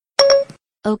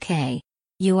Okay.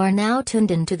 You are now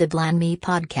tuned into the Bland Me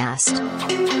podcast.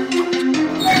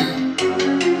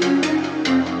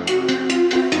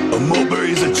 A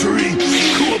mulberry is a tree,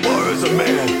 Kuwabara is a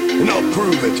man, and I'll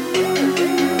prove it.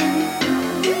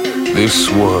 This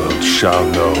world shall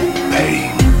know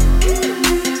pain.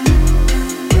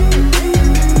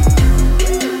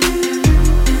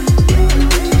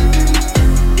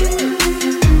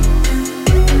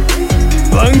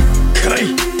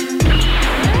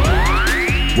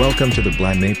 Welcome to the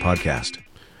Bland Me podcast.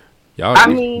 Y'all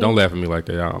don't laugh at me like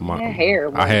that. Y'all,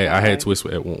 hair. I had twists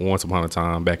at once upon a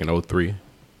time back in 03.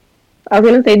 I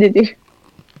was gonna say, did you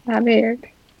have hair?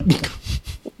 Did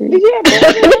you have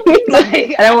hair?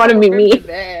 Like, I don't want to be me.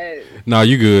 No,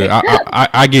 you good.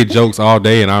 I get jokes all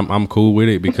day, and I'm cool with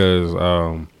it because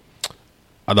the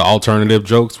alternative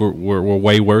jokes were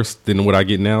way worse than what I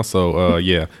get now. So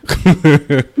yeah.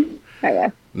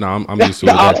 Okay. No, I'm used to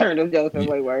the it. alternative jokes are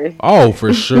way worse. Oh,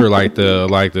 for sure. Like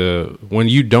the when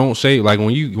you don't shave, like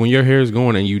when your hair is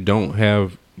going and you don't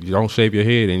shave your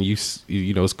head and you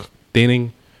know it's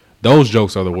thinning, those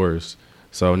jokes are the worst.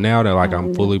 So now that like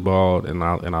I'm fully bald and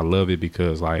I love it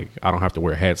because like I don't have to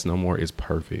wear hats no more, it's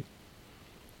perfect.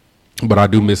 But I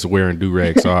do miss wearing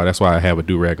do-rag, so that's why I have a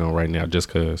do-rag on right now, just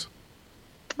cause.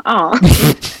 Oh,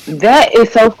 that is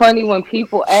so funny when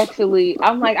people actually.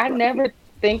 I'm like, I never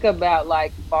think about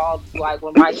like bald, like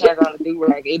when Mike has on a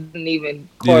do-rag, it didn't even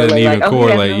correlate. Yeah,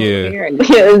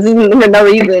 it's for no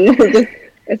reason. It's just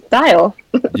it's style.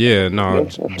 Yeah, no,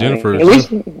 Jennifer,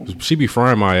 she be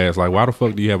frying my ass. Like, why the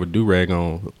fuck do you have a do-rag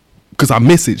on? Because I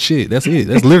miss it. Shit, that's it.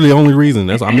 That's literally the only reason.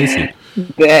 I miss it.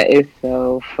 That is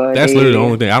so funny. That's literally the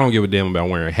only thing. I don't give a damn about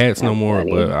wearing hats no more,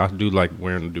 but I do like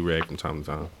wearing a do-rag from time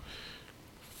to time.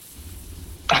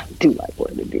 I do like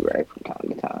wearing a do-rag from time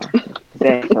to time.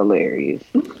 That's hilarious.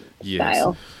 Yes.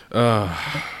 Style.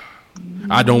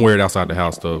 I don't wear it outside the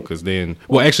house though, because then,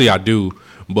 well, actually I do,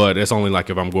 but it's only like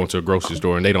if I'm going to a grocery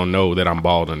store and they don't know that I'm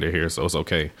bald under here, so it's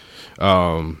okay.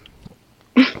 Let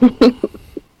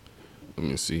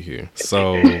me see here.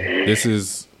 So this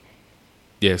is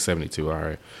 72. All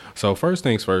right. So first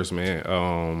things first,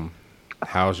 man.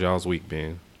 How's y'all's week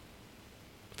been?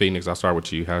 Phoenix, I'll start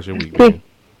with you. How's your week been?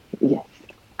 Yes.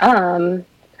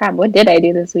 Crap, what did I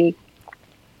do this week?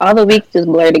 All the weeks just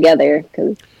blur together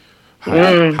because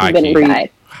I've been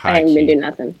inside. I haven't been doing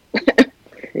nothing.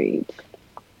 Preach.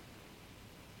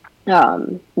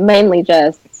 Mainly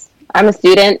just, I'm a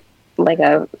student, like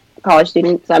a college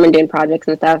student, so I've been doing projects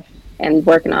and stuff and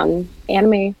working on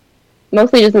anime.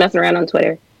 Mostly just messing around on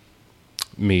Twitter.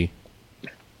 Me.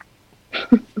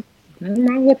 Nothing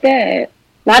wrong with that.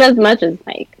 Not as much as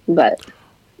Mike, but...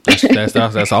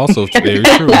 That's also very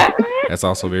true. That's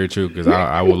also very true because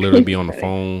I will literally be on the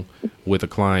phone with a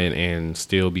client and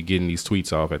still be getting these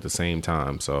tweets off at the same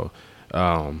time. So,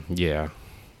 yeah.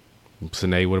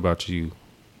 Sine, what about you?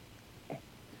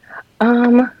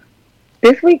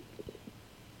 This week,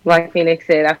 like Phoenix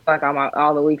said, I feel like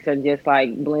all the weeks are just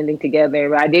like blending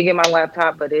together. I did get my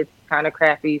laptop, but it's kind of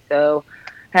crappy, so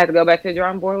I had to go back to the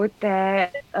drawing board with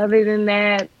that. Other than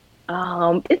that,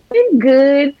 it's been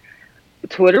good.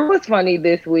 Twitter was funny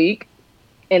this week,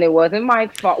 and it wasn't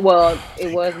Mike's fault. Well,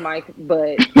 it was Mike,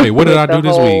 but wait, what did I do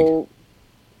this week?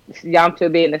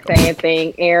 Yamcha being the same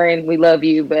thing. Aaron, we love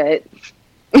you, but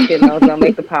you know, it's gonna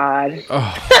make the pod.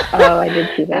 Oh, I did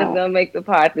see that. It's gonna make the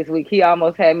pod this week. He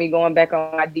almost had me going back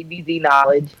on my DBZ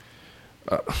knowledge.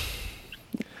 Because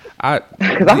I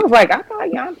was like, I thought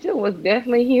Yamcha was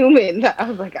definitely human. I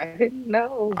was like, I didn't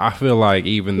know. I feel like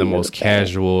even the most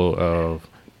casual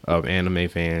of anime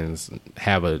fans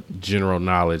have a general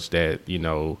knowledge that, you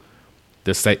know,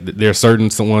 there are certain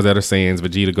ones that are Saiyans,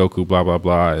 Vegeta, Goku, blah, blah,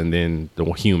 blah, and then the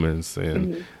humans.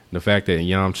 And the fact that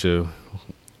Yamcha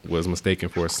was mistaken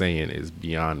for a Saiyan is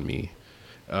beyond me.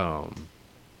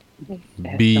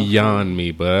 Beyond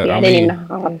me, but yeah, I mean...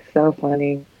 It's so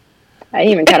funny. I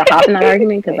didn't even try to hop in that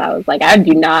argument because I was like, I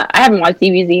haven't watched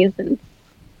DBZ since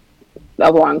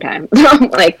a long time. So I'm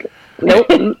like...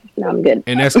 Nope, no, I'm good.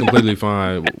 And that's completely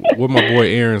fine. What my boy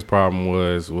Aaron's problem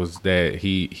was that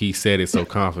he said it so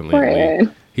confidently.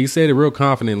 He said it real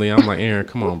confidently. I'm like, Aaron,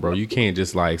 come on, bro. You can't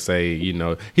just like say, you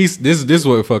know, this is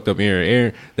what fucked up Aaron.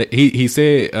 Aaron, he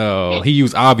said he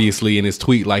used obviously in his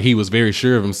tweet, like he was very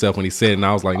sure of himself when he said it, and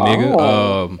I was like,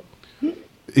 nigga,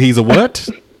 he's a what?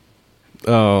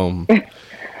 So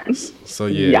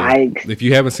yeah, yikes. If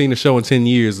you haven't seen the show in 10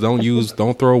 years,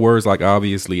 don't throw words like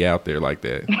obviously out there like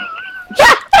that.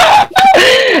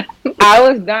 I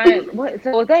was dying.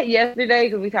 So was that yesterday?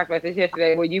 Because we talked about this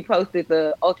yesterday, where you posted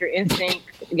the Ultra Instinct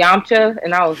Yamcha,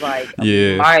 and I was like,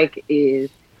 yeah, Mike is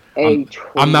a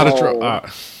troll. I'm not a troll.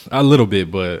 A little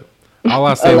bit, but All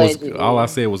I said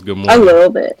was good morning. A little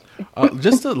bit.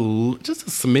 Just a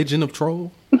smidgen of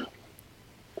troll.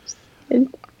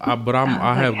 But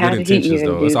I have good intentions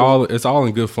though. It's all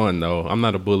in good fun though. I'm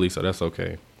not a bully, so that's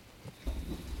okay.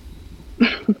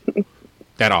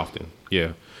 That often,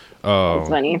 yeah. It's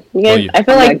funny. I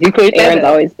feel like Aaron's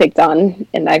always picked on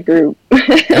in that group.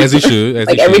 As he should.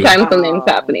 Every time something's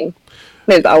happening,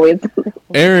 there's always.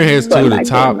 Aaron has two of the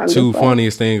top two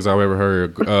funniest things I've ever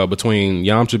heard. Between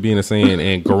Yamcha being a Saiyan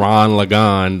and Gurren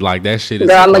Lagann, like that shit is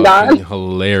fucking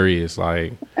hilarious.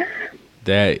 Like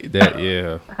that,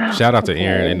 yeah. Shout out to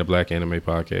Aaron and the Black Anime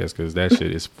Podcast because that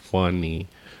shit is funny.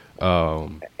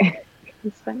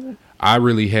 It's funny. I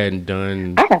really hadn't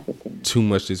done too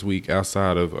much this week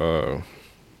outside of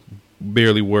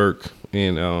barely work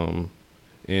and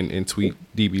tweet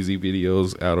DBZ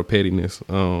videos out of pettiness.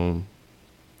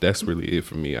 That's really it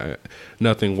for me.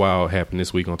 Nothing wild happened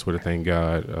this week on Twitter, thank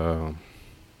God.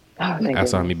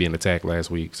 Outside me being attacked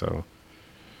last week, so.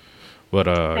 But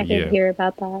I didn't hear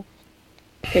about that.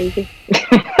 Crazy.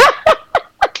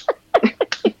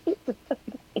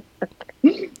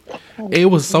 It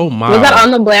was so mild. Was that on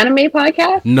the Blaname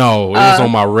podcast? No, it was on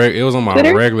my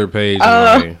regular page.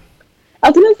 I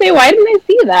was gonna say, why didn't I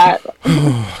see that?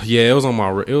 Yeah, it was on my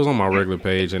regular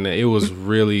page, and it was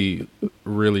really,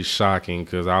 really shocking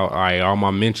because all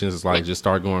my mentions like just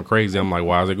start going crazy. I'm like,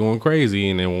 why is it going crazy?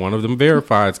 And then one of them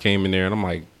verifieds came in there, and I'm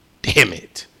like, damn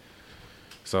it.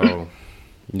 So,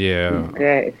 yeah,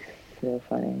 that's so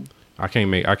funny. I can't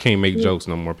make jokes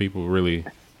no more. People really,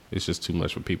 it's just too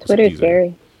much for people. Twitter's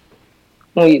scary.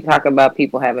 When you talk about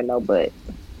people having no butt,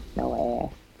 no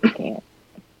ass, you can't.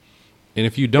 And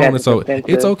if you don't, it's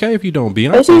okay if you don't.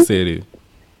 Beyonce said it.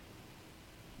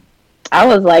 I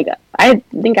was like, I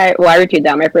retweeted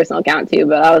that on my personal account too,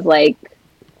 but I was like,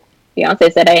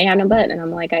 Beyonce said I ain't have no butt, and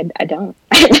I'm like, I don't.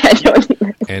 I don't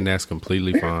either. And that's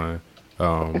completely fine.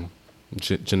 Janae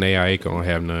Aiko don't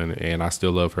have none, and I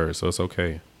still love her, so it's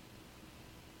okay.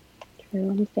 True,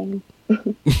 understand.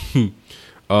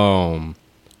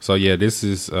 So yeah, this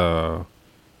is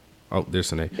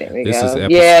there's an A. There we go.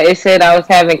 Yeah, it said I was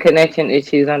having connection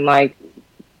issues. I'm like,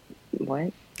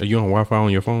 what? Are you on Wi-Fi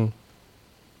on your phone?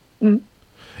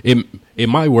 Mm-hmm. It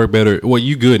might work better. Well,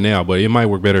 you good now, but it might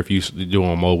work better if you do it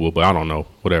on mobile. But I don't know.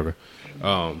 Whatever.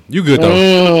 You good though?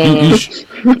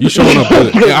 You showing up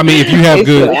good. I mean, if you have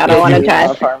good, I don't want to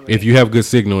try. If you have good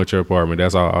signal at your apartment,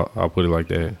 that's all. I'll put it like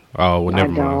that. Oh, well,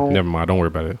 never mind. Don't worry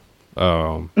about it.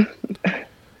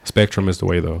 Spectrum is the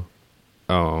way though.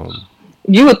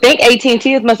 You would think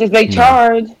AT&T as much as they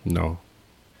charge. No.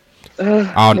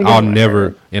 I'll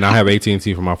never, and I have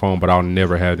AT&T for my phone, but I'll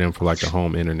never have them for like the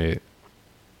home internet.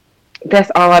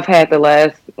 That's all I've had the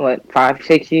last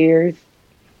 5-6 years.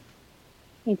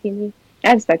 AT&T. I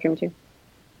have Spectrum too.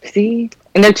 See,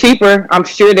 and they're cheaper. I'm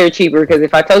sure they're cheaper because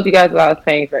if I told you guys what I was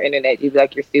paying for internet, you'd be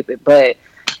like, "You're stupid." But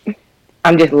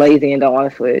I'm just lazy and don't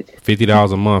want to switch.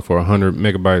 $50 a month for 100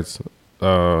 megabytes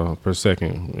per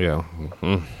second. Yeah.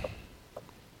 Mm-hmm.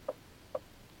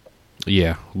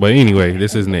 Yeah, but anyway,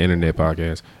 this isn't the internet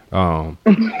podcast.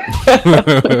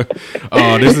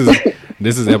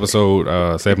 This is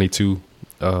episode 72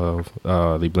 of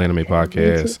the Blaname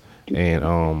podcast, and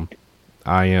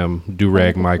I am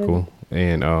Durag Michael,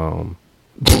 and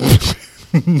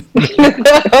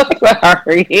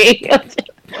sorry. These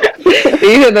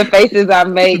are the faces I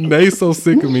make. They so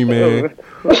sick of me, man.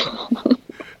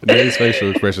 These facial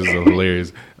expressions are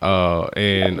hilarious,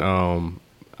 and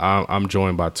I'm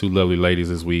joined by two lovely ladies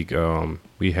this week.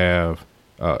 We have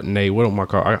Nay. What am I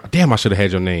call? Damn, I should have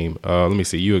had your name. Let me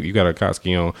see. You got a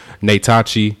Akatsuki on.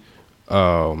 Naytachi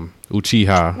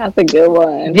Uchiha. That's a good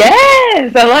one.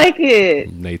 Yes, I like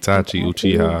it. Naytachi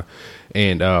Uchiha,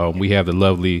 and we have the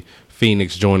lovely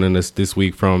Phoenix joining us this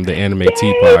week from the Anime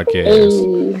Tea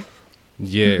Podcast.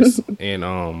 Yes,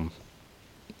 and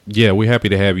yeah, we're happy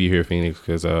to have you here, Phoenix.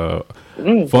 Because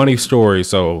funny story.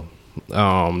 So.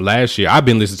 Last year I've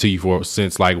been listening to you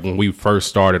since like when we first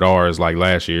started ours, like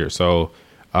last year. So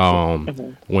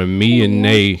when me and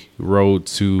Nay rode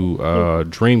to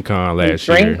DreamCon last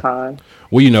year,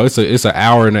 well, you know, it's an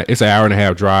hour and a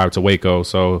half drive to Waco.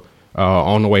 So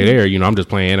on the way there, you know, I'm just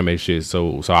playing anime shit.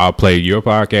 So I'll play your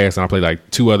podcast and I'll play like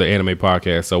 2 other anime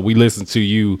podcasts. So we listened to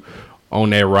you on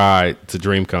that ride to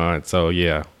DreamCon. So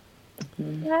yeah.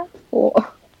 Yeah. Cool.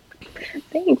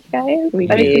 Thanks, guys. That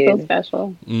makes me feel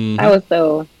special. Mm-hmm. I was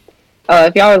so.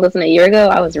 If y'all were listening a year ago,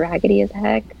 I was raggedy as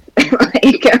heck.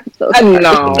 Like, I'm so sorry.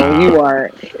 No, you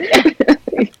weren't.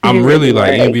 I'm really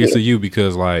like envious of you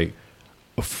because like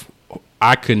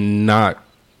I could not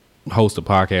host a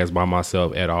podcast by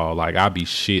myself at all. Like I'd be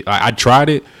shit. I tried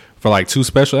it for like 2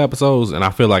 special episodes, and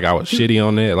I feel like I was shitty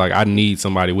on that. Like I need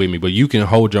somebody with me, but you can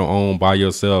hold your own by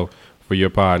yourself for your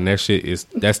pod, and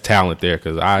that's talent there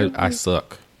because I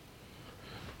suck.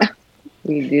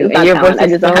 You do. And your voice, I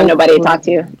just don't have nobody to talk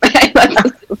to.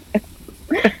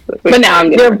 But now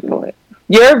I'm good.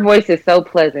 Your voice is so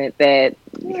pleasant that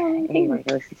anybody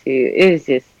listen to you. It's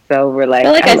just so relaxed.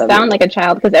 I feel like I sound like a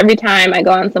child because every time I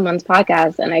go on someone's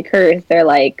podcast and I curse, they're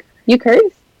like, "You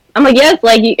curse?" I'm like, "Yes."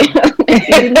 Like you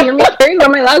didn't hear me curse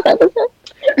on my last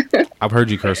episode. I've heard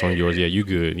you curse on yours. Yeah, you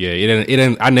good. Yeah, it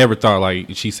didn't. I never thought like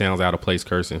she sounds out of place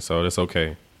cursing, so that's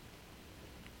okay.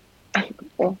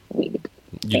 Well,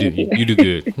 you do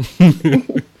good.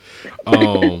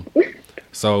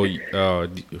 So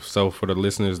for the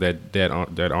listeners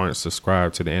that aren't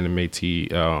subscribed to the Anime Tea,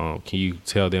 can you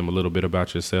tell them a little bit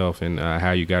about yourself and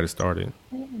how you got it started?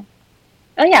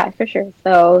 Oh yeah, for sure.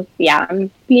 So yeah, I'm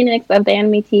Phoenix of the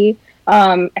Anime Tea.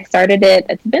 I started it.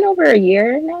 It's been over a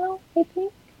year now, I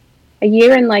think. A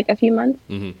year and like a few months.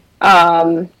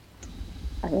 Mm-hmm.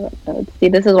 Let's see,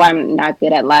 this is why I'm not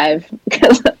good at live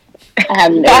because I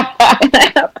have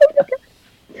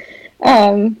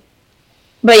no.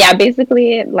 But yeah,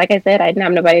 basically, like I said, I didn't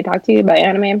have nobody to talk to about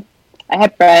anime. I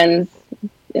had friends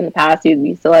in the past who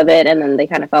used to love it, and then they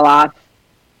kind of fell off.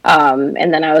 And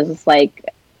then I was just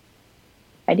like,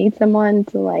 I need someone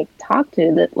to like talk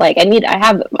to. That like I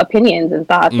have opinions and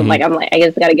thoughts, and I'm like, I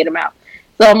just got to get them out.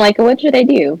 So I'm like, what should I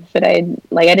do? Should I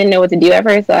I didn't know what to do at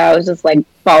first, so I was just like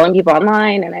following people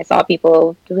online, and I saw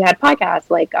people who had podcasts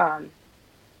like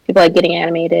people like Getting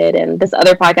Animated and this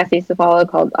other podcast I used to follow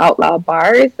called Outlaw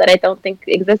Bars that I don't think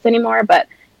exists anymore, but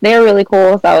they're really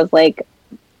cool. So I was like,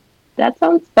 that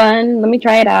sounds fun. Let me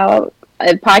try it out.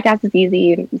 A podcast is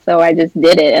easy, so I just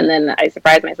did it, and then I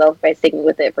surprised myself by sticking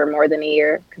with it for more than a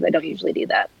year because I don't usually do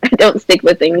that. I don't stick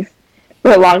with things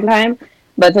for a long time,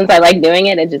 but since I like doing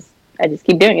it, I just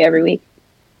keep doing it every week.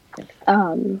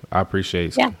 I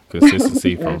appreciate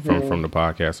consistency from the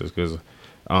podcasters because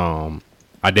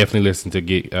I definitely listen to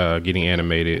Getting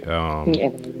Animated,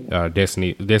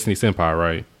 Destiny Senpai,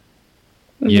 right?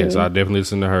 Mm-hmm. Yes, I definitely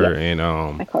listen to her and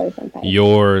I call her Senpai.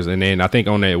 Yours, and then I think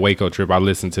on that Waco trip I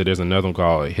listened to. There's another one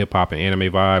called Hip Hop and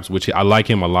Anime Vibes, which I like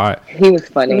him a lot. He was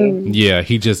funny. Yeah,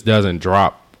 he just doesn't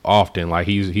drop often. Like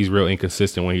he's real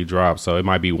inconsistent when he drops. So it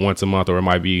might be once a month or it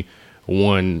might be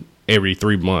one every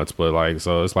 3 months, but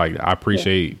so it's like I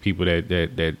appreciate people that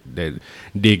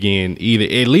dig in either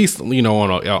at least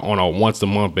on a once a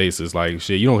month basis. Like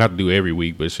shit, you don't have to do every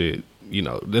week, but shit,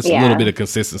 there's a little bit of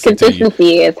consistency.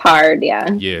 Consistency is hard,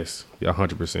 yeah. Yes,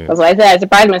 100%. That's why I said I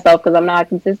surprised myself because I'm not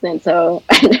consistent, so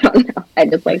I don't know. I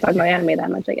just like talking about anime that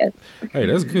much, I guess. Hey,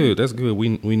 that's good. That's good. We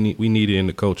need it in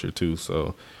the culture too.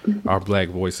 So our black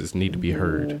voices need to be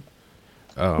heard.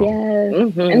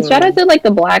 Yes, and shout out to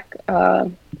the black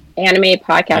anime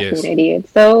podcast community.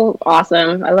 It's so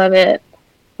awesome. I love it.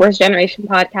 First Generation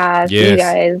podcast. You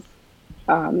guys,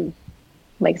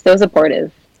 so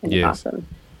supportive. And awesome.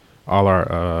 All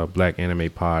our black anime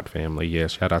pod family.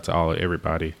 Yes, shout out to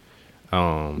everybody.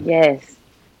 Yes.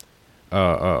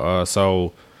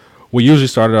 So we usually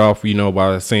started off,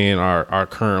 by saying our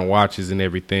current watches and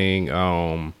everything.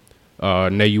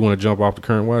 Nay, you want to jump off the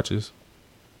current watches?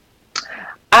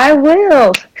 I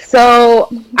will. So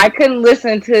I couldn't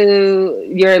listen to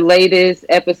your latest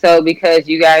episode because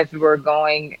you guys were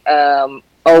going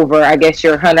over, I guess,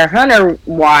 your Hunter x Hunter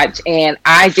watch, and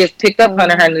I just picked up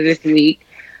Hunter x Hunter this week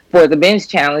for the binge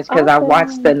challenge because I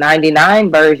watched the 99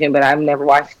 version, but I've never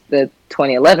watched the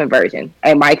 2011 version.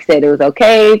 And Mike said it was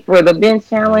okay for the binge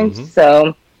challenge,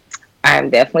 so I'm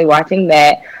definitely watching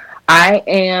that. I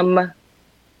am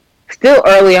still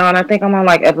early on. I think I'm on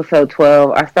episode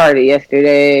 12. I started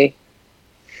yesterday.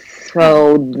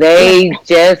 So they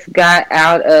just got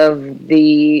out of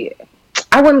the,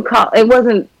 I wouldn't call, it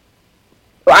wasn't,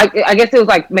 I guess it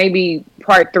was maybe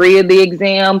part 3 of the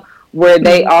exam where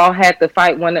they all had to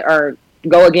fight or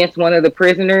go against one of the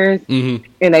prisoners, and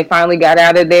they finally got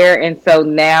out of there. And so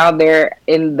now they're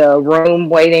in the room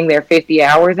waiting their 50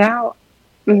 hours out.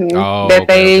 That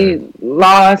they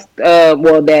lost, that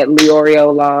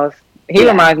Leorio lost. He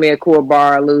reminds me of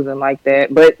Kuwabara losing like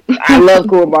that, but I love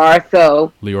Kuwabara,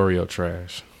 so Leorio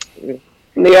trash.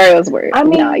 Leorio's weird. I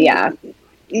mean, yeah,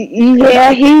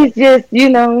 he's just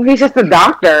he's just a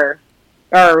doctor,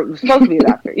 or supposed to be a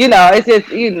doctor. It's just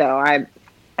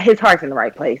his heart's in the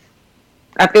right place.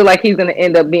 I feel like he's gonna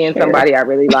end up being somebody I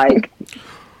really like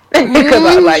because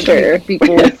I like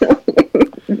people.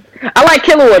 I like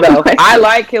Killua though. I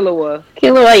like Killua.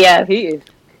 Killua, yeah, he is.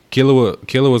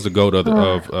 Killua was the goat of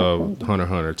Hunter x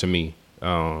Hunter to me.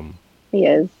 He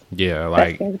is. Yeah,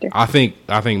 like character. I think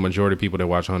majority of people that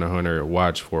watch Hunter x Hunter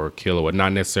watch for Killua,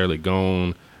 not necessarily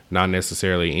Gon, not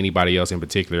necessarily anybody else in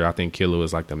particular. I think Killua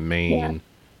is like the main,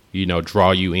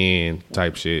 draw you in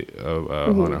type shit of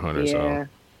Hunter x Hunter.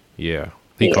 Yeah.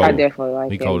 So yeah, I definitely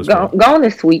like He him. cold as fuck. Gon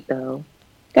is sweet though.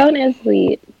 Gon is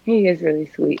sweet. He is really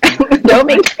sweet. Don't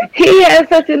make He has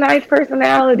such a nice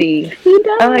personality. he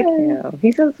does. I like him.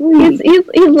 He's so sweet. He's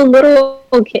a little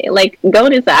kid. Like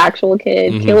Gon is the actual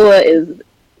kid. Mhm. Killua is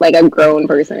like a grown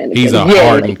person. In the He's a kid.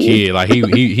 hardened Like, he's- kid.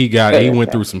 Like he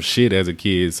went through some shit as a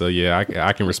kid. So yeah,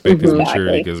 I can respect his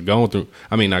maturity Exactly. because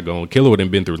Killua done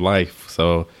been through life.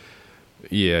 So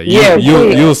yeah, Yeah,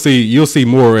 you'll see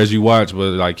more as you watch,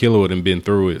 but like Killua done been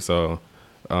through it. So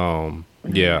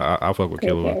yeah, I fuck with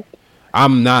Great Killua. character.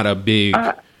 I'm not a big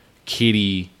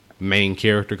kitty main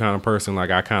character kind of person. Like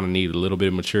I kind of need a little bit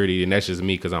of maturity, and that's just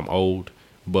me because I'm old.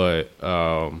 But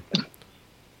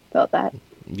Felt that.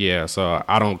 yeah, so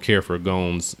I don't care for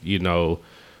Gon's,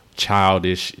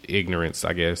 childish ignorance,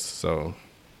 I guess. So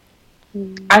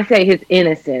I say his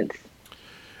innocence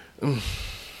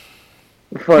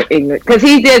for ignorance, because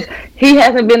he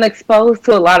hasn't been exposed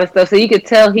to a lot of stuff, so you could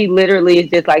tell he literally is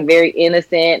just like very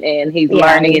innocent, and he's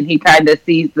learning, and he kind of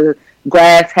sees the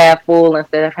glass half full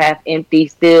instead of half empty.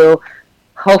 Still,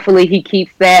 hopefully he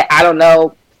keeps that. I don't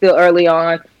know, still early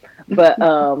on, but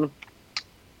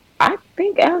I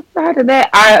think outside of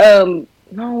that,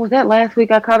 no, was that last week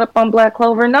I caught up on Black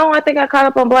Clover? No, I think I caught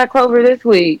up on Black Clover this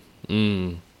week.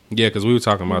 yeah, because we were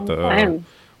talking about the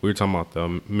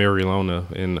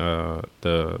Marilona in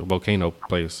the volcano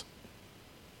place.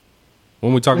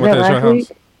 When we talking Was about that that at your last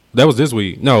house, that was this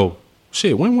week. No,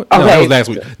 shit. No, Okay. that was last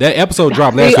week. That episode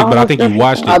dropped last week, but I think you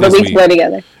watched All it the this weeks week. blur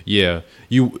together. Yeah,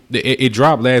 it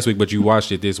dropped last week, but you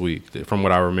watched it this week, from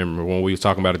what I remember when we was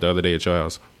talking about it the other day at your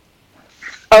house.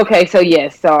 Okay, so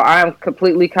yes, so I'm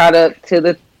completely caught up to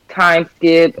the time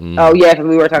skip. Oh yeah, because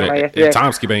we were talking about it yesterday.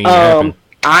 Time skip ain't even happened.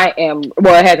 I am.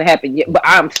 Well, it hasn't happened yet, but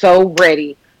I'm so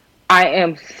ready. I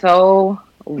am so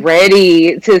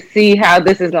ready to see how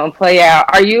this is gonna play out.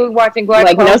 Are you watching Black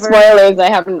Like Clover? no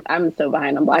spoilers. I'm so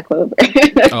behind on Black Clover.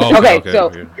 Oh, Okay,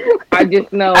 so I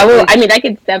just know. I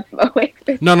can step away.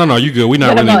 No, you good. We're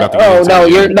not But really I'm about to like,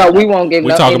 get into it. we won't give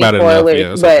We no talk any about it enough. spoilers,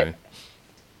 Yeah, it's but okay.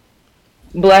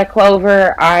 Black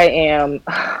Clover, I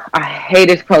hate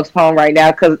it's postponed right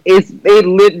now because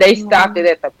they stopped it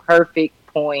at the perfect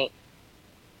point.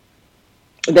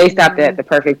 They stopped it at the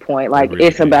perfect point. Like Really?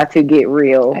 it's about to get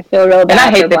real. I feel real bad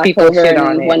I hate for that Black people Clover shit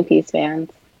on and it. One Piece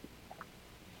fans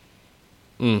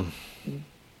Mm.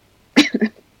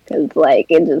 because like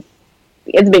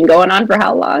it's been going on for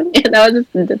how long? And I was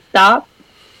just stop.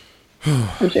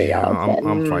 I'm sure Yeah, y'all upset.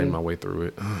 I'm fighting my way through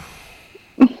it.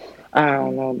 I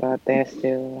don't know about that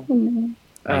still. I don't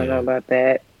Yeah. know about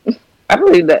that. I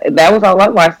believe that was all I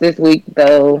watched this week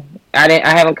though. I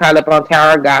haven't caught up on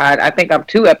Tower of God. I think I'm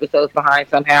 2 episodes behind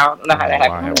somehow. I don't know how that I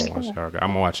happened. haven't watched Tower of God.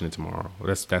 I'm watching it tomorrow.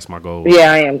 That's my goal.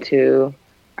 Yeah, I am too.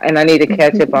 And I need to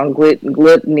catch up on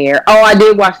Glipnir. Oh, I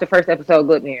did watch the first episode of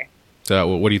Glipnir.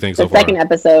 So what do you think The so far? second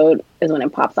episode is when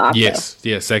it pops off. Yes,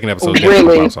 second episode Really?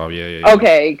 definitely pops off. Yeah.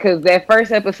 Okay, because that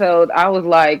first episode, I was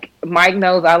like, Mike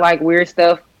knows I like weird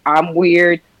stuff. I'm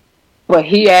weird. But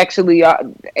he actually,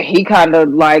 he kind of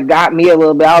like got me a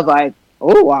little bit. I was like,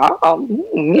 oh, wow,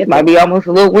 this might be almost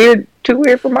a little weird, too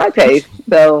weird for my taste.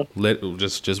 So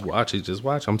Just watch it. Just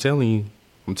watch. I'm telling you.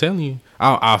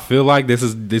 I feel like this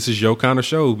is your kind of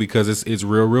show because it's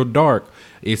real dark.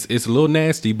 It's a little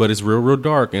nasty, but it's real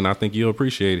dark, and I think you'll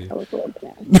appreciate it. I was a little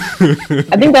bad.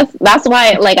 I think that's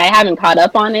why like I haven't caught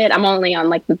up on it. I'm only on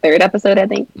like the 3rd episode, I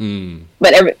think.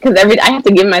 But I have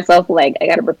to give myself like I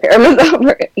gotta prepare myself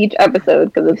for each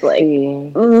episode because it's like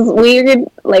this is weird.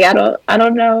 Like I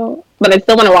don't know, but I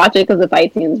still want to watch it because the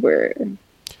fight scenes were.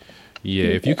 Yeah,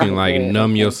 if you can like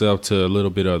numb yourself to a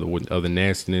little bit of the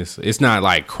nastiness, it's not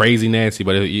like crazy nasty,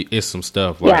 but it's some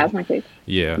stuff. Like, Yeah, it's my favorite.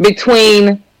 Yeah,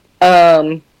 between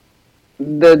I'm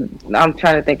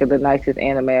trying to think of the nicest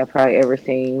anime I've probably ever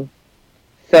seen.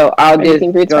 So I'll just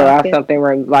throw out something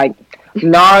where like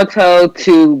Naruto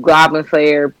to Goblin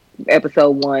Slayer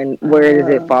episode 1. Where does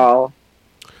it fall?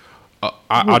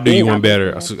 I'll do you one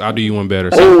better. I'll do you one better.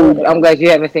 Oh, I'm glad you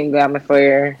haven't seen Goblin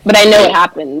Slayer. But I know it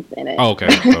happens in it. Oh, okay.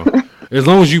 So, as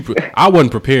long as I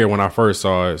wasn't prepared when I first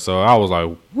saw it, so I was like,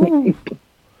 woo.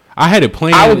 I had it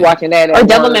planned. I was watching that. Or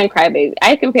Devilman Crybaby.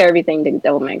 I compare everything to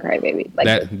Devilman Crybaby.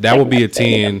 Like that would be a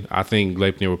 10. I think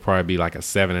Gleipnir would probably be like a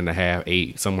 7.5,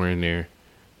 8, somewhere in there.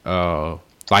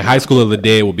 Like High School of the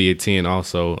Dead would be a 10.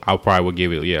 Also, I probably would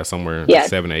give it somewhere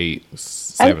 7 to 8,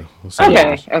 7.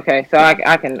 Okay. So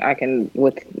I can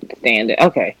withstand it.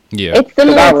 Okay. Yeah, it's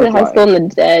similar to High School of the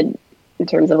Dead in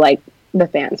terms of like the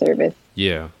fan service.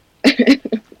 Yeah.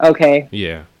 Okay.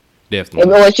 Yeah.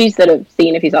 Definitely. What you should have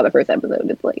seen if you saw the first episode.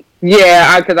 It's like,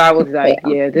 Yeah, because I was like,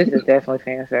 Yeah. yeah, this is definitely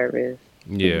fan service.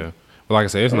 Yeah. But like I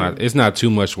said, it's not too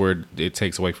much where it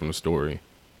takes away from the story.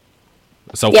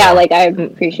 So yeah, far. like I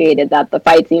appreciated that the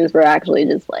fight scenes were actually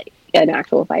just like an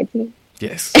actual fight scene,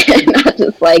 Yes. not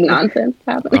just like nonsense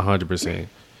happening. 100%.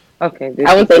 Okay.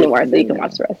 I won't say anymore, so you can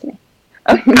watch the rest of it.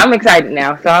 I'm excited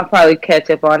now, so I'll probably catch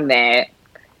up on that.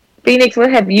 Phoenix, what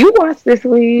have you watched this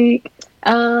week?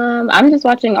 I'm just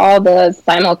watching all the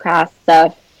simulcast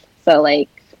stuff. So like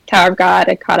Tower of God,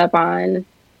 I caught up on,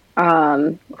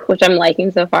 which I'm liking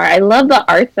so far. I love the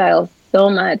art style so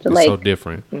much. It's like so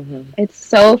different. it's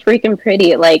so freaking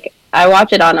pretty. Like I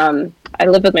watch it on I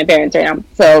live with my parents right now,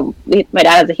 so my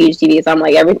dad has a huge TV. So I'm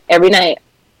like every night,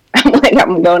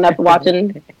 I'm going up and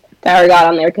watching Tower of God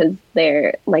on there because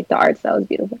they're like the art style is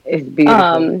beautiful. It's beautiful.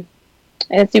 And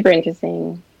it's super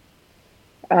interesting.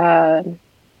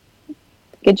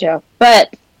 Good show.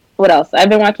 But what else? I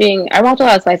watch a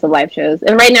lot of slice of life shows.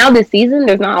 And right now this season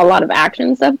there's not a lot of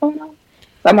action stuff going on.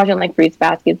 So I'm watching like Fruits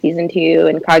Basket season 2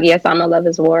 and Kaguya-sama Love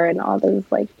is War and all those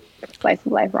like slice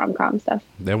of life rom-com stuff.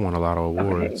 That won a lot of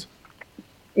awards.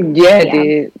 Yeah, it Yeah.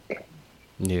 did.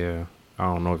 Yeah. I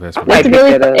don't know if that's I It's like right.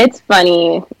 it. really it's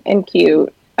funny and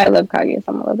cute. I love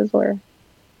Kaguya-sama Love is War.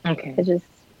 Okay.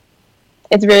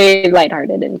 It's very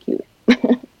lighthearted and cute.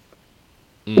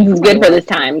 It's good for this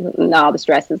time and all the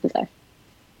stresses and stuff.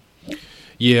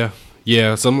 Yeah.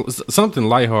 Yeah. Something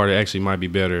lighthearted actually might be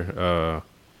better.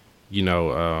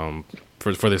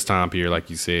 For this time period, like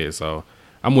you said. So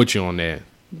I'm with you on that.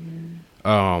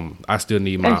 I still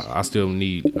need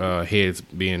heads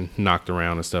being knocked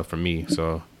around and stuff for me.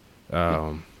 So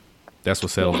that's what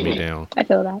settles me down. I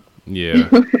feel that. Yeah.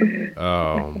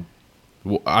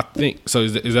 Well, I think so.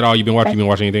 Is that all you've been watching? You been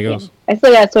watching anything else? I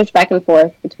still gotta switch back and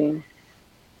forth between.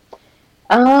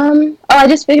 I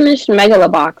just finished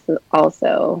Megalobox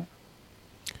also.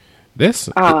 This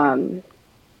I'm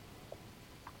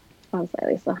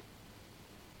sorry, Lisa.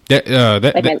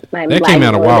 that my that came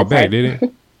out a line while was back, hard. did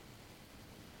it?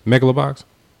 Megalobox.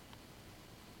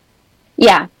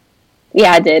 Yeah,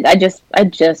 I did. I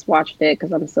just watched it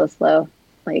because I'm so slow.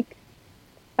 Like,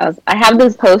 I have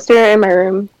this poster in my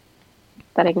room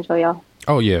that I can show y'all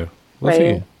Oh yeah. Let's Right see.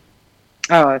 here.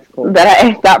 Oh, that's cool. that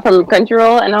I got from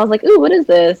Crunchyroll, and I was like, "Ooh, what is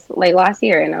this?" Like last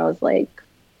year, and I was like,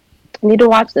 "I need to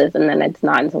watch this," and then it's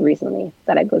not until recently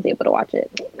that I was able to watch it.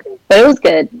 But it was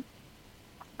good.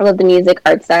 I love the music,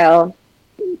 art style.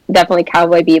 Definitely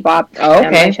Cowboy Bebop. Oh,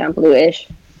 okay. Shampoo-ish.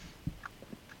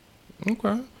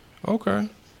 Okay.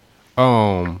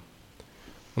 Let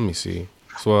me see.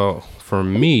 So for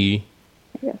me,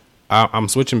 Yeah. I'm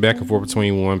switching back and forth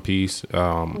between One Piece.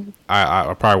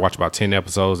 I probably watch about 10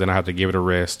 episodes, then I have to give it a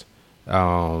rest.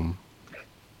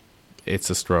 It's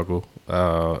a struggle.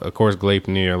 Of course,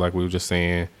 Gleipnir, like we were just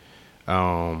saying.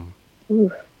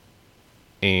 Ooh.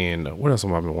 And what else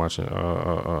have I been watching?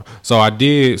 So I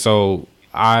did. So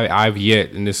I've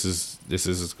yet, and this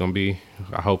is gonna be.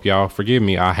 I hope y'all forgive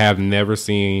me. I have never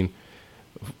seen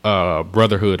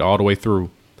Brotherhood all the way through.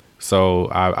 So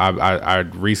I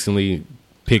recently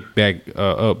picked back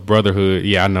up Brotherhood.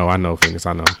 Yeah, I know, Phoenix.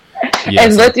 I know. Yeah,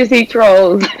 As much as he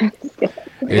trolls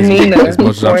Nina. as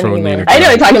much as I troll Nina. I know what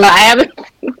you're talking about. I haven't.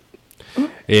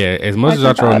 Yeah, as much as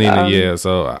I troll forgot, Nina, yeah.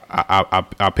 So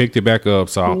I picked it back up.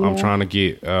 So I'm trying to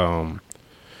get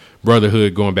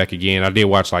Brotherhood going back again. I did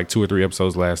watch like 2 or 3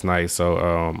 episodes last night.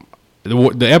 So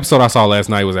the episode I saw last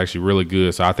night was actually really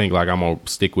good. So I think like I'm gonna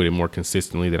stick with it more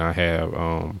consistently than I have.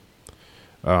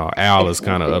 Al is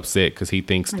kind of upset because he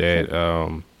thinks that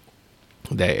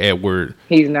that Edward.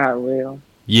 He's not real.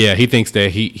 Yeah, he thinks that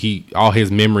he all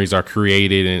his memories are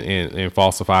created and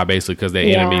falsified basically because the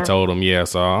enemy Yeah. told him. Yeah,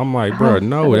 so I'm like, bro,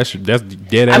 no, that's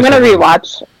dead. I'm ass gonna wrong.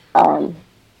 rewatch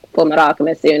Full Metal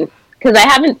Alchemist soon because I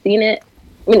haven't seen it.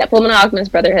 I mean, Full Metal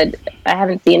Alchemist Brotherhood. I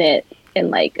haven't seen it in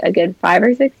like a good 5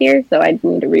 or 6 years, so I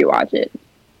need to rewatch it.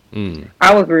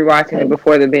 I was rewatching it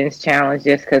before the binge challenge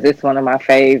just because it's one of my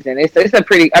faves, and it's a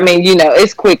pretty. I mean,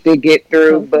 it's quick to get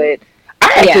through, but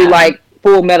I actually Yeah. like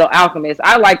Full Metal Alchemist.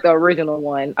 I like the original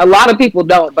one. A lot of people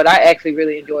don't, but I actually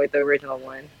really enjoyed the original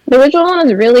one. The original one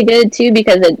was really good too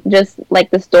because it just like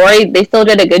the story. They still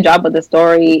did a good job with the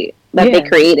story that they Yeah.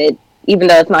 created, even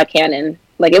though it's not canon.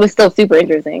 Like it was still super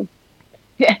interesting.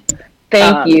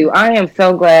 Thank you. I am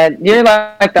so glad you're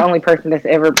like the only person that's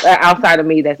ever outside of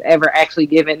me that's ever actually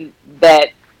given that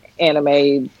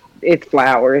anime its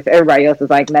flowers. Everybody else is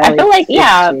like, no. I feel like it's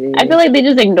shitty. I feel like they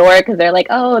just ignore it because they're like,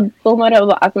 oh, Full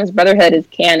Metal Alchemist Brotherhood is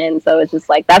canon, so it's just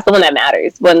like that's the one that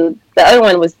matters. When the other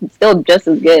one was still just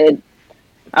as good.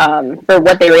 for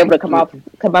what they were able to come up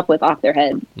with off their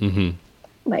head. Mm-hmm.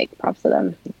 Like, props to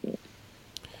them.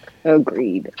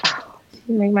 Agreed. Oh,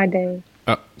 you make my day.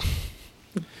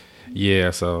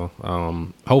 Yeah, so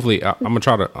hopefully I'm gonna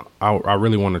try to. I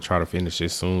really want to try to finish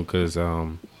this soon because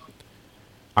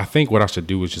I think what I should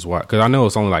do is just watch, because I know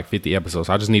it's only like 50 episodes.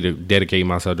 I just need to dedicate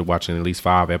myself to watching at least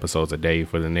 5 episodes a day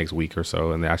for the next week or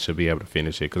so, and I should be able to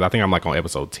finish it because I think I'm like on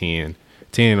episode 10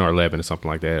 or 11 or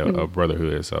something like that of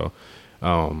Brotherhood. So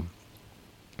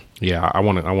yeah, I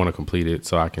want to complete it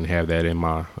so I can have that in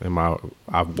my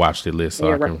I've watched it list,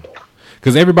 so I can,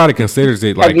 because everybody considers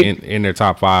it like in their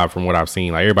top 5 from what I've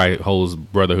seen. Like everybody holds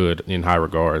Brotherhood in high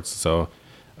regards. So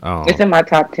it's in my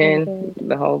top 10,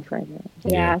 the whole franchise.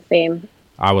 Yeah, same.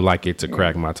 I would like it to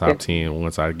crack my top 10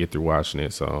 once I get through watching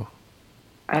it. So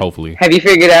hopefully. Have you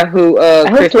figured out who? I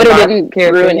hope Twitter didn't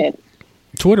ruin it.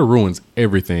 Twitter ruins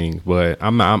everything, but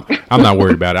I'm not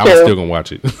worried about it. I'm still gonna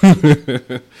watch it.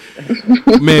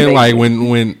 Man, like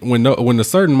when the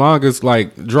certain mangas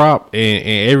like drop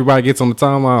and everybody gets on the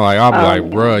timeline, like I'll be like,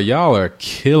 bruh, y'all are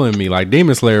killing me. Like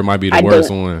Demon Slayer might be the worst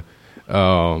one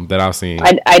that I've seen.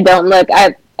 I don't look.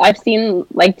 I've seen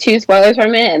like 2 spoilers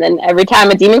from it, and then every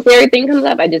time a Demon Slayer thing comes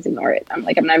up, I just ignore it. I'm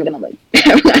like, I'm not even gonna look.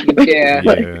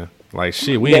 Yeah. Like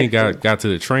shit, we ain't got to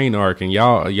the train arc, and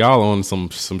y'all on some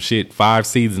shit 5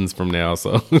 seasons from now,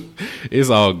 so it's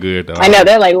all good though. I know,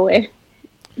 they're like, wait.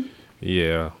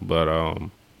 Yeah, but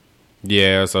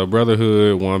yeah. So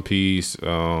Brotherhood, One Piece.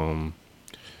 My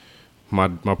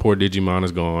poor Digimon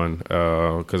is gone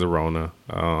because of Rona.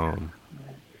 I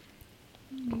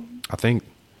think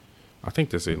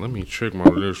that's it. Let me check my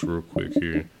list real quick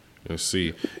here and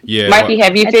see. Yeah, Mikey,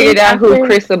 have you figured out who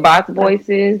Chris Sabat's voice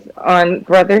is on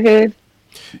Brotherhood?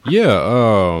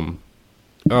 Yeah,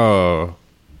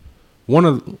 one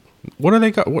of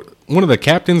the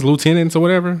captains, lieutenants, or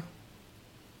whatever.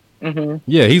 Mm-hmm.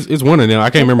 Yeah, it's one of them.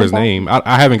 I can't remember his name.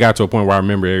 I haven't got to a point where I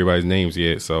remember everybody's names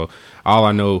yet. So all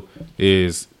I know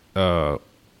is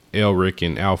Elric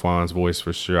and Alphon's voice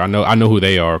for sure. I know who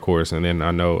they are, of course, and then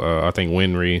I know I think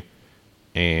Winry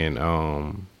and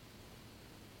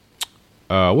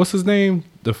what's his name?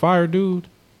 The fire dude?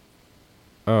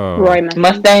 Roy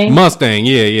Mustang.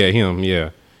 Yeah, him. Yeah.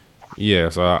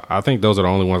 So I think those are the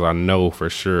only ones I know for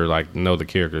sure. Like know the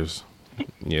characters.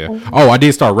 Yeah. Oh, I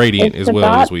did start Radiant as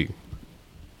well this week.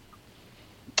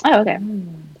 Oh, okay.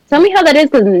 Tell me how that is,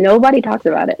 because nobody talks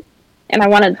about it, and I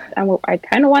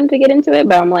kind of wanted to get into it,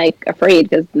 but I'm like afraid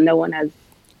because no one has.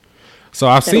 So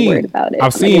I've seen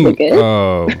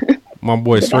my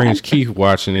boy Strange Keith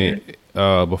watching it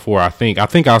before. I think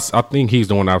he's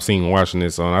the one I've seen watching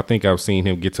this on. I think I've seen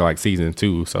him get to like season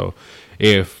 2. So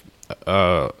if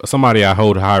somebody I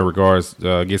hold high regards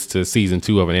gets to season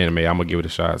 2 of an anime, I'm gonna give it a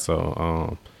shot.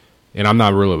 So and I'm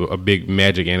not really a big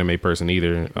magic anime person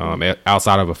either,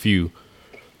 outside of a few.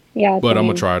 Yeah, but I'm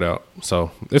gonna try it out.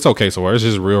 So it's okay so far. It's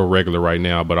just real regular right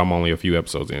now, but I'm only a few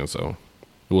episodes in, so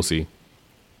we'll see.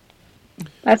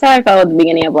 That's how I felt at the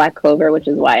beginning of Black Clover, which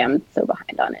is why I'm so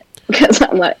behind on it, because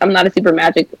I'm not a super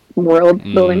magic world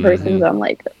building person, so I'm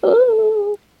like,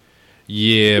 ooh.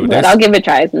 Yeah, but I'll give it a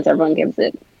try since everyone gives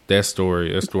it. That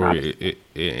story.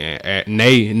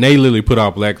 Nay literally put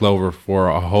out Black Clover for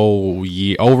a whole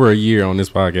year, over a year on this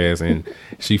podcast, and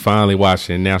she finally watched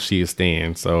it, and now she is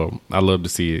staying. So I love to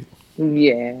see it.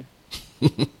 Yeah.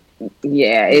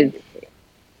 Yeah, it's.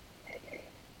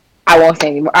 I won't say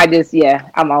anymore.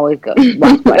 I'm always going.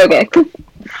 Okay.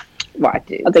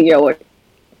 Watch it. I'll take your word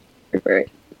for it.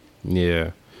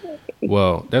 Yeah.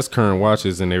 Well, that's current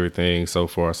watches and everything so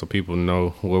far, so people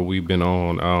know what we've been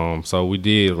on. So we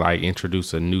did like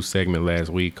introduce a new segment last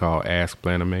week called Ask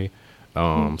Blaname.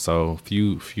 So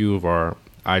few of our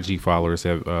IG followers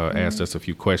have asked us a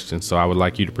few questions. So I would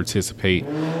like you to participate.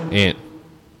 And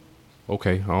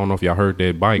okay, I don't know if y'all heard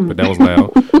that bike, but that was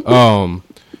loud.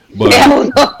 But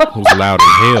it was loud as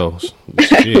hell.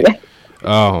 Shit.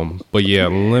 But yeah,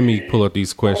 let me pull up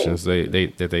these questions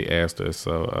that they asked us.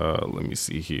 So let me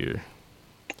see here.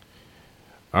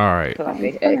 All right.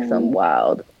 Some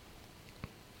wild.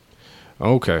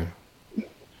 Okay.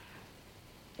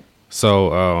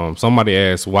 So somebody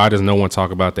asked, why does no one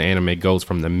talk about the anime goes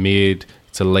from the mid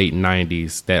to late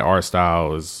 90s? That art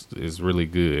style is really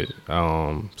good.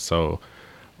 So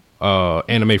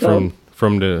anime from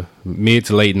the mid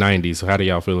to late 90s. So how do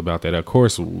y'all feel about that? Of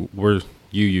course, we're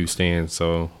Yu stand,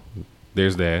 so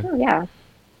there's that. Oh, yeah.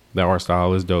 The art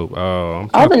style is dope.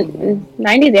 All the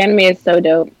 90s anime is so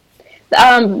dope.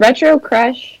 Retro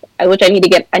Crush, which I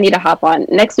need to hop on.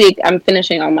 Next week, I'm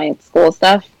finishing all my school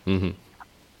stuff. Mm-hmm.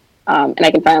 And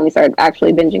I can finally start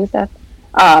actually binging stuff.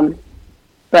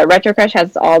 But Retro Crush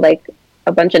has all like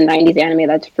a bunch of 90s anime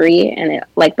that's free, and it,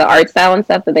 like the art style and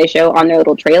stuff that they show on their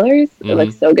little trailers, it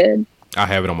looks so good. I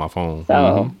have it on my phone.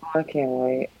 So I can't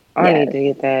wait. I need to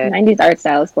get that. 90s art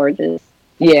style is gorgeous.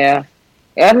 Yeah.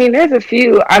 I mean, there's a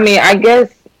few. I mean, I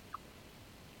guess,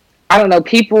 I don't know,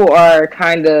 people are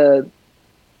kind of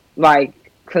like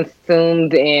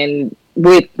consumed in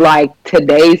with like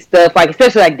today's stuff, like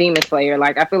especially like Demon Slayer.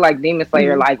 Like I feel like Demon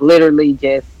Slayer like literally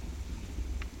just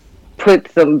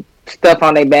put some stuff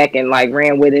on their back and like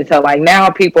ran with it. So like now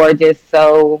people are just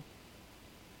so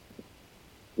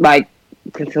like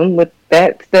consumed with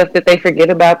that stuff that they forget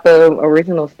about the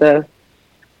original stuff.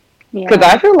 Because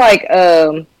I feel like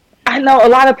I know a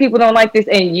lot of people don't like this,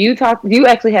 and you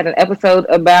actually had an episode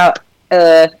about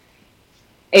Ava,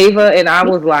 and I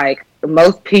was like,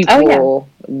 most people,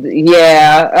 because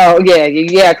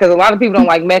a lot of people don't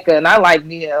like Mecha, and I like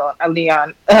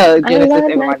Leon Genesis,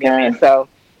 everyone. So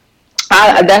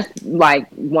that's like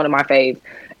one of my faves,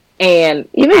 and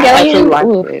even I actually like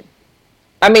Evangelion. it.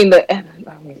 I mean,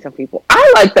 some people.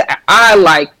 I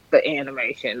like the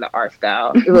animation, the art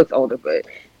style. It looks older, but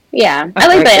yeah, I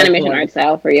like the animation art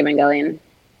style for Evangelion.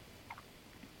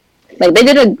 Like they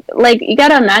did you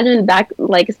gotta imagine back,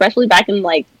 like especially back in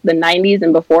like the 90s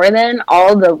and before then,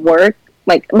 all the work,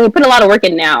 like they put a lot of work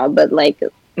in now, but like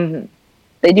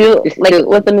they do like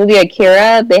with the movie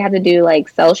Akira, they had to do like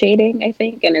cell shading, I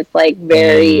think, and it's like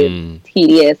very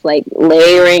tedious, like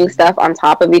layering stuff on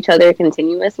top of each other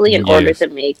continuously in order to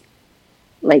make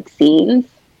like scenes,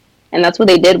 and that's what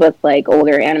they did with like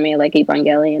older anime like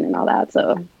Evangelion and all that.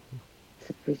 So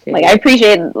like I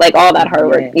appreciate like all that hard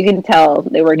work. You can tell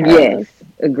they worked hard. Yes,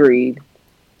 agreed.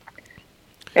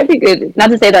 That'd be good. Not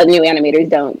to say that new animators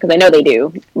don't, because I know they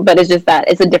do, but it's just that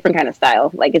it's a different kind of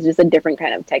style. Like it's just a different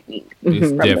kind of technique.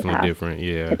 It's definitely different.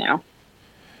 Yeah. Now.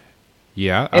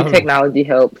 Yeah. And technology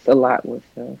helps a lot with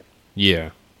stuff.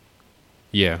 Yeah.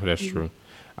 Yeah, that's true.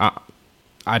 I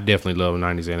definitely love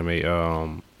 90s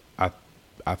anime.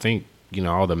 I think, you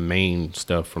know, all the main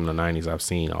stuff from the 90s I've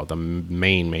seen, all the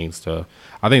main stuff.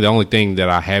 I think the only thing that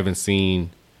I haven't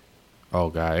seen, oh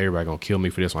God, everybody gonna kill me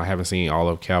for this one. I haven't seen all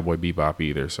of Cowboy Bebop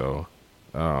either, so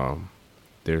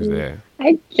there's that.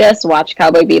 I just watched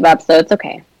Cowboy Bebop, so it's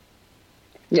okay.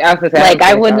 Yeah,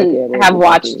 I wouldn't have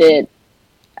watched it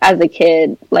as a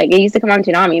kid. Like it used to come on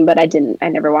Toonami, but I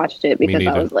never watched it because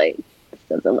I was like, this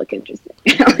doesn't look interesting.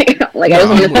 like I just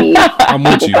want to see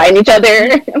people fighting each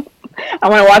other. I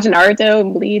want to watch Naruto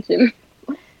and Bleach and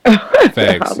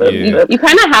Facts. Yeah. You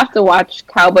kind of have to watch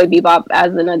Cowboy Bebop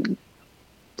as an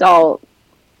adult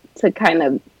to kind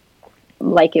of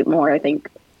like it more, I think,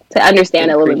 to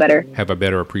understand it a little bit better. Have a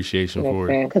better appreciation for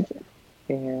it.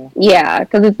 Yeah,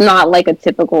 because it's not like a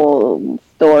typical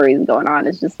stories going on.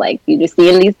 It's just like you're just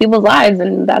seeing these people's lives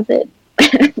and that's it.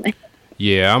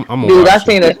 Yeah, I'm dude, I've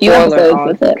seen a spoiler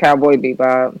on Cowboy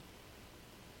Bebop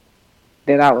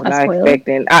that I was not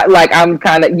expecting. I'm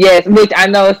kind of, which I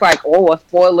know it's like, a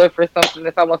spoiler for something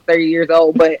that's almost 30 years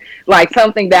old, but like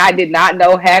something that I did not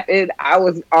know happened. I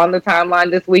was on the timeline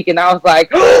this week and I was like,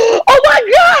 oh my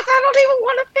gosh, I don't even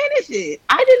want to finish it.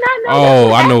 I did not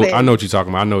know. I know what you're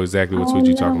talking about. I know exactly what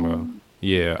you're talking about.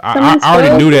 Yeah, I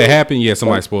already knew that happened. Yeah,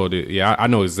 somebody spoiled it. Yeah, I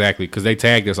know exactly because they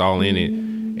tagged us all in it,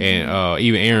 and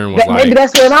even Aaron was like, maybe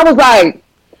that's when I was like,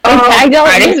 I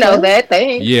didn't know that.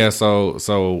 Thanks. Yeah, so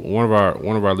one of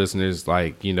our listeners,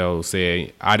 like, you know,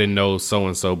 said, I didn't know so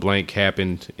and so blank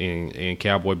happened in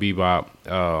Cowboy Bebop.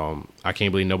 I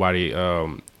can't believe nobody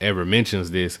ever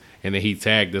mentions this, and then he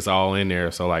tagged us all in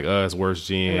there. So like us, Worst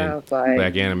Gen,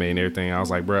 Black Anime, and everything. I was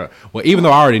like, bro. Well, even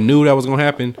though I already knew that was gonna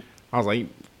happen, I was like,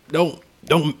 don't,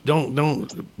 you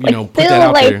know, put that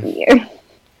out there. Weird.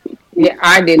 Yeah,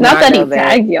 I did not know that.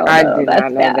 Tagged y'all, I did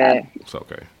not know that. It's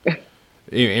okay.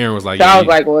 Even Aaron was like, so I was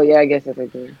like, well, yeah, I guess it's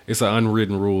okay. It's an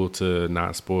unwritten rule to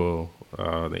not spoil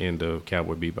the end of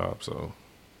Cowboy Bebop. So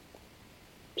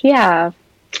yeah,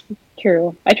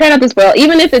 true. I try not to spoil,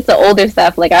 even if it's the older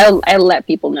stuff. Like I let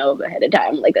people know ahead of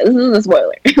time. Like this is a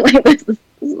spoiler. Like this is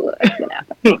what's gonna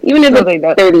happen. Even if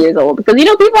it's 30 years old, because you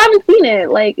know people haven't seen it.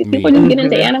 Like people just get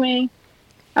into anime.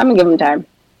 I'm gonna give them time.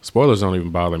 Spoilers don't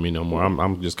even bother me no more.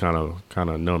 I'm just kind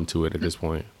of numb to it at this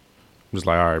point. I'm just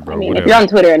like, all right, bro. I mean, whatever. If you're on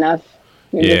Twitter enough.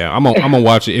 Yeah, I'm gonna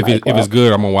watch it. If it's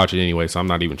good, I'm gonna watch it anyway. So I'm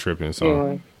not even tripping.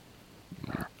 So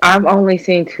I've only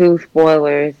seen 2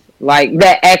 spoilers like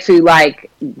that actually like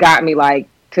got me like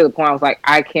to the point I was like,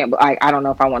 I can't. Like I don't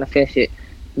know if I want to finish it.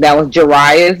 That was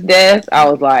Jiraiya's death. I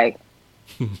was like,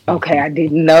 okay, I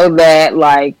didn't know that.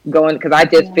 Like going because I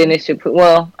just finished Shippuden.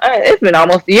 Well, it's been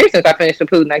almost a year since I finished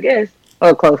Shippuden, I guess,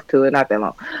 or close to it, not that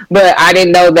long. But I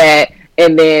didn't know that,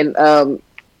 and then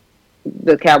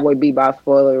the Cowboy Bebop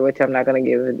spoiler, which I'm not gonna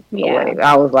give it away.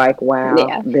 I was like,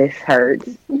 wow, this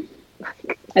hurts.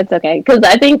 It's okay, because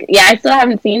I think I still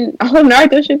haven't seen all of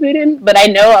Naruto Shippuden, but I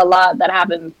know a lot that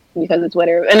happens because of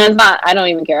Twitter, and it's not. I don't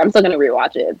even care. I'm still gonna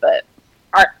rewatch it, but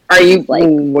are you like?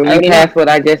 Were you past what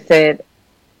I just said?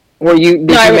 Were you? Did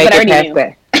you make it past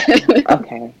that?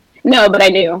 Okay. No, but I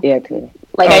knew. Yeah, too.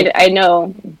 Like I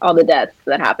know all the deaths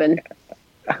that happened.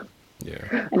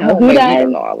 Yeah. I know who died. You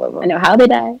don't know all of them. I know how they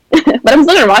died, but I'm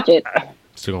still gonna watch it.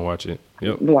 Still gonna watch it.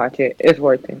 Yep. Watch it. It's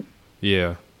worth it.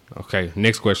 Yeah. Okay.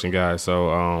 Next question, guys.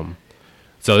 So,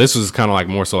 so this was kind of like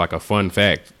more so like a fun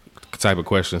fact type of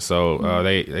question. So,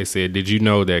 they said, did you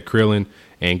know that Krillin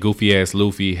and Goofy Ass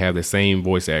Luffy have the same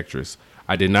voice actress?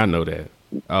 I did not know that.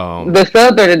 The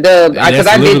sub or the dub?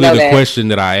 That's literally the question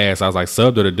that I asked. I was like,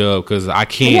 sub or the dub? Because I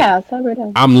can't. Yeah, sub or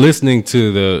dub. I'm listening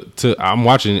I'm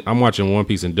watching One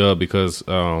Piece in dub because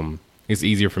it's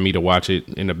easier for me to watch it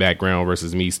in the background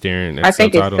versus me staring at subtitles.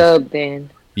 I think it's sub then.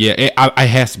 Yeah, it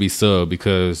has to be sub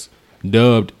because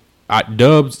dubbed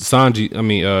Sanji. I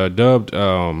mean,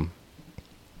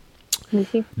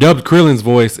 dubbed Krillin's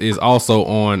voice is also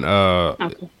on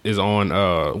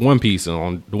One Piece,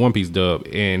 on the One Piece dub,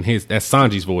 and that's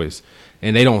Sanji's voice,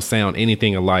 and they don't sound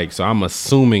anything alike. So I'm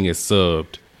assuming it's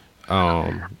subbed.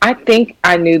 I think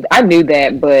I knew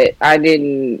that, but I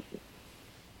didn't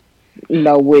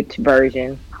know which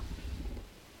version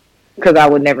because I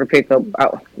would never pick up.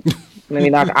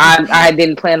 I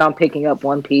didn't plan on picking up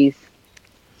One Piece.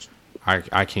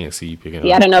 I can't see you picking up.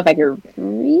 Yeah, I don't know if I could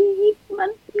read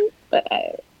One Piece, but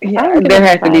there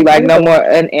has to be like no more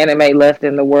an anime left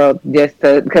in the world just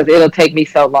because it'll take me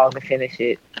so long to finish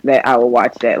it that I will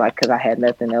watch that because I had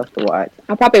nothing else to watch.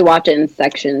 I'll probably watch it in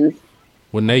sections.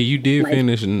 Well, Nate, you did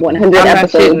finish 100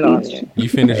 episodes. You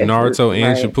finished Naruto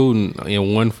and Shippuden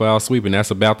in one foul sweep, and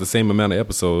that's about the same amount of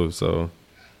episodes. So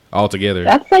altogether,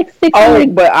 that's like 600. Oh,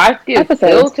 but I did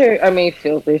fillers.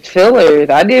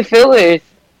 I did fillers.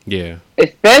 Yeah,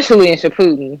 especially in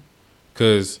Shippuden.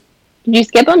 Cause did you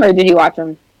skip them or did you watch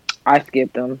them? I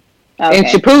skipped them. Okay. In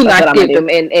Shippuden, I skipped them.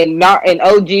 In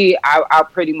OG, I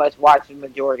pretty much watched the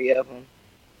majority of them.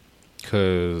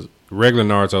 Cause regular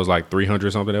Naruto is like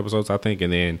 300 something episodes, I think,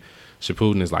 and then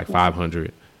Shippuden is like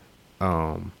 500.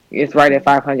 It's right at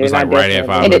 500. It's like right at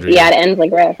 500. It ends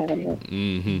like right at 500.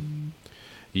 Mm-hmm.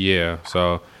 Yeah.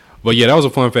 So, but yeah, that was a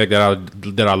fun fact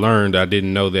that I learned. I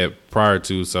didn't know that prior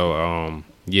to. So,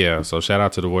 yeah. So shout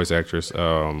out to the voice actress.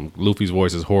 Luffy's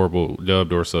voice is horrible,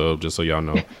 dubbed or sub. Just so y'all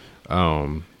know,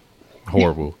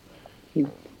 horrible.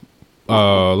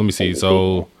 Let me see.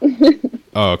 So,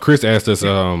 Chris asked us,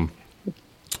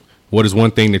 what is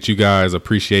one thing that you guys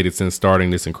appreciated since starting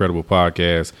this incredible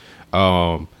podcast?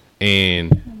 And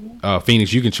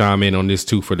Phoenix, you can chime in on this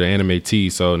too for the anime tea.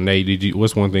 So Nate,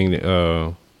 what's one thing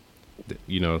that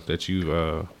that you've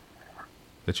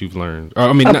learned?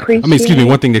 Excuse me,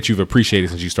 one thing that you've appreciated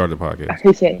since you started the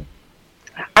podcast.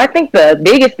 I think the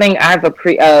biggest thing I've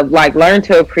learned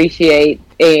to appreciate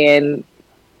and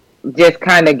just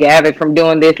kind of gathered from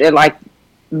doing this is like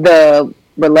the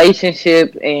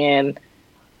relationship and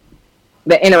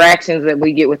the interactions that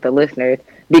we get with the listeners,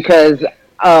 because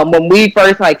when we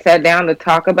first sat down to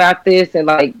talk about this and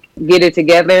get it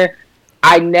together,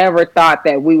 I never thought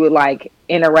that we would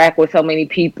interact with so many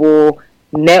people,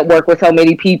 network with so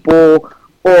many people,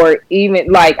 or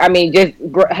even just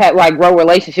grow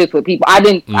relationships with people. I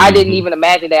didn't even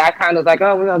imagine that. I kind of was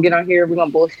oh, we're gonna get on here, we're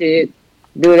gonna bullshit,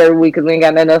 do it every week because we ain't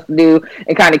got nothing else to do,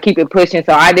 and kind of keep it pushing.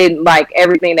 So I didn't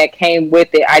everything that came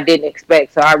with it. I didn't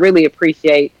expect. So I really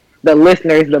appreciate the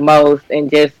listeners the most,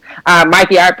 and just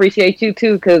Mikey, I appreciate you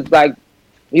too, because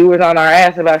you was on our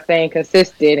ass about staying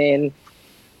consistent. And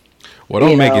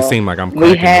don't make it seem like I'm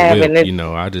cracking the whip.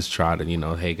 I just try to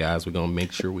hey guys, we're gonna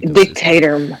make sure we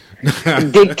dictator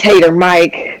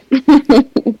Mike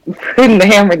putting the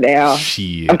hammer down.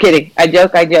 Shit. I'm kidding. I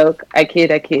joke. I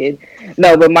kid.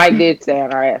 No, but Mike did stay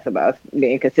on our ass about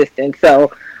being consistent.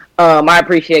 So I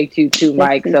appreciate you too,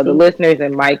 Mike. So the listeners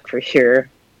and Mike for sure.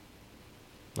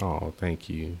 Oh, thank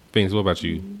you. Phoenix, what about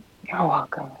you? You're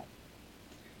welcome.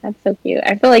 That's so cute.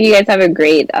 I feel like you guys have a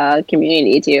great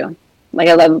community too.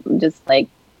 I love just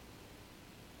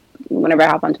whenever I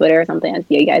hop on Twitter or something, I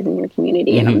see you guys in your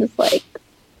community, and I'm just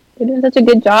you're doing such a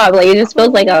good job. It just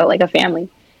feels like a family.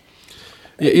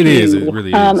 Yeah, it is. It really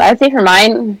is. I'd say for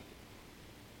mine,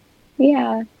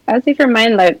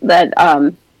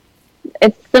 that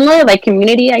it's similar,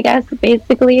 community, I guess,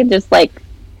 basically, just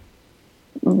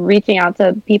reaching out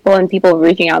to people and people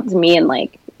reaching out to me, and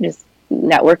just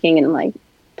networking and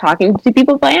talking to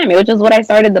people with Miami, which is what I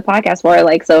started the podcast for.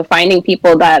 So finding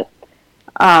people that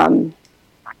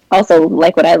also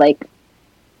like what I like,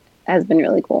 has been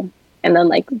really cool. And then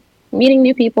like meeting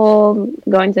new people,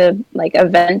 going to like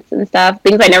events and stuff,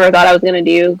 things I never thought I was gonna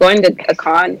do, going to a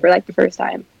con for like the first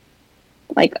time,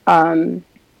 like all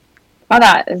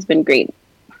that has been great.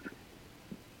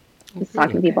 Just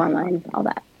talking to people online, all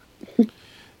that.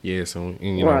 Yeah, so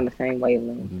we're on the same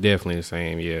wavelength. Definitely the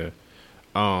same. Yeah.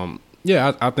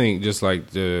 Yeah, I think just like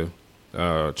the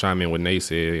chime in what Nate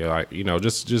said, like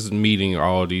just meeting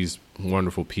all these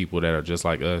wonderful people that are just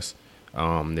like us,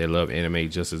 that love anime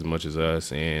just as much as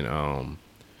us, and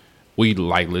we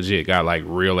like legit got like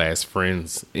real ass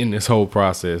friends in this whole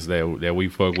process that we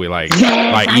fuck with, like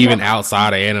even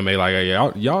outside of anime,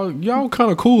 like y'all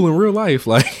kind of cool in real life,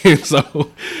 like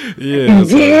so yeah.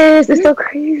 So, yes, it's so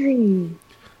crazy.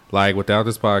 Like without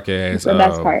this podcast, That's the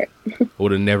best part.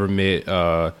 would have never met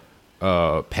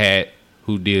Pat,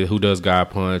 who does God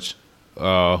Punch,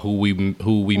 who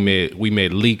we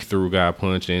met Leak through God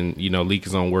Punch, and Leak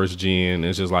is on Worst Gen.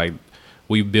 It's just like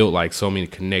we built like so many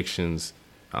connections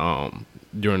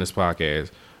during this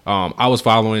podcast. I was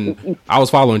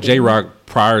following J Rock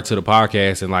prior to the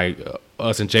podcast, and like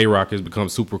us and J Rock has become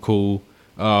super cool.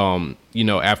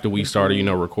 After we started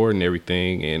recording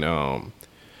everything, and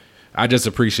I just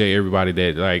appreciate everybody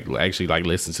that like actually like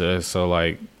listens to us. So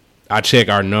like I check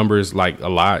our numbers like a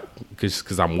lot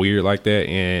because I'm weird like that,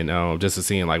 and just to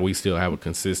seeing like we still have a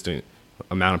consistent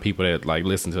amount of people that like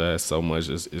listen to us so much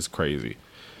is crazy.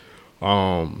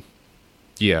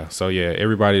 Yeah, so yeah,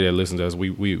 everybody that listens to us,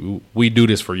 we do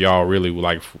this for y'all. Really,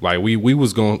 like we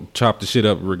was gonna chop the shit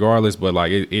up regardless, but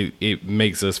like it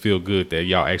makes us feel good that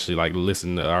y'all actually like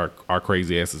listen to our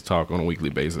crazy asses talk on a weekly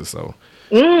basis. So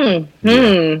yeah,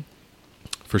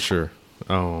 for sure.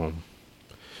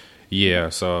 Yeah,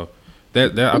 so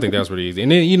that I think that's really easy.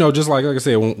 And then just like I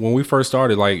said, when we first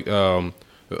started, like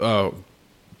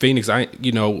Phoenix, I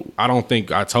don't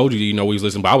think I told you we was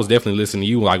listening, but I was definitely listening to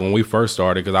you like when we first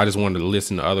started, because I just wanted to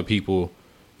listen to other people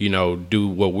do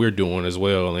what we're doing as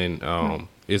well, and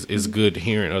it's good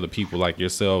hearing other people like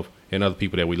yourself and other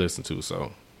people that we listen to.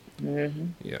 So yeah,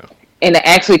 and to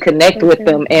actually connect with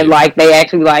them, and like they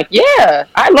actually like, yeah,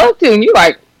 I love to, and you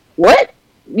like, what?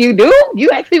 You do? You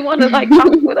actually want to like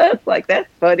talk with us? Like that's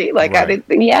funny. Like right. I didn't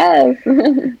think. Yes,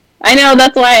 I know.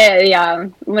 That's why. Yeah.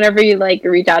 Whenever you like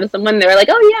reach out to someone, they're like,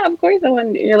 "Oh yeah, of course."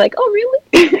 And you're like, "Oh really?"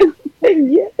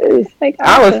 Yes. Like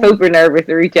I was super nervous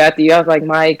to reach out to you. I was like,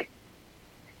 Mike,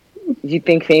 you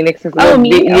think Phoenix is? Oh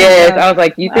me? Yes. I was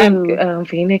like, you think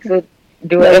Phoenix would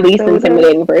do it? The least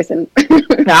intimidating person.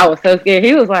 I was so scared.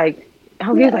 He was like,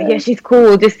 yeah, she's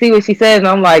cool. Just see what she says. And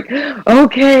I'm like,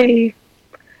 okay.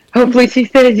 Hopefully she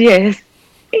says yes.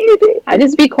 I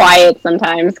just be quiet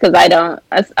sometimes because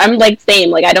I'm like same.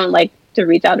 Like I don't like to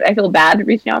reach out. I feel bad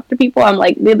reaching out to people. I'm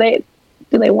like, do they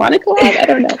want to collab? I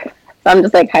don't know. So I'm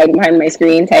just like hiding behind my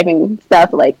screen, typing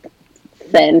stuff like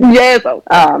send. Yes.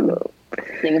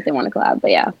 Seeing if they want to collab.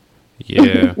 But yeah.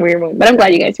 Yeah. Weird. But I'm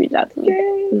glad you guys reached out to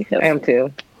me. I am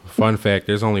too. Fun fact: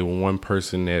 there's only one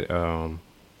person that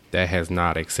has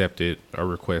not accepted a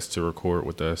request to record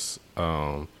with us.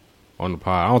 On the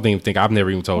pod. I don't even think I've never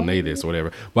even told Nate this or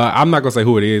whatever. But I'm not gonna say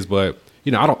who it is, but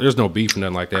there's no beef or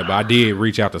nothing like that. But I did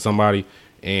reach out to somebody,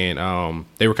 and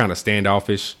they were kind of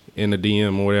standoffish in the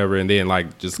DM or whatever, and then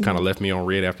like just kind of left me on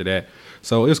red after that.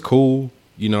 So it's cool,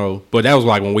 but that was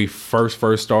like when we first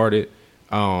started.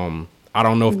 I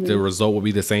don't know if the result will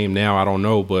be the same now. I don't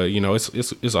know, but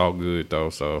it's all good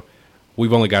though. So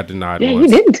we've only got denied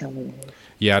once. You didn't tell me that.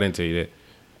 Yeah, I didn't tell you that.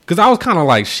 Because I was kind of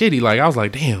like shitty. Like I was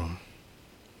like, damn.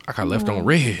 I got left on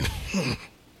red.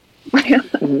 Like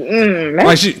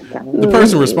the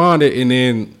person responded, and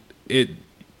then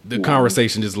the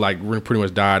conversation just like pretty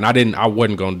much died. And I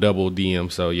wasn't gonna double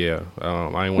DM, so yeah, I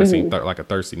didn't want to seem like a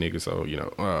thirsty nigga. So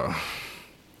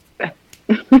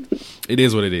it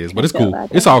is what it is, but it's cool.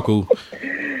 It's all cool.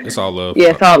 It's all love. Yeah,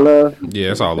 it's all love.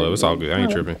 Yeah, it's all love. It's all good. I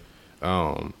ain't tripping.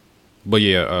 But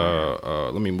yeah,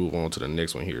 let me move on to the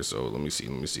next one here. So let me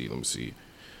see.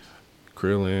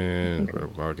 Krillin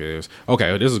podcast.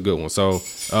 Okay, this is a good one. So,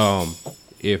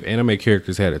 if anime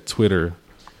characters had a Twitter,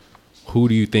 who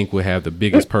do you think would have the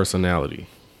biggest personality?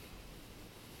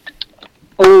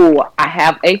 Oh, I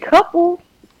have a couple.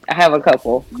 I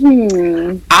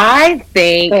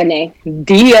think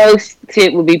Dio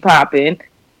shit would be popping.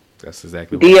 That's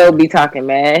exactly what Dio be talking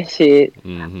mad shit.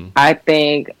 Mm-hmm. I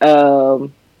think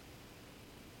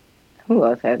who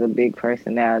else has a big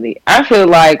personality? I feel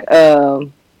like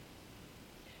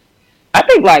I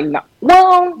think like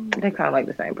they're kind of like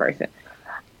the same person.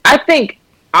 I think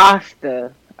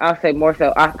Asta. I'll say more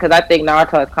so because I think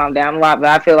Naruto has calmed down a lot, but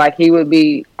I feel like he would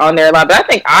be on there a lot. But I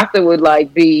think Asta would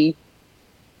like be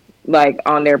like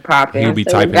on there popping. He'll be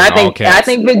So, typing I in all think caps. I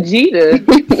think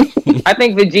Vegeta. I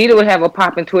think Vegeta would have a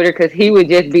popping Twitter because he would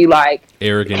just be like,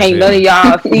 Arrogant. "Can't as none of hell.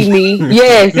 y'all see me."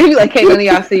 Yes, he'd be like, "Can't none of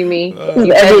y'all see me."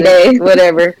 You Every day.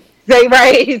 whatever. Say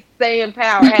right, saying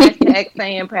power. Hashtag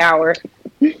saying power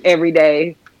every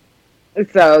day.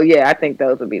 So yeah, I think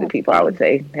those would be the people I would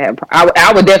say have.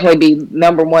 I would definitely be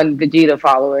number one Vegeta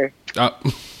follower. I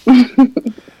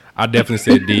definitely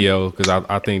said Dio because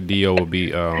I think Dio would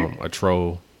be a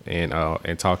troll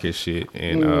and talk his shit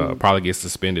and probably get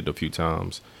suspended a few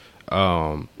times.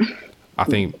 I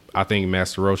think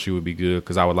Master Roshi would be good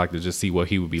because I would like to just see what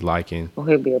he would be liking. Oh,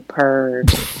 he'd be a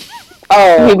purge.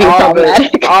 Oh, He'd be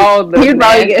problematic. all the He'd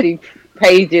probably nasty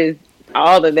pages.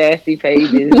 All the nasty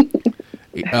pages.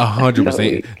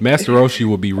 100%. Master Roshi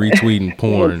would be retweeting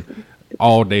porn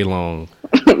all day long.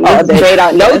 All day. Straight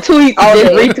out. No tweets, All just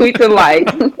day. retweets and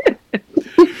likes.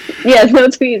 Yes, no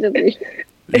tweets.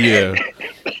 Yeah.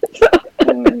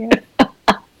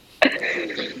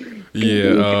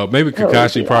 Yeah, maybe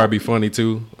Kakashi probably be funny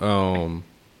too.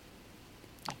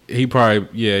 He probably,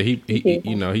 he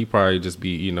you know, he probably just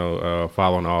be, you know,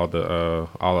 following all the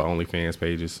OnlyFans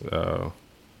pages,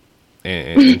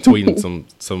 and tweeting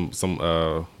some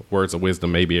words of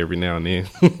wisdom maybe every now and then.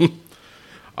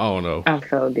 I don't know. I'm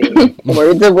so dead.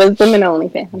 Words of wisdom and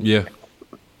OnlyFans. Yeah,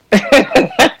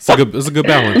 it's a good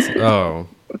balance.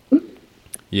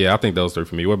 Yeah, I think those three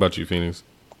for me. What about you, Phoenix?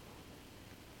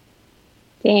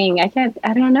 Dang, I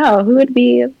don't know. Who would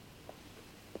be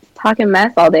talking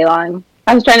mess all day long?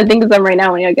 I was trying to think of them right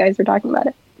now when you guys were talking about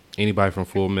it. Anybody from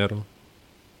Full Metal?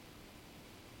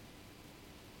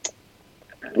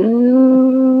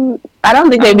 I don't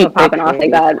think they'd be popping off like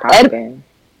that.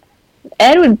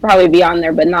 Ed would probably be on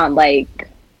there, but not like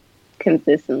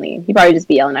consistently. He'd probably just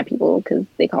be yelling at people because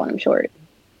they call him short.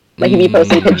 Like he'd be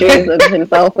posting pictures of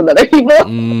himself with other people.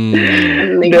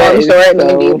 And they call him short,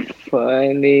 and he'd be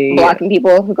funny. blocking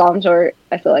people who call him short.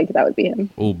 I feel like that would be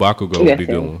him. Ooh, Bakugo would be a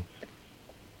good one.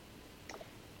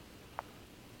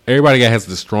 Everybody that has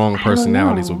the strong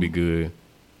personalities would be good.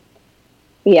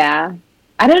 Yeah.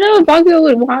 I don't know if Bakugo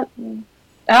would want...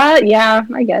 yeah,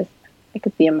 I guess. I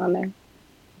could see him on there.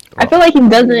 I feel like he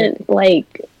doesn't,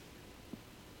 like,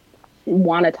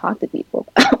 want to talk to people.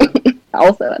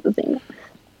 Also, at the same time.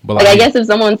 But like, I guess if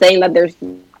someone's saying that there's,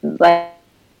 like,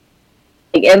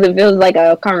 if it feels like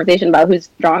a conversation about who's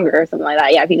stronger or something like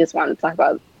that, yeah, if he just wanted to talk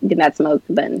about getting that smoke,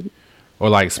 then... Or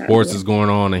like sports is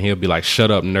going on and he'll be like, "Shut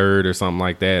up, nerd," or something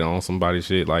like that on somebody's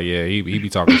shit. Like, yeah, he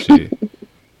be talking shit.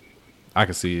 I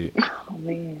can see it. Oh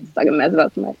man, it's like a mess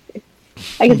about somebody.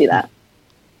 I can see that.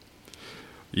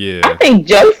 Yeah, I think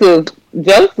Joseph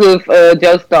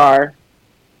Joestar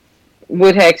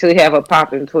would actually have a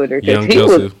popping Twitter because he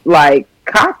was like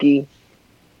cocky.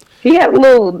 He had a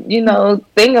little, you know,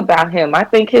 thing about him. I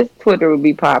think his Twitter would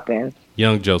be popping.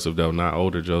 Young Joseph though, not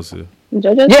older Joseph.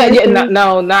 JoJo's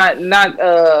not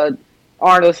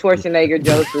Arnold Schwarzenegger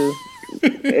Joseph,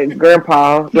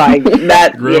 Grandpa, like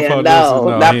that. Grandpa yeah, Joseph,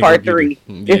 no, not he part ain't gonna 3.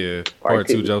 get it. Yeah, part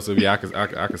 2 2. Joseph. Yeah, I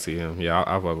can see him. Yeah,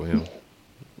 I fuck with him.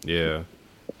 Yeah,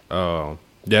 yeah,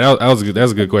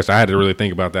 that's a good question. I had to really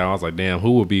think about that. I was like, damn,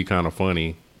 who would be kind of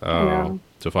funny to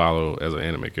follow as an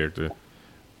anime character?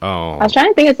 I was trying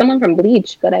to think of someone from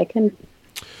Bleach, but I couldn't.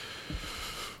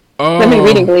 I've been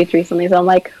reading Bleach recently, so I'm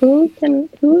like, who?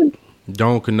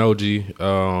 Don Kanoji,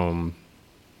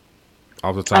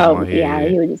 off the top of my head. Yeah,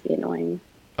 he would just be annoying.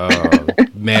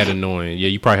 Mad annoying. Yeah,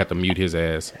 you probably have to mute his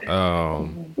ass.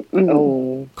 Cone,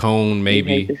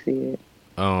 maybe. Hate to see it.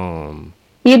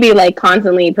 He'd be like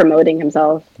constantly promoting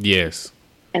himself. Yes.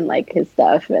 And like his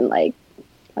stuff and like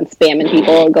on spamming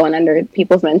people, going under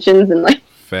people's mentions and like.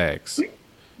 Facts.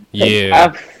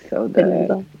 Yeah. I'm so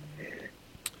done.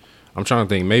 I'm trying to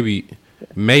think.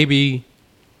 Maybe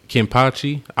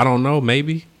Kenpachi. I don't know.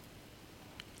 Maybe.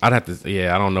 I'd have to.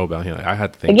 Yeah, I don't know about him. I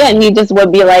had to think. Again, he just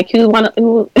would be like, who wants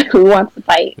to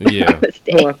fight? Yeah.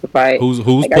 Who wants to fight? Who's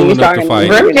like, pulling up to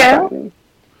fight?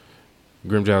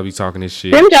 Grimjow be talking his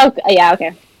shit. Grimjow. Yeah.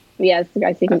 Okay. Yes,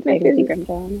 I see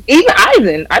Grimjow. Even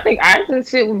Aizen. I think Aizen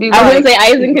shit would be. I was gonna say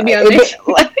Aizen could be on there.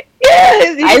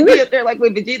 Yes, he would be up there like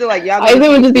with Vegeta, like y'all. Aizen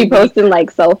would just be posting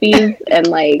like selfies and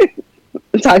like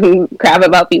talking crap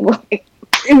about people.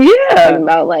 Yeah, talking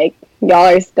about like y'all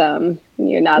are scum.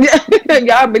 You're not.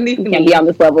 Y'all beneath me. Can't be on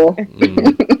this level.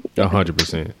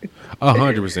 100%.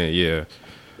 100%. Yeah.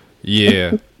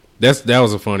 Yeah. That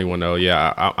was a funny one though.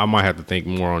 Yeah, I might have to think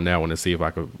more on that one to see if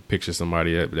I could picture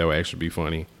somebody that would actually be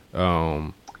funny. Yeah,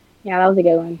 that was a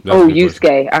good one. Oh,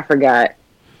 Yusuke, I forgot.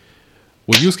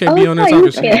 Would Yusuke be on there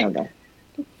talking shit?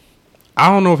 I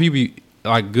don't know if he be.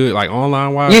 like good, like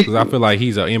online wise, because I feel like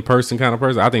he's an in person kind of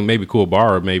person. I think maybe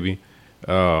Kuwabara would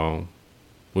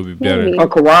be better. Maybe. Or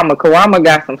Karama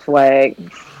got some swag.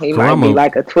 He might be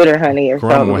like a Twitter honey or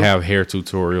Karama something. will have hair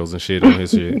tutorials and shit on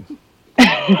his shit.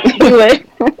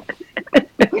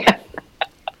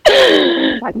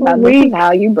 Talk about this is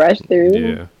how you brush through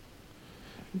Yeah.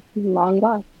 long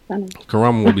locks.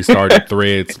 Karama will be starting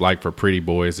threads like for pretty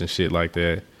boys and shit like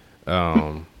that.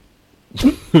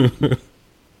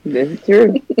 This is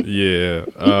true. Yeah.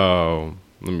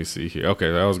 Let me see here. Okay,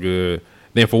 that was good.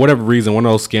 Then for whatever reason, one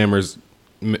of those scammers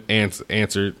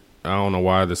answered. I don't know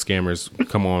why the scammers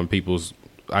come on people's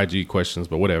IG questions,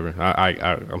 but whatever.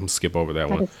 I'm gonna skip over that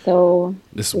That one. is so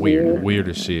This is weird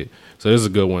as shit. So this is a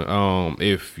good one.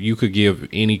 If you could give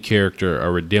any character a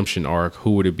redemption arc,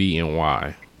 who would it be and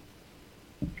why?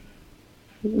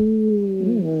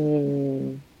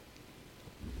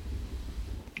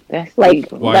 That's like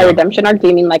deep. Why by not? redemption arc. Do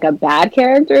you mean like a bad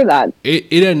character that? It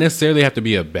doesn't necessarily have to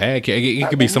be a bad character. It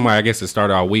could be somebody, I guess, that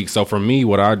started out weak. So for me,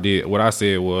 what I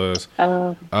said was,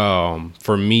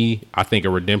 for me, I think a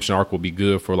redemption arc would be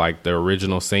good for like the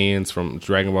original Saiyans from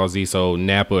Dragon Ball Z. So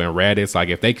Nappa and Raditz, like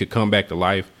if they could come back to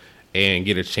life and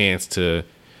get a chance to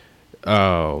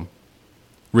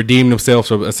redeem themselves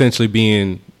from essentially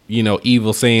being,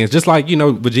 evil Saiyans, just like,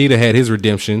 Vegeta had his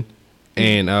redemption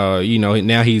and,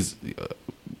 now he's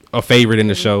a favorite in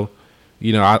the show.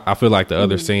 I feel like the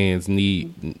other Saiyans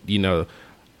need,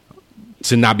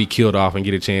 to not be killed off and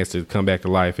get a chance to come back to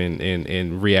life and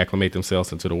reacclimate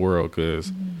themselves into the world.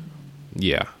 Because,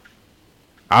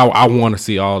 I want to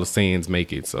see all the Saiyans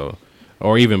make it. So,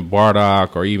 or even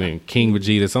Bardock or even King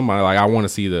Vegeta, somebody like I want to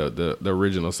see the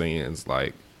original Saiyans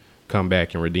like come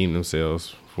back and redeem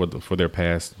themselves for their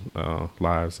past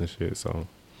lives and shit. So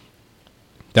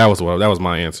that was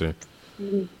my answer.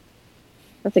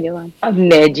 That's a good one. Of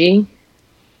Neji.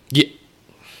 Yeah.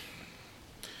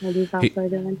 Neji's also a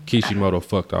good one. Kishimoto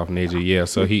fucked off Neji. Yeah,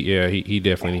 so he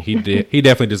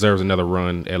definitely deserves another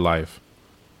run at life.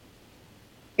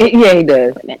 Yeah, he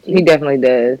does. He definitely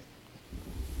does.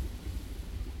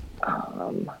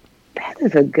 That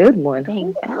is a good one.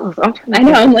 Who else? I'm trying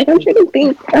to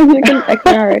think. I'm looking at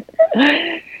hard.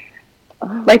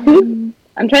 Like who?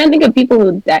 I'm trying to think of people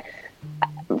who died.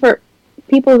 For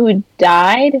people who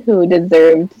died who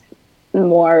deserved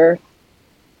more.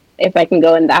 If I can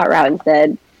go in that route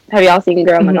instead. Have y'all seen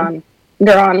Gurren Lagann?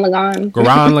 Gurren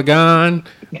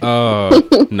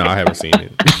Lagann. No, I haven't seen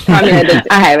it. I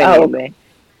haven't either.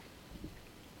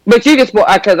 But you just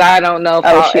because I don't know if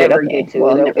I'll ever get to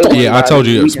it. Yeah, I told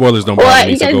you spoilers don't bother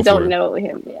me. You guys don't know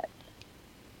him yet.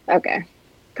 Okay,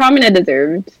 Kamina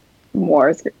deserved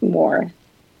more.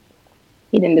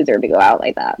 He didn't deserve to go out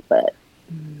like that, but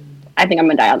I think I'm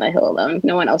gonna die on that hill alone.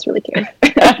 No one else really cares.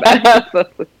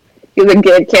 He's a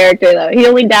good character though. He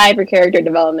only died for character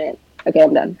development. Okay,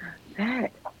 I'm done.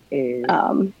 That is.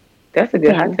 That's a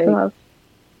good hot take.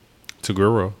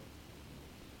 Toguro.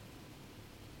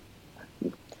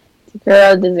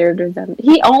 Girl deserved redemption.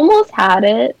 He almost had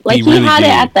it. Like he really had did.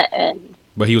 it at the end.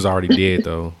 But he was already dead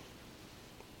though.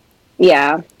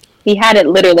 Yeah. He had it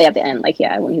literally at the end. Like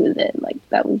when he was dead. Like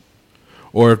that was.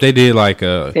 Or if they did like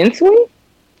a Sensui?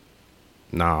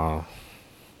 Nah.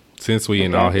 Sensui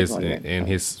and all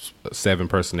his 7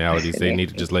 personalities, they need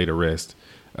to just lay to rest.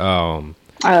 Oh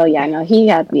yeah, no, he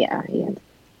had.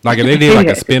 Like if they did like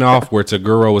a spinoff where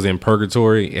Toguro was in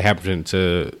purgatory, it happened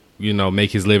to make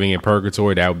his living in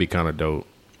purgatory, that would be kind of dope.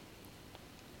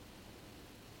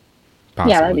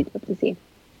 Possibly. Yeah, that'd be dope to see.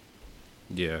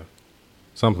 Yeah,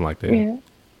 something like that. Yeah.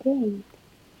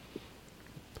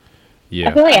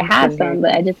 I feel like I have some,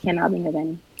 but I just cannot think of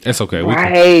any. It's okay. We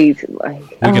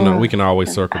can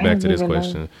always circle back to this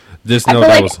question.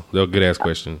 That was a good ass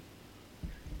question.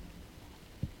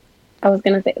 I was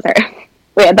gonna say sorry.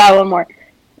 Wait, I thought one more.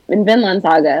 In Vinland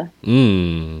Saga, I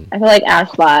feel like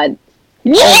Ashlad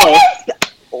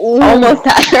almost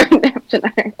had her redemption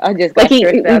arc. I just like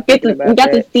we got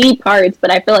to see parts,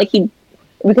 but I feel like we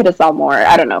could have saw more.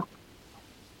 I don't know.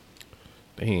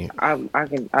 Damn.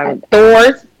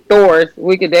 Thor's.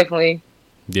 We could definitely.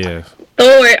 Yeah.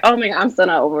 Thor. Oh my god, I'm still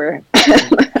not over.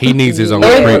 He needs his own.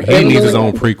 He needs his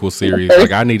own prequel series.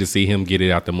 Like I need to see him get it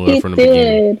out the mud from the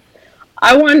beginning.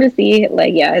 I wanted to see his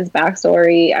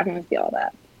backstory. I want to see all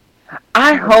that.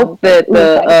 I hope that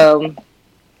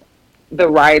the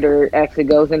writer actually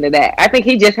goes into that. I think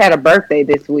he just had a birthday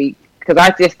this week because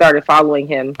I just started following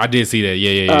him. I did see that.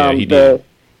 Yeah. He did.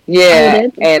 Yeah,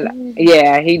 and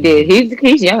he did.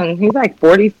 He's young. He's like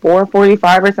 44,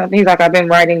 45 or something. He's like, I've been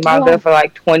writing manga for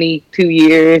like 22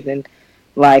 years, and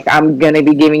like I'm gonna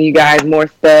be giving you guys more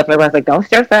stuff. Everyone's like, don't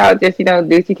stress out. Just do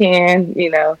what you can.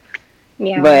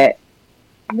 Yeah. But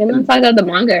Vinland Saga, the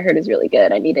manga I heard is really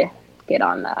good. I need to get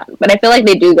on that. But I feel like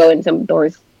they do go into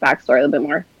Thor's backstory a little bit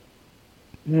more.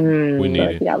 We need So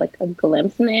it. you got like a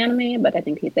glimpse in the anime, but I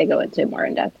think they go into more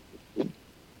in depth.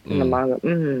 in the manga,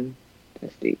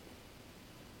 that's deep.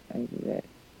 I can do that.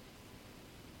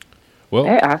 Well,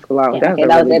 That Oscar Law, Yeah, okay,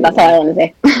 that was it. That's all I wanted to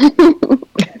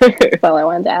say. That's all I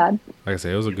wanted to add. like I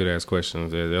said, it was a good ass question.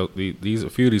 A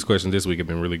few of these questions this week have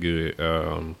been really good.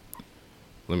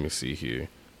 Let me see here.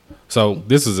 So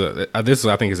this is I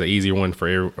think is an easier one for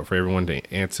everyone to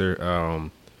answer.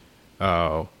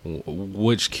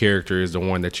 Which character is the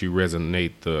one that you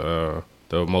resonate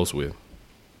the most with?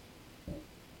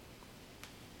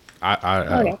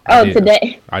 Okay. I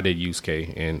Today. I did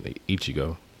Yusuke and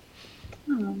Ichigo.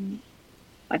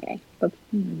 Okay. Those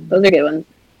are good ones.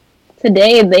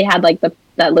 Today they had like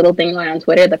that little thing going on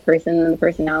Twitter, the person and the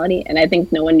personality, and I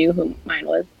think no one knew who mine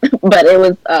was. But it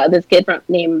was this kid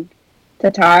named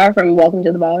Tatara from Welcome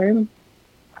to the Ballroom,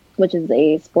 which is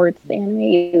a sports anime.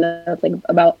 It's like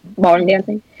about ballroom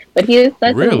dancing. But he is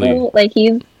such a little, like,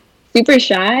 he's super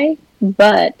shy,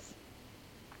 but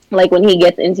like when he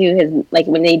gets into his, like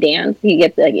when they dance, he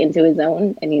gets like into his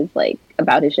zone and he's like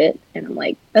about his shit. And I'm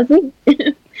like, that's me.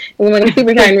 And when I'm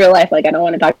super shy in real life, like I don't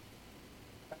want to talk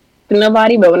to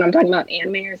nobody, but when I'm talking about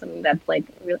anime or something that's like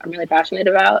I'm really passionate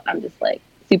about, I'm just like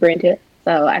super into it.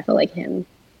 So I feel like him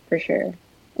for sure.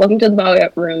 Welcome to the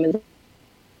Ballroom is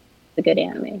a good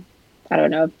anime. I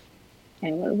don't know if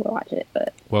anyone will watch it,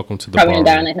 but Welcome to the probably Ballroom.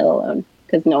 down on the hill alone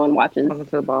because no one watches Welcome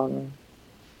to the Ballroom.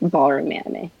 ballroom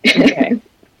anime. Okay.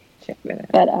 Check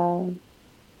that out. But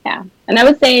yeah, and I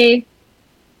would say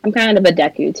I'm kind of a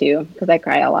Deku too because I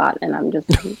cry a lot and I'm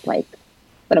just like,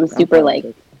 but I'm super like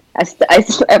I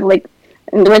like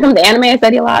when it comes to anime I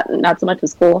study a lot, not so much with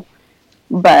school,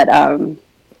 but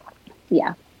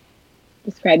yeah,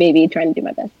 just crybaby, trying to do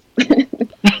my best.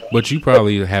 But you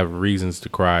probably have reasons to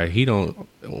cry. He don't.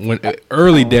 When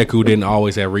early Deku didn't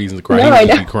always have reasons to cry. No, He I would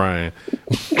just don't. be crying.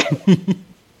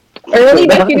 Early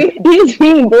Deku, he's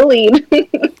being bullied.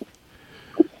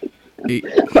 He,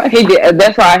 He did.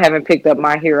 That's why I haven't picked up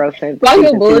My Hero since. Baku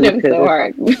season bullied 2, him because so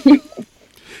it's-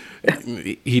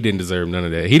 hard. he didn't deserve none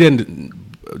of that. He didn't.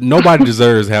 Nobody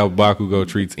deserves how Bakugo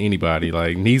treats anybody.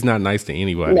 Like he's not nice to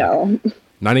anybody. No,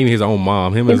 Not even his own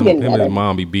mom. Him He's and getting his better.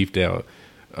 mom be beefed out.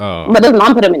 but his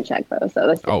mom put him in check though, so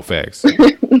that's Oh, facts,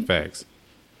 facts.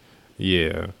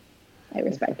 Yeah, I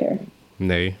respect her.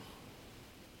 nay.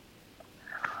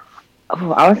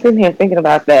 Oh, I was sitting here thinking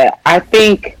about that. I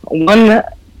think one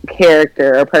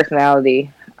character or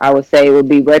personality I would say would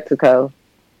be Retsuko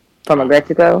from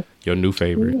Agretsuko Your new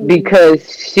favorite. because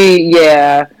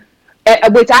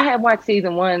which I had watched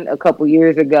season 1 a couple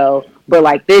years ago, but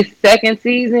like this second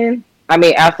season, I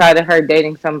mean, outside of her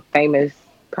dating some famous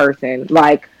person,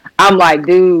 like I'm like,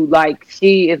 dude, like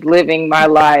she is living my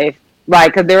life,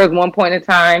 like because there was one point in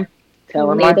time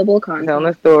telling Relatable content.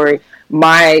 the story.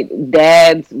 My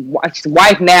dad's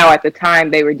wife now, at the time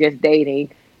they were just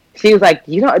dating, she was like,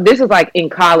 this was like in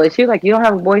college. She was like, you don't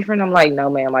have a boyfriend? I'm like, no,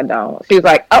 ma'am, I don't. She was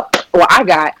like, oh, well, I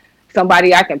got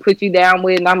somebody I can put you down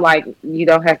with. And I'm like, you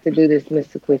don't have to do this,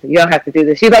 Mr. Clifton. You don't have to do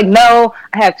this. She's like, no,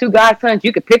 I have 2 godsons.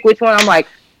 You can pick which one. I'm like,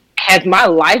 has my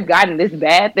life gotten this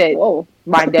bad that Whoa.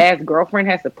 my dad's girlfriend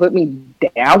has to put me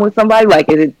down with somebody? Like,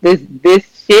 is it this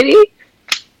shitty?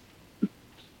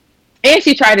 And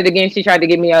she tried it again. She tried to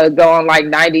get me go on like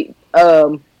 90.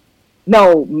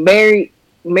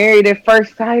 Married at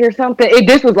first sight or something.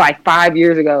 This was like 5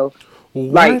 years ago.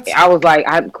 Like I was like,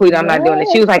 I'm not doing it.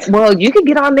 She was like, well, you can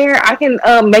get on there. I can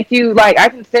make you like I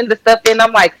can send the stuff in.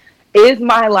 I'm like, is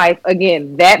my life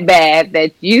again that bad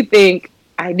that you think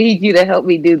I need you to help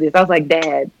me do this? I was like,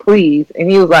 Dad, please. And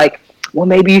he was like, well,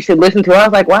 maybe you should listen to it. I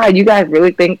was like, wow, you guys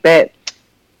really think that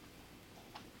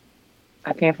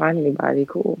I can't find anybody?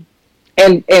 Cool.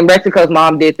 And Retsuko's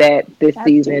mom did that this That's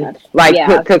too season. much. Like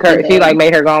Yeah, took her. she She did. like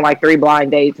made her go on like 3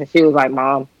 blind dates, and she was like,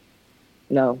 Mom,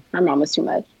 no. Her mom was too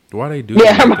much. Why they do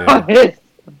Yeah, her like mom that? is.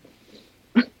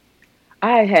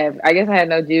 I guess I had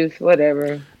no juice.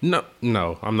 Whatever. No,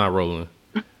 I'm not rolling.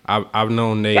 I've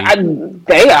known Nay.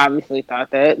 They obviously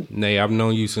thought that. Nay, I've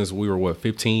known you since we were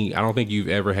 15. I don't think you've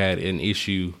ever had an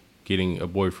issue getting a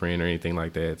boyfriend or anything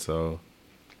like that. So,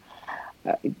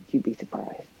 You'd be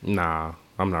surprised. nah,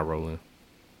 I'm not rolling.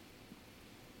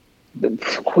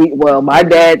 Well, my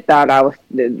dad thought I was.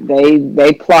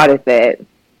 They plotted that.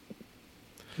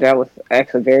 That was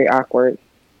actually very awkward.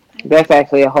 That's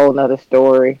actually a whole nother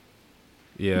story.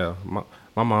 Yeah,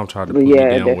 my mom tried to But put yeah,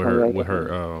 me down definitely. with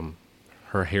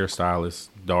her hairstylist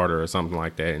daughter or something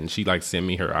like that, and she like sent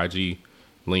me her IG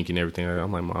link and everything.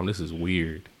 I'm like, Mom, this is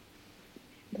weird.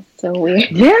 So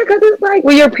weird. Yeah, because it's like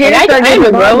when your Like, parents are I'm getting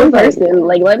a grown involved, it's person.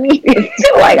 Like, let me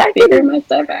like I figure my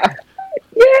stuff out.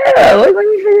 yeah, let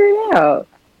me figure it out.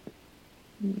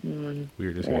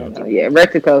 Weird as I don't hell. know. Yeah,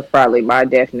 Rexico's probably my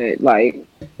definite, like,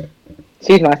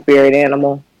 she's my spirit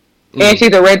animal. And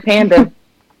she's a red panda.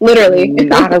 Literally.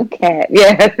 Not a cat.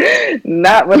 Yeah.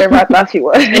 Not whatever I thought she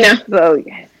was. I know. So,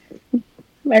 yes.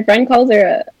 My friend calls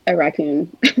her a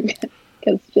raccoon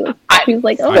because she's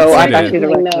like, oh, So I I see thought that. she's a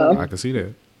like, raccoon. no. I can see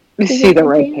that. She's a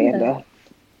red panda.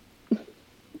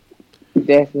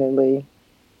 Definitely.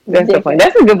 That's a Different.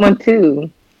 That's a good one,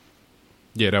 too.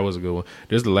 Yeah, that was a good one.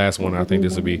 This is the last one. I think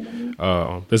this will be.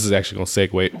 This is actually going to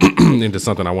segue into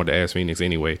something I wanted to ask Phoenix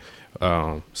anyway.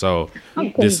 So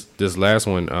this last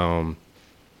one,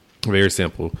 very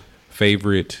simple.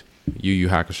 Favorite Yu Yu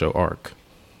Hakusho arc.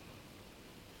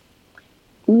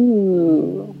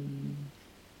 Ooh.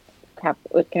 Crap,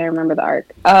 can I remember the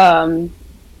arc?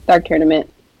 Dark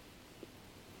Tournament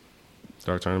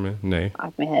Dark Tournament? Nay.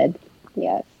 off my head.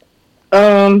 Yes.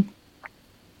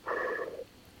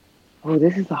 Oh,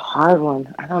 this is a hard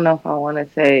one. I don't know if I want to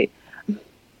say.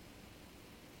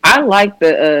 I like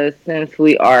the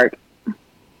Sensui arc.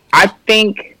 I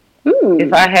think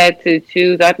if I had to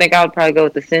choose, I think I would probably go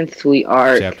with the Sensui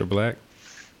arc. Chapter Black.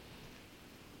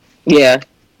 Yeah.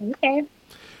 Okay.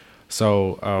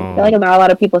 So I feel like not a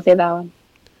lot of people say that one.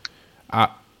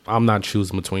 I'm not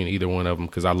choosing between either one of them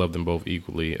because I love them both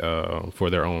equally for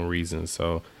their own reasons.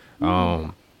 So,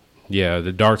 yeah,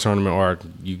 the Dark Tournament arc,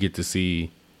 you get to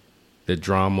see the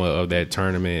drama of that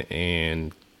tournament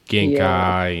and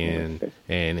Genkai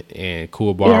and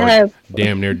Kuwabara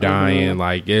damn near dying.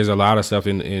 Like, there's a lot of stuff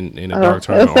in the Dark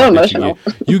Tournament so arc emotional.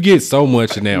 that you get so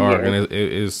much in that arc, and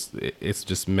it's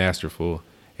just masterful.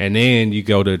 And then you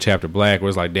go to Chapter Black, where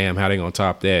it's like, damn, how they gonna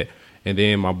top that? And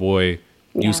then my boy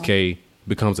Yusuke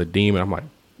becomes a demon. I'm like,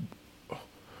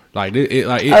 True.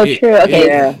 Okay.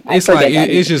 Yeah. it's like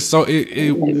it's just so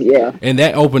and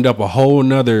that opened up a whole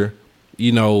nother,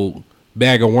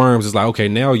 bag of worms. It's like, okay,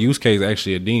 now Yusuke is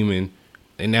actually a demon,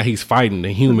 and now he's fighting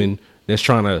the human that's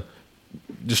trying to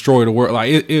destroy the world.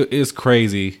 Like it's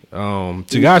crazy.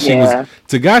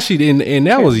 Tagashi didn't, and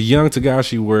that was young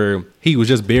Tagashi where he was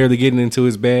just barely getting into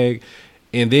his bag,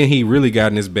 and then he really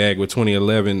got in his bag with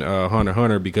 2011 Hunter x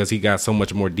Hunter because he got so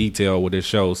much more detail with his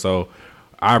show. So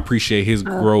I appreciate his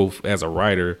growth as a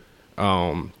writer.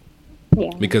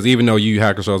 Because even though Yu Yu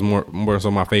Hakusho is more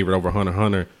so my favorite over Hunter x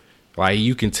Hunter, like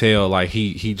you can tell like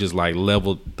he just like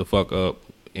leveled the fuck up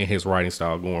in his writing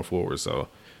style going forward. So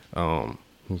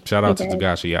shout out to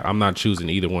Tagashi. Yeah, I'm not choosing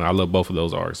either one. I love both of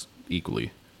those arcs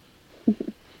equally.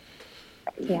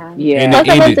 Yeah. Yeah. Plus,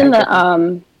 I loved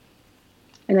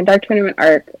in the Dark Tournament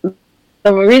arc.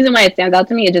 The reason why it stands out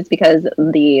to me is just because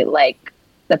the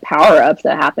power ups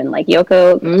that happened. Like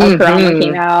Yoko Kurama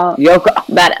came out.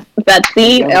 That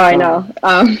scene. Yoko.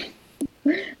 Oh,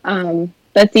 I know.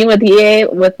 That scene with Hiei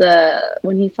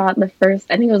when he fought I think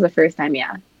it was the first time,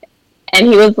 yeah. And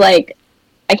he was like,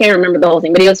 I can't remember the whole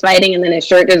thing, but he was fighting and then his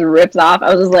shirt just rips off.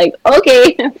 I was just like,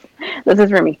 okay, this is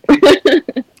for me.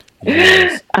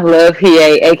 Yes. I love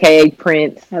Hiei, aka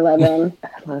Prince. I love him. I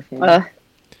love him.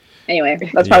 Anyway,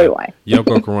 that's probably why.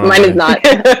 Yoko Kurama. Mine is not.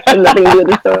 Has nothing to do with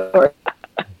the story.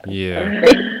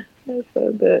 Yeah. That's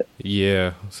so good.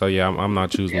 Yeah. So yeah, I'm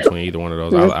not choosing between either one of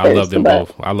those. I love them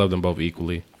both. I love them both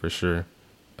equally for sure.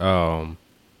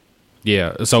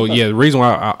 Yeah. So yeah, the reason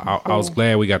why I was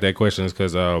glad we got that question is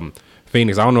because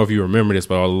Phoenix, I don't know if you remember this,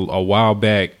 but a while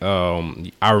back,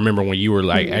 I remember when you were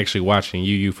like actually watching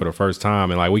Yu Yu for the first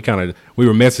time, and like we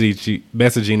were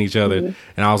messaging each other,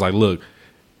 and I was like, look,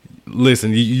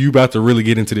 listen, you about to really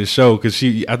get into this show because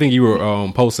I think you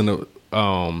were posting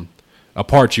a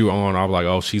part you were on. I was like,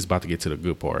 oh, she's about to get to the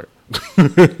good part.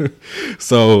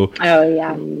 So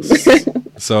yeah,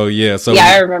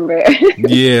 I remember.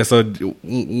 Yeah, so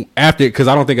after, because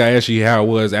I don't think I asked you how it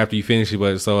was after you finished it,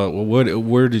 but so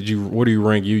where do you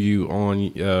rank Yu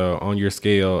on your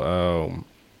scale?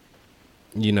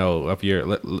 Of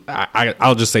your,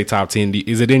 I'll just say top 10.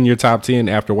 Is it in your top 10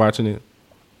 after watching it?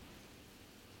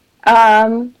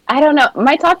 I don't know.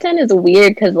 My top 10 is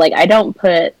weird because I don't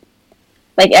put.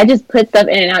 I just put stuff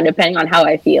in and out depending on how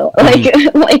I feel.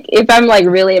 Like if I'm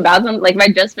really about something, if I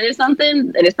just finished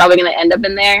something, then it's probably going to end up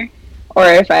in there. Or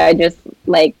if I just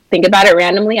think about it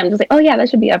randomly, I'm just like, oh yeah, that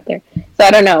should be up there. So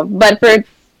I don't know. But for,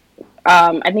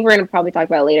 I think we're going to probably talk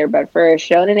about it later, but for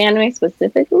shonen anime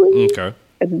specifically, okay,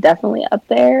 it's definitely up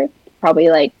there.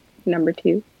 Probably number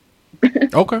 2.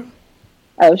 Okay.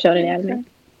 Of shonen anime.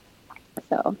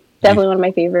 So definitely one of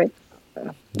my favorites.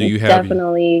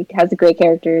 Definitely has great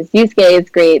characters. Yusuke is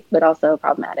great, but also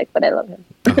problematic. But I love him.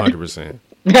 100%.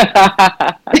 And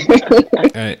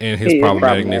his He is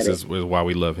problematicness problematic. is why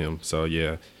we love him. So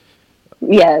yeah,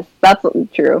 Yes, that's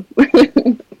true.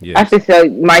 I yeah. should show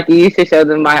Mikey. You should show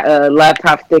them my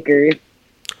laptop stickers.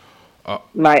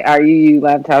 My RUU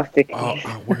laptop stickers.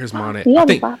 Where's mine at? You I have,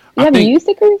 think. you I have think. U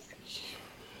stickers?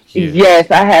 Yeah.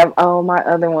 Yes, I have. Oh, my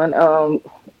other one.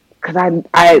 Cause I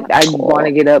want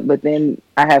to get up, but then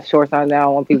I have shorts on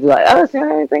now. I want people like, oh, is there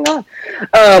anything on?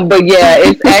 But yeah,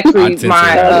 it's I actually tend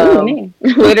my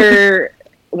to- Twitter.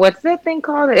 What's that thing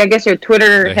called? I guess your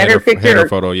Twitter The header picture header or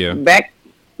photo. Yeah. back.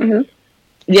 Mhm.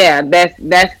 Yeah, that's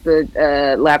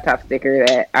the laptop sticker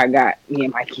that I got me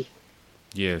and Mikey,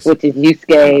 Yes. which is It was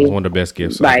Yusuke one of the best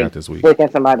gifts I got this week. flicking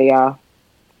somebody off.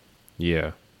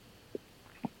 Yeah.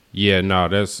 Yeah. No,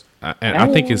 that's. I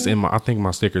think it's in my. I think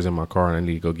my sticker's in my car, and I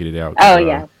need to go get it out. Oh,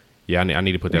 yeah. Yeah, I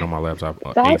need to put that on my laptop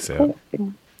That's ASAP.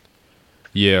 cool.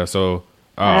 Yeah. So.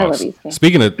 I love these things.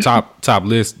 Speaking of top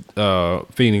list,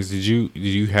 Phoenix, did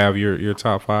you have your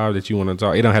top 5 that you want to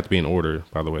talk? It don't have to be in order,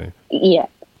 by the way. Yeah.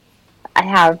 I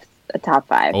have a top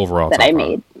 5 Overall, that top I 5.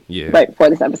 made Yeah. right before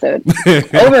this episode.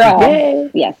 Overall,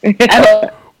 yes. I have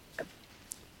a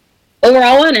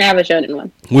overall one, and I have a shonen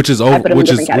one. Which is I over. put them in Which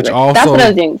different is which categories. also That's what I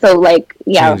was doing. So, like,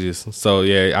 yeah. changes. So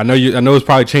yeah, I know you. I know it's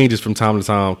probably changes from time to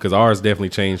time because ours definitely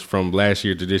changed from last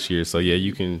year to this year. So yeah,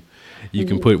 you can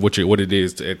put what it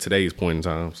is at today's point in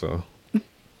time. So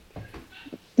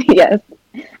Yes.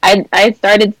 I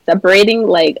started separating,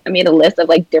 like, I made a list of,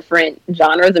 like, different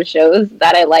genres of shows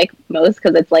that I like most,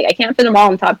 because it's like, I can't fit them all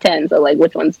in top 10, so, like,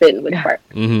 which ones fit in which part.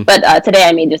 Mhm. But today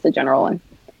I made just a general one,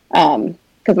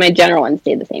 because my general one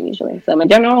stayed the same usually. So my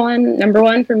general one, number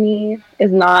 1 for me,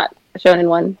 is not a shonen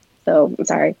one, so I'm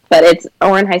sorry. But it's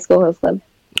Ouran High School Host Club.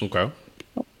 okay,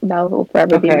 That will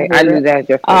forever be Okay, my I knew favorite. that was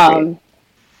your favorite.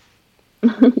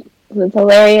 It's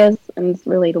hilarious and it's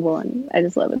relatable, and I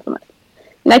just love it so much.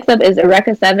 Next up is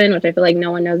Eureka 7, which I feel like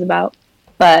no one knows about,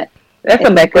 but That's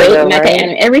a it's mecha, great though, mecha right?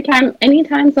 anime.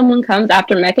 Anytime someone comes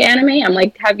after mecha anime, I'm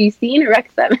like, have you seen Eureka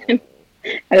 7?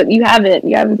 You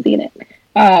haven't seen it.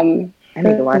 I need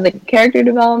to watch The it. character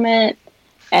development,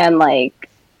 and like,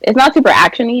 it's not super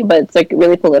actiony, but it's like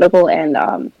really political and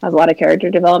has a lot of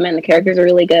character development. The characters are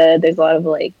really good. There's a lot of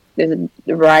like, there's a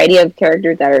variety of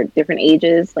characters that are different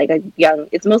ages. Like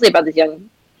it's mostly about this young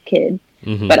kid,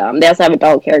 Mhm. but they also have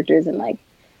adult characters and like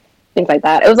things like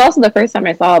that. It was also the first time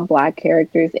I saw black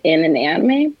characters in an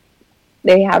anime.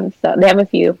 They have a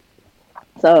few,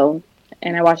 so,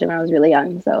 and I watched it when I was really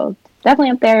young, so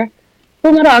definitely up there.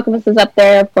 Fullmetal Alchemist is up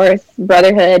there, of course.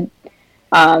 Brotherhood.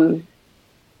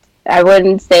 I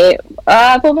wouldn't say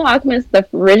Fullmetal Alchemist, the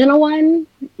original one,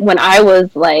 when I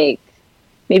was like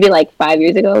maybe like 5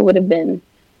 years ago, would have been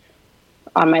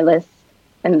on my list,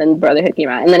 and then Brotherhood came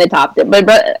out, and then it topped it. But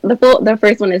the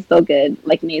first one is still good,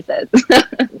 like Nate says.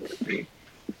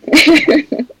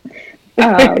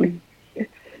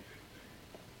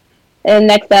 And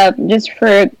next up, just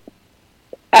for,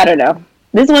 I don't know,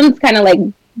 this one's kind of like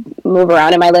move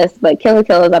around in my list, but Kill la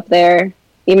Kill is up there,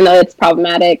 even though it's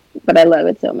problematic, but I love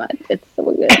it so much. It's so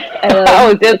good. I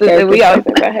was just we always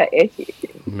talk about how itchy.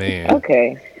 man.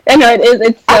 Okay. I know it is.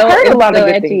 It's so, I've heard a it's lot so of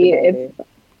good edgy. things about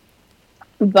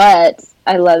it. But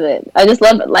I love it. I just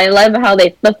love it. I love how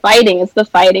the fighting. It's the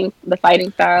fighting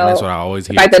style. That's what I always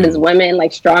The hear. fact that too. it's women,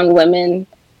 like strong women,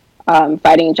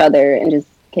 fighting each other and just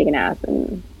kicking ass.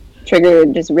 And Trigger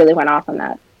just really went off on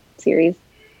that series.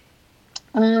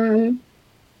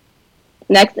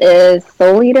 Next is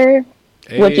Soul Eater,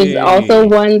 which is also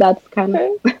one that's kind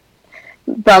of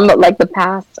from like the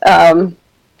past.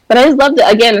 But I just loved it.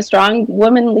 Again, a strong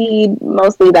woman lead.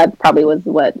 Mostly that probably was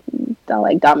what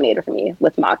like dominated for me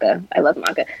with Maka. I love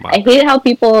Maka. I hate how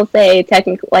people say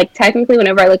technically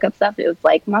whenever I look up stuff, it was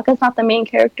like Maka's not the main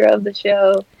character of the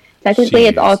show. Technically,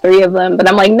 it's all 3 of them. But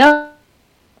I'm like, no,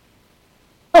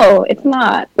 it's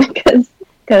not, because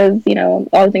you know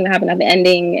all the things that happened at the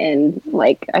ending, and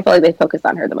like I feel like they focused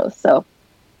on her the most. So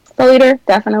Soul Eater,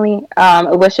 definitely. I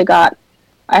wish it got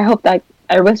a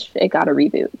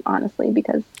reboot, honestly,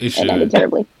 because it ended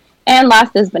terribly. And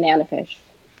last is Banana Fish.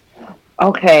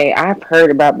 Okay, I've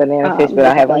heard about Banana Fish, but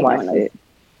I haven't like watched it.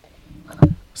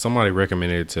 Somebody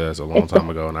recommended it to us a long time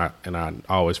ago, and I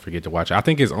always forget to watch it. I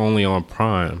think it's only on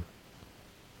Prime.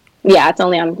 Yeah, it's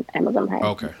only on Amazon Prime.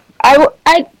 Okay.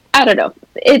 I don't know.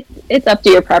 It's up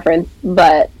to your preference,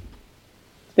 but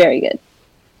it's very good.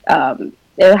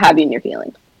 It'll have you in your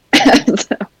feelings.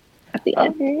 So, at the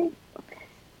end.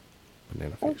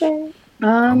 Banana Fish. Okay.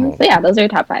 So yeah, those are your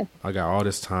top 5. I got all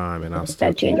this time, and I still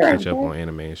That can't change catch around. up on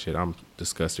anime and shit. I'm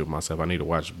disgusted with myself. I need to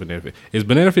watch Banana Fish. Is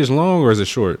Banana Fish long or is it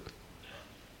short?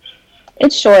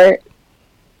 It's short.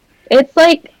 It's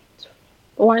like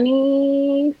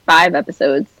 25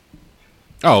 episodes.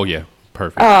 Oh yeah,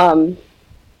 perfect. And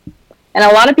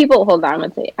a lot of people, hold on,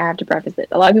 let's say, I have to preface it.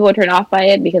 A lot of people turn off by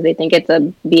it because they think it's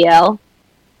a BL,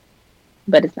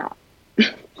 but it's not.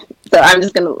 So I'm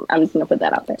just gonna put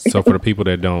that out there. So for the people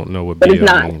that don't know what But BL it's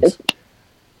not. means,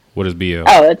 what is BL?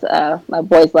 Oh, it's a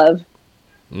boys' love,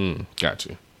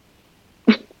 Gotcha.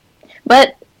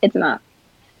 but it's not.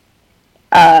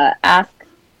 Ask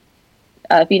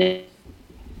if you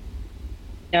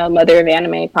know Mother of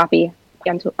Anime, Poppy,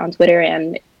 on Twitter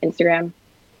and Instagram.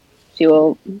 She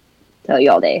will tell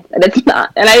you all day that it's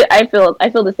not, and I feel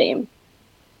the same.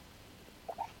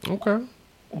 Okay.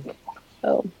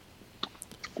 So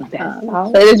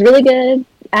there's really good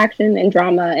action and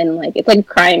drama, and like it's like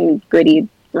crime, gritty,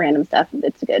 random stuff.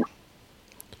 It's good.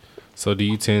 So do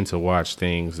you tend to watch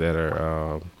things that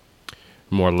are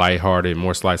more lighthearted,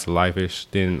 more slice of life-ish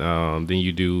than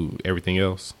you do everything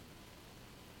else?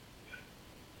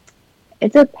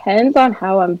 It depends on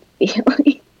how I'm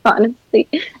feeling, honestly.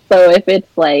 So if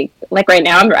it's like right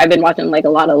now, I've been watching like a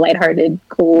lot of lighthearted,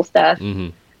 cool stuff.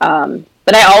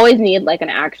 But I always need like an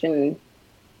action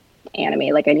anime.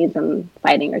 Like I need some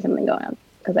fighting or something going on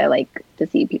because I like to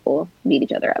see people beat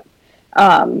each other up.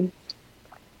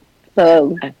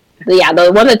 So yeah,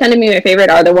 the ones that tend to be my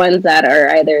favorite are the ones that are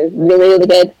either really, really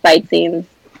good fight scenes,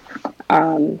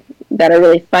 that are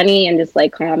really funny and just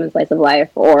like calm and slice of life,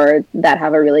 or that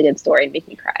have a really good story and make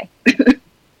me cry.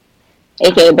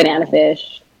 AKA Banana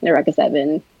Fish, Eureka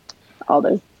 7, all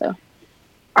those. So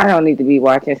I don't need to be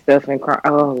watching stuff and cry.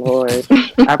 Oh Lord,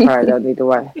 I probably don't need to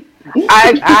watch.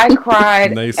 I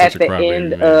cried at the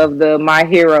end of the My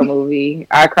Hero movie.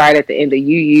 I cried at the end of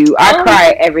Yu Yu. I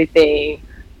cried everything.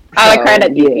 I cried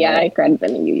at I cried at the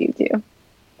end of Yu Yu too.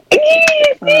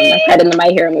 I cried in the My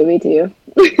Hero movie too.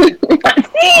 Yay!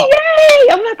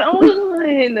 I'm not the only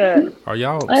one. Are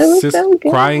y'all so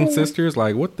crying sisters?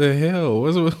 Like what the hell?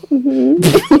 What's like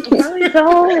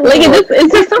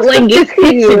it's just like gets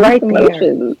you right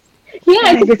emotions.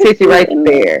 Yeah, it just hits you right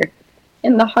there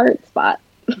in the heart spot.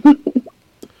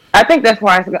 I think that's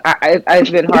why it's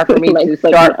been hard for me to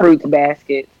start Fruits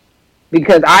Basket,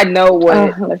 because I know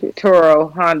what Toro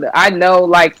Honda. I know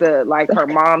like her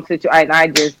mom situation. I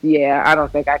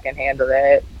don't think I can handle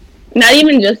that. Not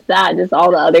even just that, just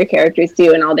all the other characters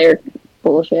too, and all their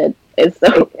bullshit. It's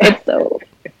so it's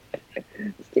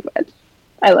too much.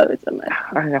 I love it so much.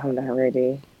 I'm not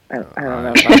ready. I don't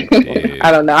know.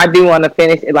 I don't know. I do want to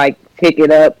finish it, like pick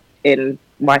it up and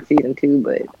watch season 2,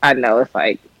 but I know it's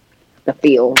like the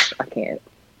feels. I can't.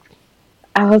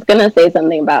 I was gonna say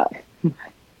something about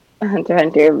Hunter x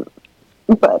Hunter,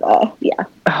 but yeah,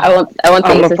 I won't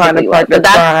say specifically what. But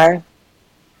that's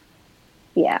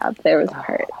yeah, there was a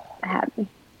part that happened.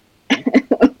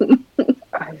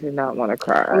 I do not want to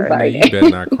cry. I'm sorry. You better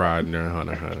not cry during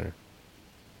Hunter x Hunter.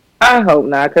 I hope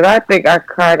not, because I think I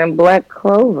cried in Black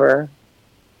Clover.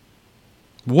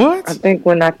 What? I think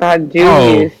when I thought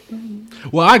Julius. Oh.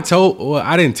 Well,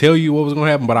 I didn't tell you what was going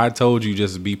to happen, but I told you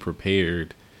just to be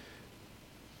prepared.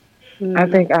 I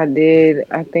think I did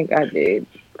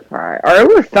cry. Or it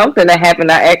was something that happened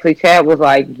that actually Chad was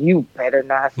like, you better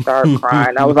not start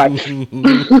crying. I was like,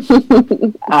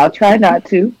 I'll try not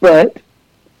to, but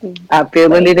I'm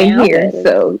feeling it in here.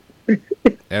 So,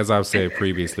 as I've said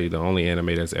previously, the only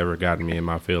anime that's ever gotten me in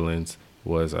my feelings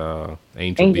was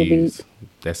Angel Beats.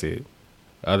 That's it.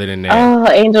 Other than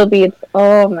that, Angel Beats.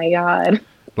 Oh my god!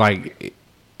 Like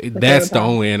that's the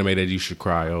only anime that you should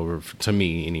cry over, to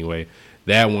me anyway.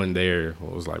 That one there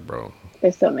was like, bro.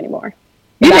 There's so many more.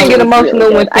 You didn't get emotional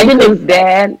really when Senku's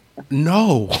dad?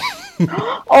 No.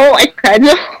 Oh, I cried.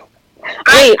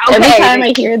 Wait, every time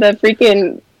I hear the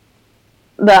freaking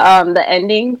the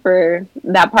ending for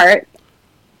that part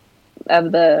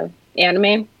of the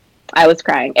anime, I was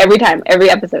crying every time, every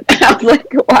episode. I was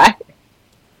like, why?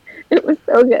 It was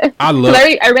so good. I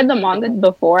read the manga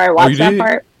before I watched that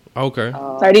part. Okay. So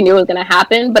I already knew it was gonna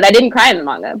happen, but I didn't cry in the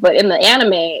manga. But in the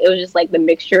anime, it was just like the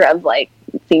mixture of like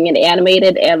seeing it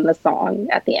animated and the song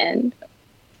at the end.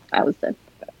 I was done.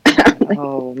 Like,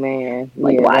 oh man!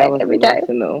 Like why every time?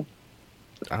 And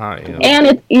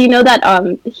it's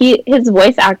that his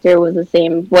voice actor was the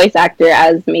same voice actor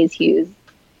as Maze Hughes,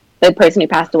 the person who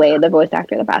passed away, the voice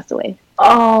actor that passed away.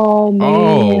 Oh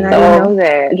man! I didn't know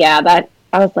that. Yeah, that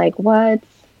I was like, what?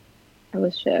 I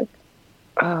was shook.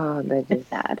 Oh, that's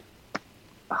sad.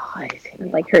 Oh,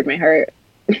 it like hurt my heart.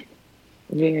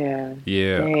 Yeah.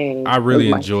 Dang. I really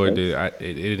enjoyed it.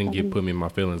 It didn't put me in my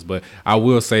feelings, but I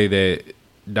will say that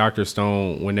Dr.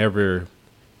 Stone, whenever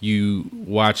you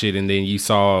watch it and then you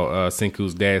saw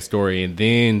Senku's dad's story and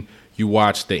then you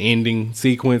watch the ending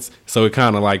sequence, so it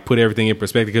kind of like put everything in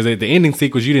perspective. Because at the ending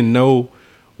sequence, you didn't know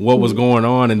what was going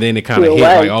on, and then it kind of hit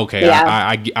like, okay,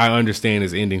 yeah. I understand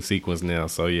this ending sequence now.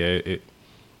 So yeah,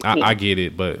 I get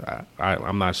it, but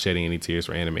I'm not shedding any tears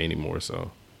for anime anymore.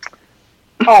 So.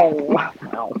 Oh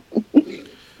wow.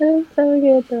 That's so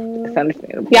good though. It's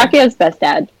understandable. Byakuya's best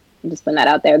dad. I'm just putting that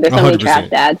out there. There's so many 100%. trash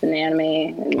dads in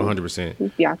anime.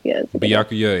 100%.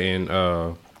 Byakuya. And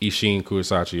Ishin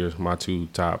Kurosachi are my two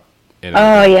top anime.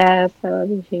 Oh yes, I love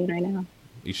Ishin right now.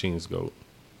 Ishin's GOAT.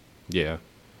 Yeah.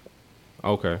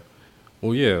 Okay.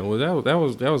 Well, yeah. Well, that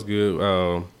was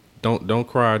good. Don't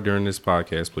cry during this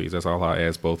podcast, please. That's all I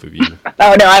ask both of you.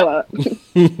 Oh no, I won't.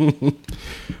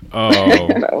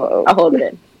 I'll hold it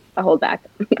in. I'll hold back.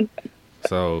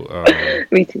 So.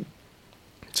 Me too.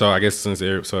 So I guess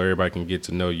so everybody can get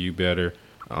to know you better.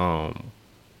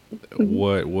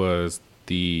 What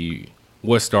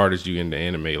started you into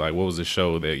anime? Like, what was the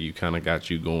show that you kind of got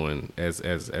you going as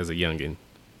a youngin?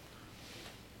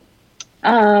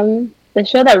 The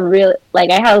show that really,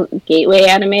 like, I had gateway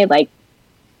anime, like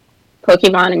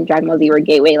Pokemon and Dragon Ball Z were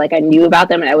gateway. Like, I knew about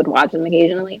them and I would watch them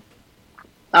occasionally.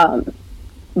 But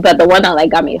the one that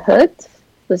like got me hooked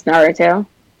was Naruto.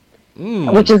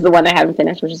 Which is the one I haven't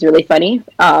finished, which is really funny.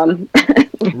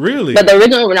 Really? But the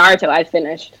original Naruto I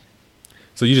finished.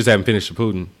 So you just haven't finished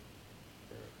Shippuden?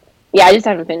 Yeah, I just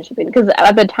haven't finished Shippuden because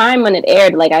at the time when it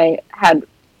aired, like I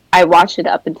watched it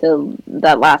up until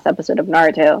that last episode of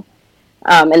Naruto,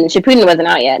 and then Shippuden wasn't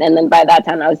out yet. And then by that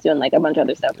time, I was doing like a bunch of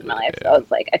other stuff in my life, so I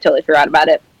was like, I totally forgot about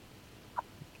it.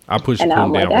 I pushed and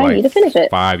Shippuden like, down I need to finish for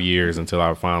it. 5 years until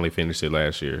I finally finished it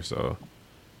last year. So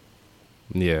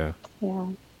yeah. Yeah.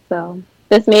 So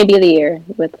this may be the year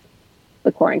with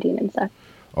the quarantine and stuff.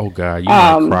 Oh God, you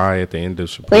might cry at the end of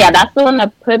Shippuden. So yeah, that's the one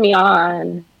that put me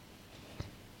on.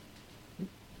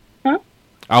 Huh?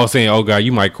 I was saying, oh God,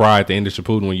 you might cry at the end of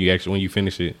Shippuden when you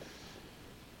finish it.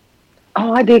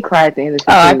 Oh, I did cry at the end of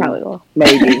the Oh, I season. probably will.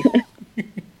 Maybe.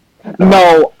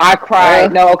 No, I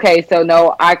cried. No, okay, so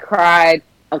no, I cried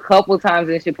a couple times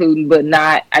in Shippuden, but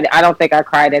not. I don't think I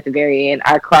cried at the very end.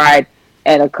 I cried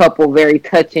at a couple very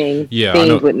touching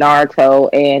scenes with Naruto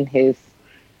and his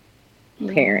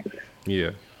parents. Yeah.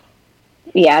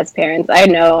 Yeah, his parents. I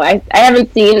know. I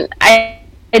haven't seen. I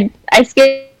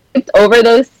skipped over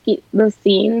those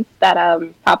scenes that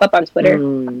pop up on Twitter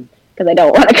because I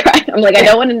don't want to cry. I'm like, I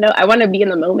don't want to know. I want to be in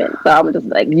the moment, so I'm just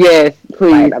like, yes,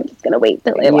 please. I'm just gonna wait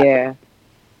till it. Yeah.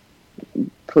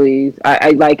 Please, I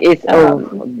like it's so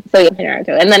yeah,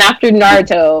 Naruto, and then after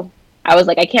Naruto, I was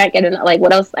like, I can't get enough. Like,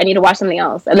 what else? I need to watch something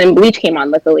else. And then Bleach came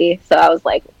on, luckily, so I was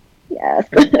like, yes.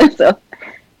 So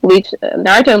Bleach,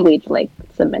 Naruto, and Bleach like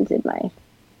cemented my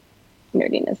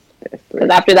nerdiness. Because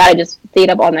after that, I just stayed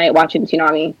up all night watching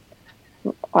Toonami,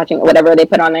 watching whatever they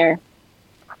put on there.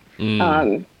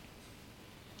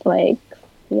 Like,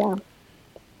 yeah.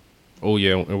 Oh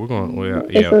yeah, and we're going. Well,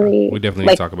 we definitely need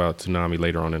to talk about Toonami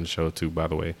later on in the show too. By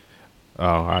the way,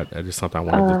 I just something I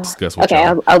wanted to discuss with okay,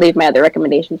 y'all. I'll leave my other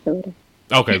recommendations for later.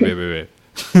 Okay, baby.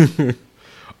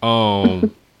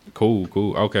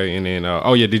 Cool. Okay, and then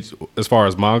as far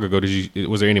as manga go,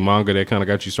 was there any manga that kind of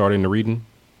got you started into reading?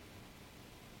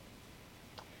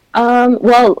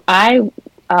 Well, I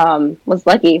was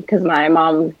lucky because my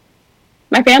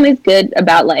family's good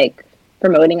about like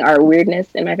promoting our weirdness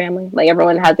in my family. Like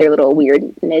everyone has their little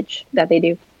weird niche that they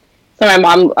do. So my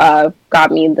mom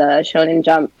got me the Shonen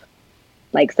Jump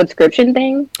like subscription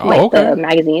thing, the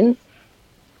magazines,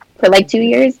 for like 2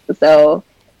 years. So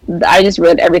I just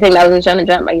read everything that was in Shonen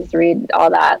Jump. I used to read all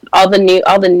that, all the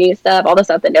new stuff, all the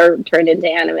stuff that never turned into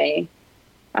anime,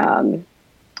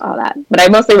 all that. But I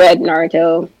mostly read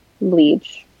Naruto,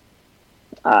 Bleach,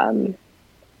 all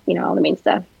the main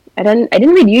stuff. I didn't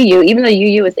read Yu Yu, even though Yu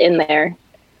Yu was in there.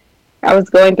 I was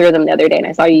going through them the other day and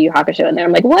I saw Yu Yu Hakusho in there.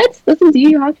 I'm like, what? This is Yu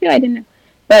Yu Hakusho? I didn't know.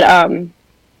 But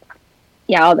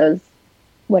yeah, all those,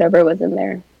 whatever was in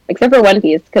there, except for One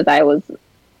Piece because I was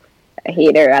a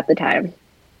hater at the time.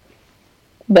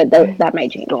 But that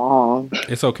might change. Long.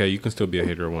 It's okay. You can still be a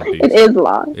hater of One Piece. It is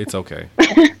long. It's okay.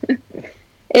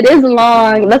 It is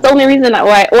long. That's the only reason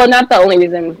why. Well, not the only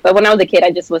reason, but when I was a kid,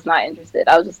 I just was not interested.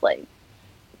 I was just like,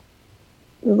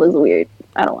 this looks weird.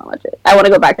 I don't want to watch it. I want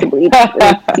to go back to Bleach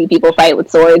and see people fight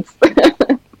with swords.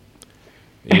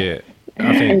 Yeah.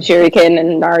 And Shuriken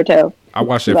and Naruto. I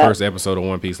watched the first episode of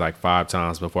One Piece like 5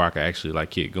 times before I could actually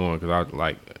like keep going because I was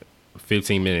like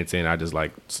 15 minutes in, I just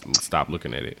like stopped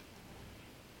looking at it.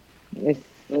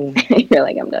 You're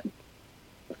like, I'm done.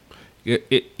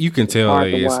 You can tell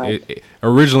it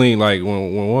originally like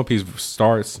when One Piece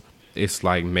starts, it's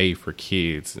like made for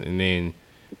kids, and then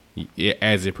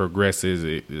as it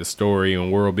progresses, the story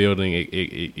and world building,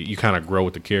 you kind of grow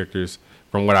with the characters.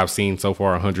 From what I've seen so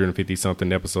far, 150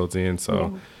 something episodes in.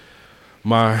 So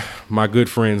my good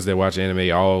friends that watch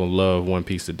anime all love One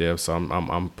Piece to death. So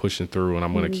I'm pushing through, and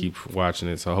I'm gonna keep watching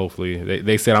it. So hopefully,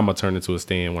 they said I'm gonna turn it to a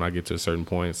stand when I get to a certain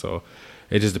point. So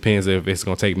it just depends if it's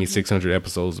gonna take me 600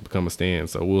 episodes to become a stand.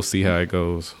 So we'll see how it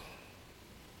goes.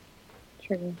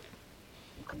 True.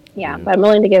 Yeah, but I'm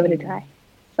willing to give it a try.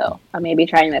 So I may be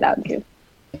trying that out too.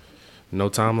 No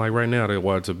time like right now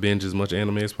to binge as much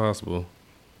anime as possible.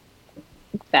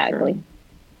 Exactly.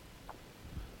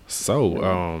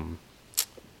 So,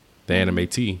 the anime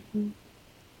tea.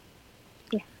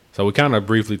 Yeah. So we kind of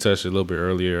briefly touched it a little bit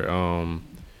earlier.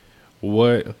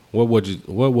 What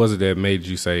was it that made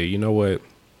you say, you know what?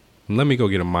 Let me go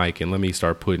get a mic and let me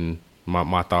start putting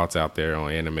my thoughts out there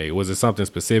on anime. Was it something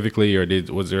specifically, or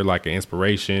was there like an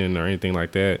inspiration or anything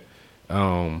like that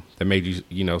that made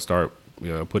you start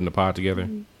putting the pod together?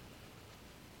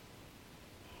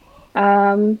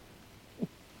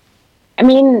 I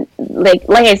mean, like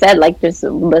I said, like just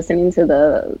listening to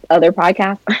the other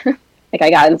podcasts, like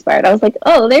I got inspired. I was like,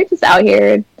 oh, they're just out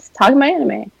here just talking about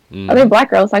anime. Other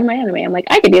black girls talking about anime. I'm like,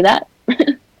 I could do that. So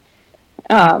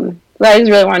I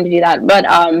just really wanted to do that. But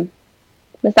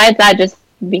besides that, just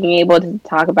being able to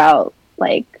talk about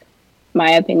like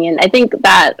my opinion. I think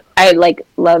that I like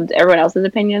loved everyone else's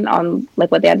opinion on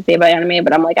like what they had to say about anime,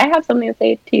 but I'm like, I have something to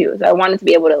say too. So I wanted to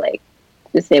be able to like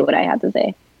just say what I had to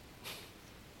say.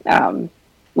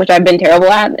 Which I've been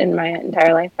terrible at in my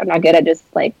entire life. I'm not good at just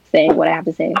like saying what I have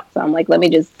to say. So I'm like, let me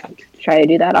just try to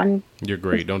do that on. You're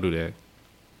great. Don't do that.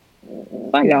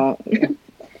 I don't.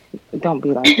 Don't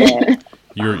be like that.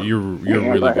 You're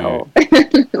really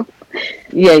good.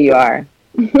 Yeah, you are.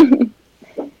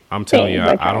 I'm telling you,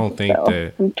 I don't think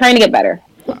that I'm trying to get better.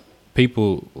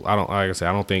 People, I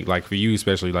don't think like for you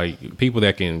especially, like people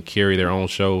that can carry their own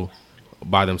show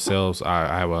by themselves,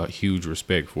 I have a huge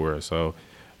respect for it. So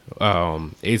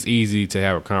it's easy to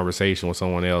have a conversation with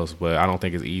someone else, but I don't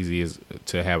think it's easy as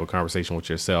to have a conversation with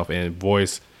yourself and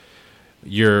voice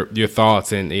your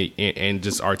thoughts and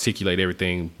just articulate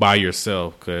everything by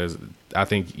yourself. Because I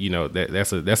think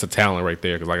that's a talent right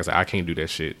there. Because like I said, I can't do that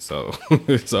shit. So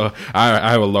so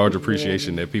I have a large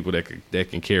appreciation that people that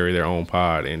can carry their own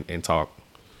pod and talk.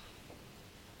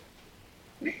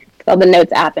 So the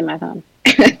notes app in my phone.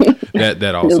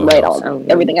 that also helps.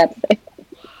 Everything I have to say.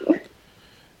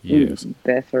 Yes,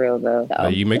 that's real though. So,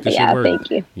 you make this shit work.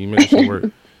 Thank you. You make this shit work.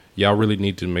 Y'all really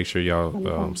need to make sure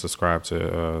y'all subscribe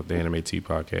to the Anime Tea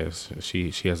podcast.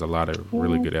 She has a lot of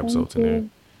really good episodes in there.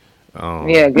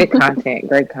 Yeah, good content,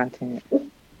 great content.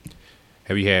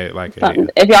 Have you had like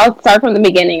if y'all start from the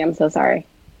beginning, I'm so sorry.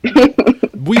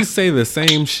 We say the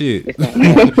same shit because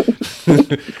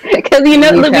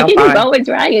the beginning is always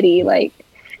raggedy. Like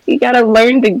you gotta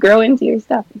learn to grow into your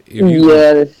stuff.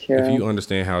 That's true. If you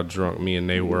understand how drunk me and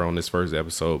they were on this first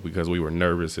episode because we were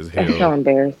nervous as hell. That's so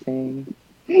embarrassing.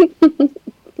 So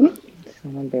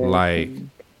embarrassing.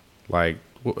 Like,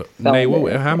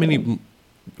 Nate, how many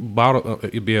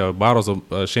bottles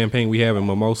of champagne we have in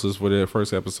mimosas for the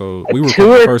first episode? We were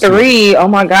 2 or 3. Oh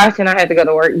my gosh! And I had to go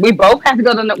to work. We both had to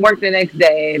go to work the next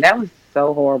day. That was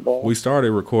so horrible. We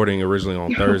started recording originally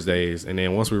on Thursdays, and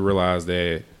then once we realized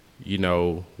that we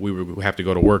would have to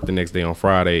go to work the next day on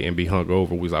Friday and be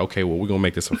hungover, we was like, okay, well, we're gonna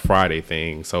make this a Friday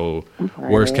thing. So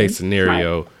worst case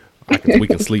scenario, we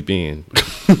can sleep in.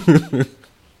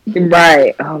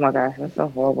 Right. Oh my gosh, that's so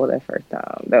horrible that first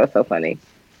time. That was so funny.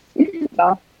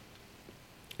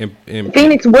 And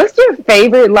Phoenix, what's your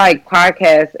favorite like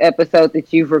podcast episode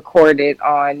that you've recorded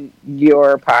on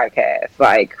your podcast?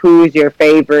 Like, who's your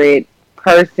favorite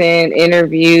person,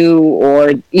 interview,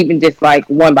 or even just like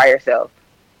one by yourself?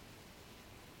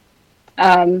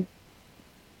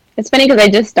 It's funny because I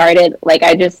just started, I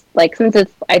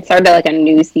started like a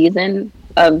new season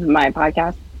of my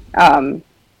podcast,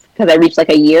 because I reached like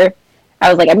a year. I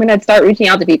was like, I'm going to start reaching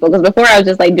out to people, because before I was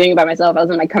just like doing it by myself. I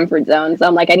was in my comfort zone. So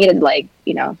I'm like, I needed to like,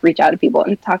 reach out to people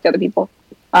and talk to other people.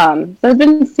 So it's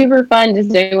been super fun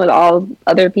just doing it with all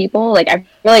other people. Like, I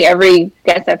feel like every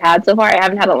guest I've had so far, I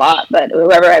haven't had a lot, but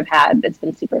whoever I've had, it's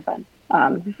been super fun.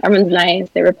 Everyone's nice.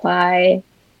 They reply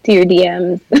to your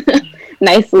DMs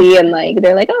nicely, and like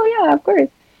they're like, oh yeah, of course.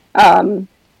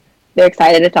 They're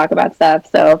excited to talk about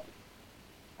stuff, so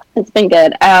it's been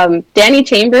good. Danny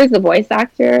Chambers, the voice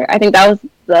actor, I think that was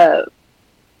the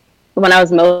one I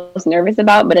was most nervous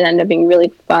about, but it ended up being really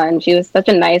fun. She was such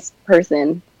a nice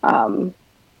person, and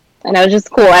it was just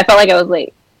cool. I felt like I was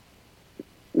like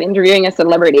interviewing a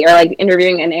celebrity or like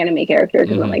interviewing an anime character,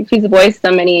 because I'm like, she's voiced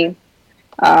so many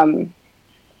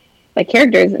like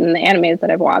characters in the animes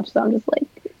that I've watched. So I'm just like,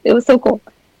 it was so cool.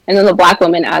 And then the black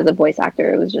woman as a voice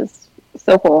actor, it was just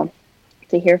so cool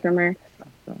to hear from her.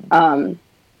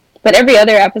 But every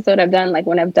other episode I've done, like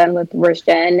when I've done with Worst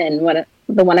Gen and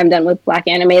the one I've done with Black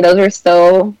Anime, those are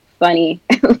so funny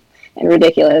and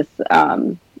ridiculous.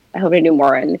 I hope to do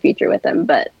more in the future with them.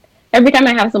 But every time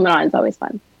I have someone on, it's always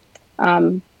fun.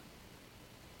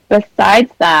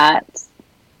 Besides that,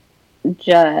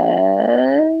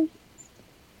 just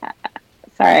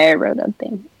sorry, I wrote that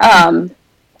thing.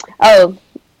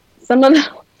 Some of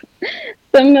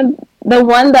the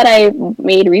one that I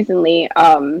made recently.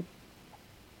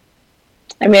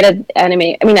 I made an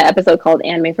episode called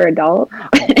Anime for Adults,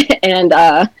 and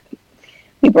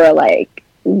people were like,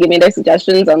 give me their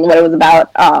suggestions on what it was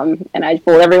about, and I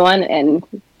fooled everyone and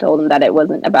told them that it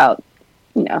wasn't about,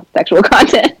 sexual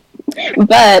content.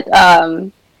 But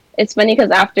it's funny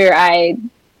because after I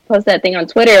posted that thing on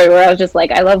Twitter where I was just like,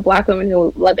 I love black women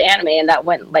who love anime, and that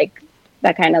went like,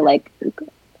 that kind of like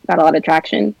got a lot of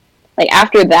traction. Like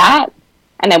after that,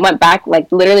 and I went back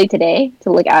like literally today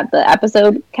to look at the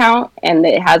episode count, and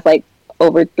it has like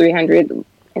over 300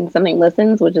 and something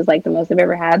listens, which is like the most I've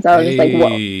ever had. So I was just like, whoa,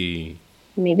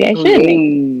 maybe I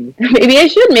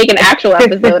should make an actual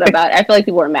episode about it. I feel like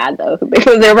people were mad though,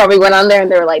 because they probably went on there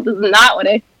and they were like, this is not what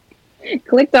I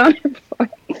clicked on it for.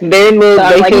 They moved,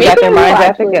 so they got their minds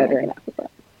back together.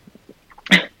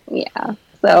 Yeah.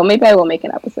 So maybe I will make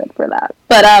an episode for that.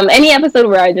 But any episode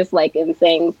where I just like am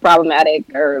saying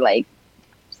problematic or like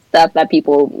stuff that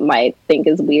people might think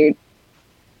is weird,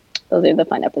 those are the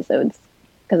fun episodes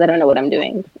because I don't know what I'm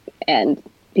doing and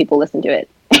people listen to it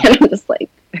and I'm just like,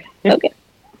 okay.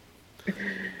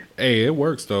 Hey, it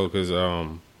works though, because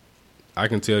I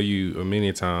can tell you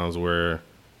many times where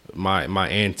my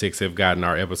antics have gotten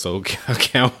our episode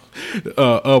count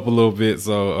up a little bit.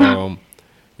 So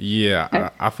yeah,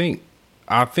 I think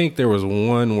there was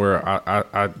one where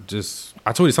I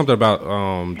told you something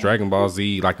about Dragon Ball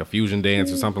Z, like a fusion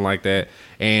dance or something like that,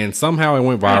 and somehow it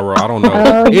went viral. I don't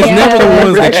know. It's never the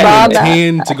ones that you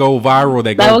intend to go viral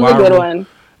that go viral. That was a good one.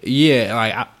 Yeah,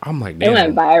 like I'm like, damn. It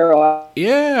went viral.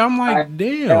 Yeah, I'm like,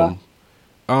 damn.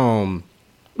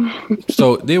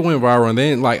 So they went viral, and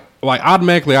then like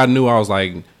automatically I knew, I was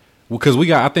like, because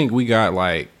I think we got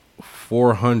like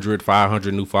 400,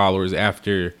 500 new followers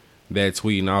after that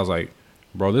tweet, and I was like,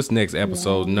 bro, this next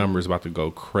episode number is about to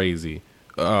go crazy.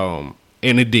 And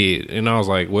it did. And I was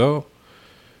like, well,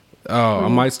 I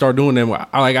might start doing them.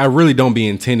 I really don't be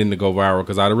intending to go viral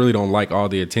because I really don't like all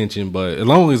the attention. But as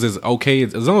long as it's okay,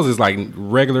 as long as it's like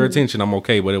regular attention, I'm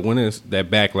okay. But when it's that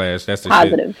backlash, that's the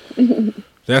positive shit.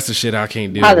 That's the shit I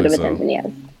can't deal with. Positive attention, yes.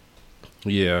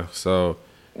 Yeah. So,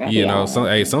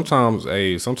 sometimes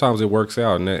it works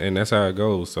out, and that's how it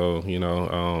goes. So, you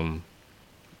know,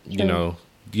 you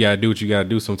gotta do what you gotta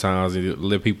do sometimes, and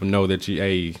let people know that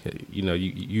you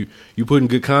putting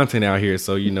good content out here.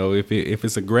 So if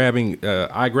it's a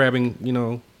eye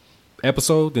grabbing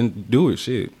episode, then do it.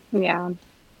 Shit. Yeah.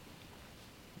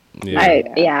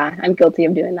 Yeah. I'm guilty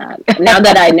of doing that. Now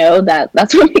that I know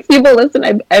that's what makes people listen,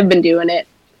 I've been doing it.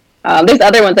 There's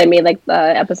other ones I made, like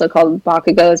the episode called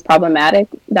Bakugo is Problematic.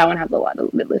 That one has a lot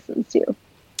of listens too.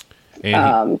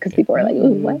 Because people are like,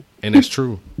 ooh, what? And that's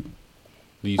true.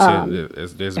 You said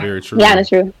that's very true. Yeah, that's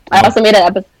true. I also made an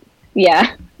episode,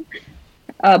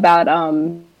 about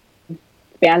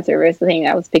fan service. I think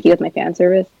I was picky with my fan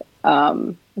service. That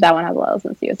one has a lot of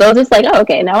listens too. So it's just like, oh,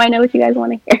 okay, now I know what you guys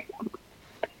want to hear.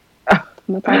 I'm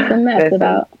gonna talk some mess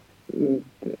about.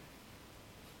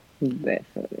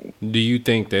 Do you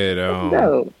think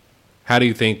that? How do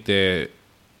you think that?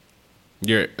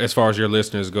 As far as your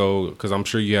listeners go, because I'm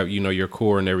sure you have your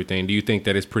core and everything. Do you think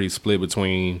that it's pretty split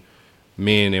between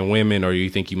men and women, or do you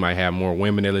think you might have more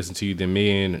women that listen to you than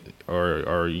men, or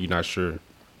are you not sure?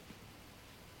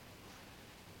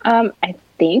 I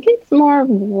think it's more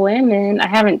women. I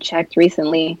haven't checked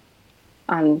recently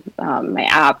on my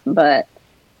app, but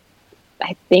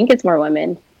I think it's more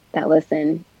women that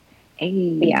listen. Hey.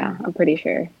 Yeah, I'm pretty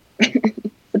sure.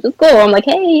 Which is cool. I'm like,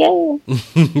 hey, yeah.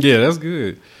 Yeah, that's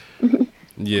good.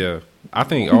 Yeah, I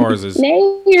think ours is.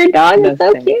 Nay, your dog is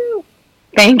so cute.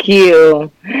 Thank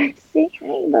you. Say hi,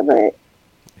 Bubba.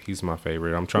 He's my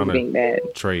favorite. I'm trying to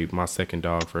trade my second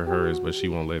dog for hers, but she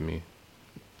won't let me.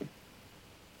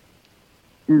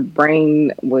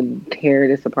 Brain would tear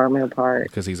this apartment apart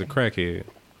because he's a crackhead.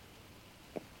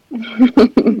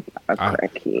 I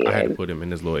had to put him in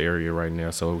this little area right now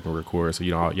so we can record, so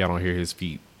y'all don't hear his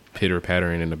feet pitter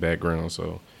pattering in the background.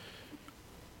 So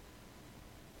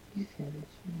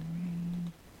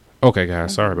Okay,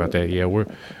 guys, sorry about that. Yeah,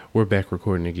 we're back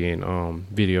recording again,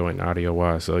 video and audio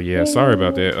wise. So yeah, sorry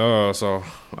about that.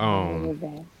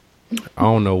 I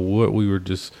don't know what we were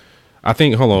just. I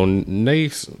think. Hold on,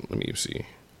 Nace. Let me see.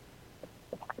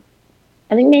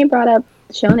 I think Nate brought up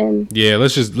shonen. Yeah,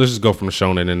 let's just go from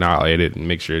shonen and I'll edit and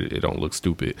make sure it don't look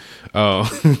stupid. All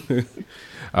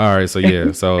right, so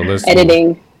yeah, so let's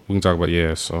Editing. We can talk about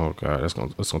Oh god, that's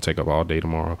gonna take up all day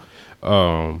tomorrow.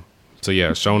 So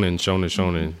yeah, shonen.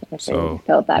 So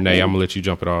Felt that Nay, way. I'm gonna let you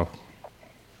jump it off.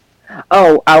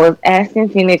 Oh, I was asking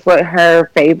Phoenix what her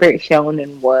favorite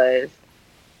shonen was.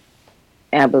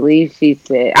 And I believe she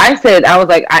said, I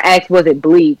asked, was it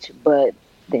Bleach? But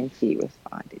then she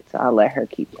responded. So I'll let her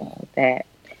keep going with that.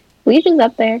 Bleach is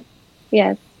up there.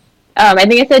 Yes. I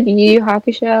think I said Yu Yu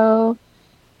Hakusho.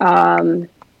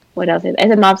 What else? I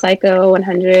said Mob Psycho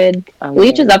 100.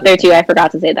 Bleach is up there too. I forgot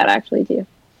to say that actually too.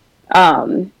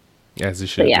 As it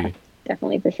should be.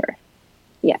 Definitely for sure.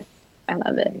 Yes, I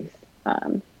love it.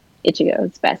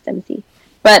 Ichigo's best MC.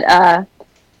 But I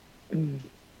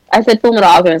said Full Metal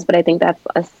Alchemist, but I think that's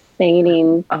a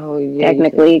seinen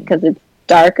technically because it's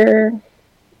darker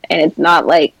and it's not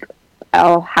like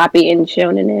all happy and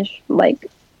shonen-ish like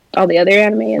all the other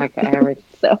anime is. Like average.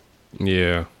 So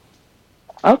Yeah.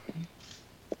 Okay.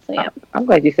 so yeah. I'm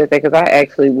glad you said that because I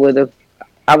actually would have.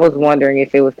 I was wondering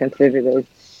if it was considered a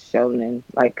shonen,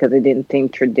 like because it didn't seem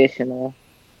traditional.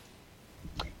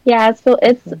 Yeah, it's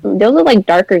those are like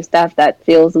darker stuff that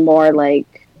feels more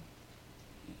like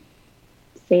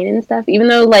seinen stuff. Even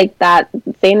though like that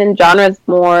seinen genre is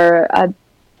more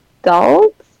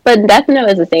adult, but Death Note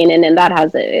is a seinen and that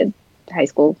has a high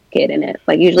school kid in it.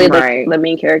 Like usually the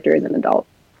main character is an adult,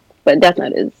 but Death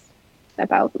Note is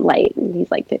about light and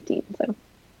he's like 15. So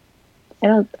I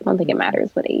don't think it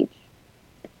matters what age.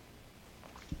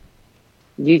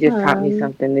 You just taught me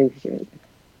something new.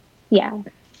 Yeah.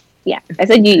 I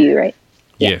said Yu, right?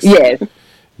 Yes. Yes.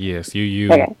 Yes.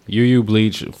 Yu Okay. Yu,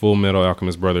 Bleach, Full Metal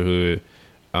Alchemist Brotherhood.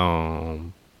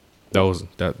 Those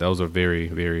are very,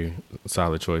 very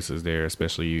solid choices there,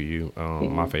 especially Yu.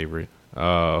 My favorite.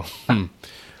 Was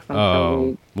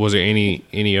there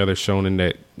any other shonen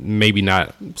that maybe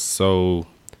not so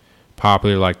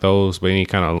popular like those, but any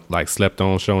kind of like slept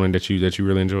on shonen that you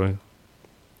really enjoy?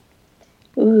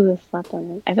 Ooh, slept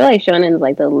on. I feel like shonen's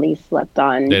like the least slept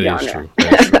on That genre. is true.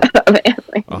 of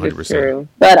anime. 100%.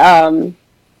 But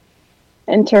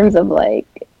in terms of like,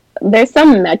 there's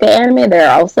some mecha anime that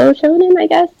are also shonen, I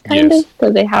guess, kind of,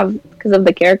 because of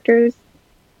the characters.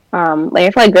 Like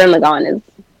I feel like Gurren Lagann is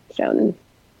shonen,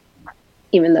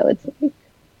 even though it's like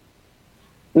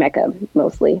mecha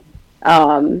mostly.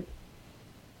 I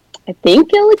think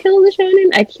Kill la Kill is a shonen.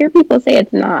 I hear people say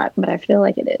it's not, but I feel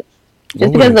like it is.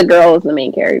 Just because the girl is the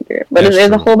main character. But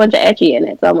there's a whole bunch of ecchi in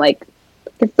it. So I'm like,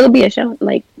 it could still be a show.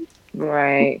 Like,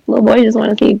 right. Little boys just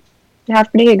want to see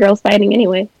half naked girls fighting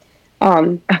anyway.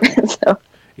 So.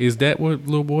 Is that what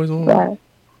little boys want?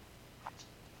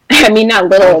 I mean, not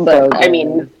little, but I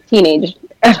mean, teenage.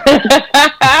 I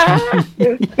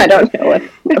don't know what.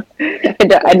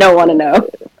 I don't want to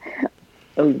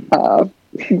know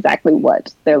exactly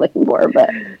what they're looking for,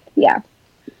 but yeah.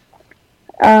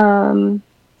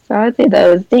 So I would say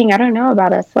those. Dang, I don't know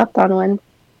about a slept on one.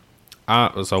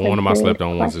 So one of my slept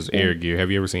on ones is Air Gear.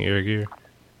 Have you ever seen Air Gear?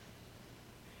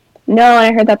 No,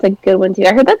 I heard that's a good one too.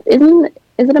 I heard that is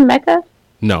it a mecha?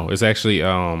 No, it's actually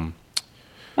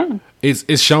it's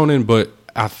shonen, but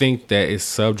I think that its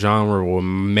subgenre or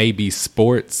maybe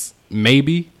sports,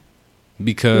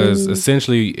 because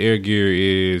essentially Air Gear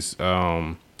is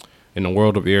in the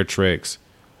world of Air Treks.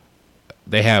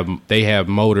 They have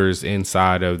motors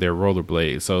inside of their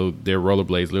rollerblades, so their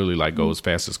rollerblades literally like go as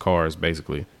fast as cars,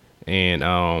 basically,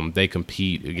 and they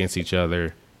compete against each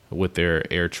other with their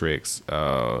air tricks,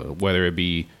 whether it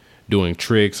be doing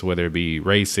tricks, whether it be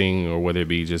racing, or whether it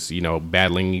be just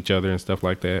battling each other and stuff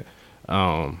like that.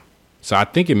 So I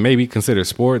think it may be considered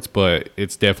sports, but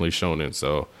it's definitely shonen.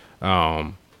 So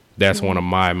that's one of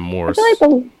my more I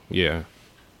feel like yeah.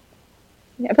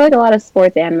 I feel like a lot of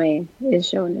sports anime is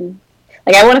shonen.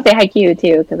 Like, I want to say Haikyuu,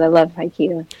 too, because I love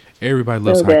Haikyuu. Everybody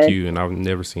loves Haikyuu, and I've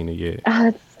never seen it yet.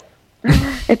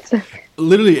 It's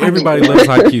literally everybody loves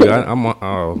Haikyuu.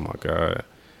 Oh, my God.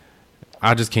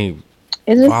 I just can't.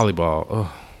 Volleyball.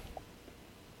 Ugh.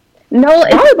 No,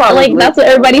 it's like, that's what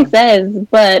everybody says,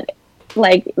 but,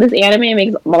 like, this anime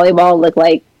makes volleyball look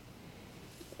like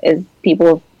is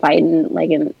people fighting,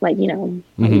 like, in, like, like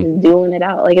just dueling it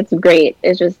out. Like, it's great.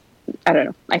 It's just, I don't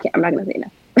know. I'm not going to say no.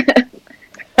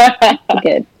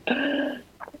 Good.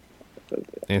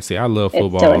 And see, I love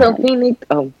football.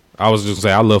 I was just gonna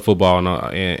say I love football,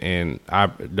 and I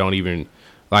don't even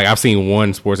like I've seen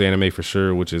one sports anime for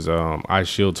sure, which is Ice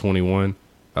Shield 21.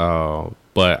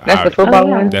 But That's the football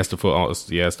one. That's the football.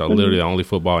 Yeah, it's literally the only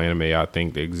football anime I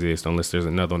think that exists, unless there's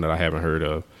another one that I haven't heard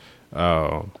of.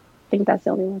 I think that's the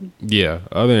only one. Yeah.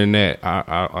 Other than that,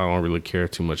 I don't really care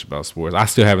too much about sports. I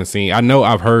still haven't seen. I know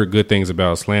I've heard good things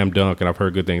about Slam Dunk, and I've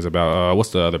heard good things about what's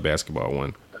the other basketball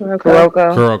one?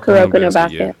 Kuroko no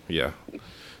Basket. Yeah.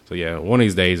 So yeah, one of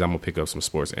these days I'm gonna pick up some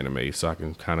sports anime so I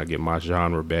can kind of get my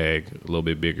genre bag a little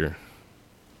bit bigger.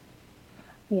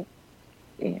 Yeah,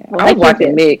 Well, I was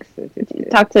watching mix.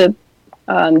 Talk to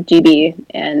GB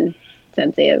and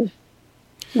Sensei of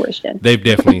Worshin. They've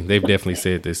definitely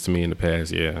said this to me in the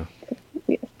past. Yeah.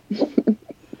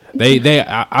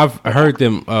 I've heard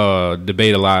them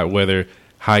debate a lot whether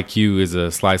Haikyuu is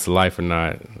a slice of life or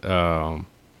not.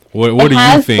 What do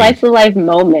you think? Slice of life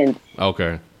moments.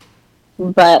 Okay.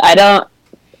 But I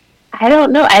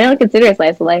don't know. I don't consider it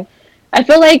slice of life. I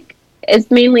feel like it's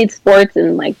mainly sports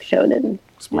and like shonen.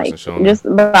 Like just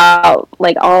about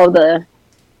like all the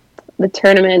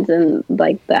tournaments and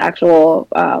like the actual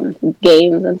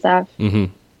games and stuff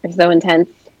are so intense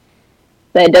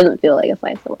that it doesn't feel like a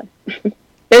slice of life.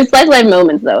 There's slice of life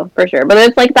moments though, for sure, but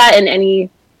it's like that in any.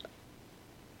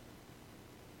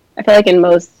 I feel like not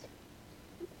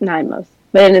in most,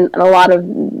 but in a lot of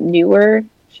newer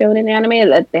shonen anime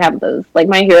that they have those. Like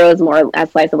My Hero is more as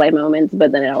slice of life moments,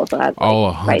 but then it also has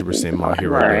like, 100% My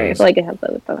Hero. I feel like it has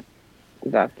those.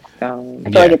 Dr. Stone.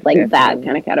 I feel like it's like that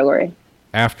kind of category.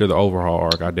 After the overhaul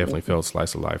arc, I definitely felt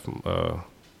slice of life.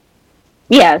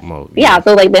 Yes. Mode, yeah.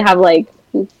 So like they have like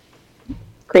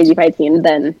crazy fight scene,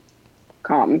 then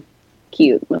calm,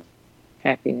 cute,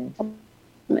 happiness.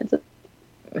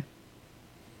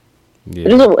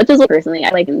 Yeah. Which is personally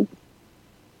I like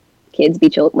kids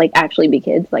be actually be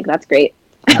kids. Like that's great.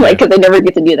 Like because they never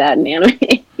get to do that in anime.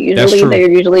 Usually they're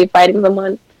usually fighting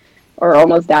someone or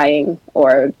almost dying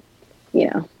or. You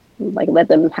know, like let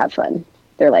them have fun.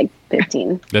 They're like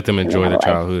 15. Let them enjoy their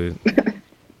childhood.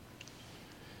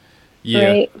 Yeah,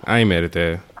 right. I ain't mad at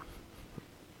that.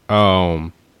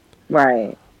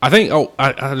 Right. I think. Oh,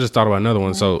 I just thought about another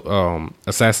one. So,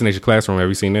 Assassination Classroom. Have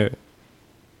you seen that?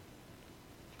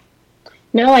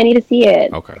 No, I need to see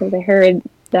it. Okay. Because I heard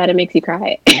that it makes you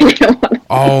cry.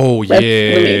 Oh yeah.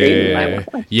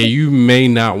 Yeah, you may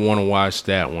not want to watch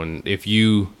that one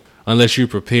unless you're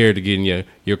prepared to get in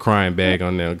your crying bag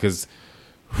on there, because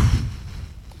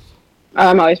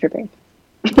I'm always prepared.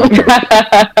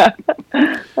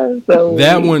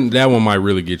 That one might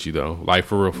really get you though, like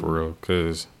for real,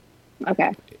 because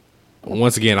okay.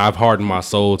 Once again, I've hardened my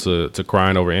soul to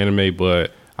crying over anime,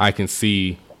 but I can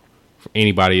see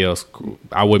anybody else.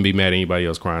 I wouldn't be mad at anybody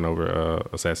else crying over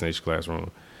Assassination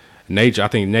Classroom. I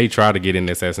think Nate tried to get in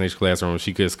the Assassination Classroom,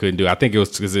 she just couldn't do it. I think it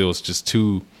was because it was just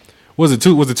too. Was it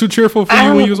too cheerful for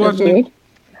you when you was watching it?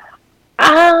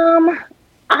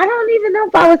 I don't even know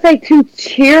if I would say too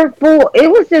cheerful. It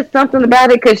was just something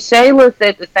about it, because Shayla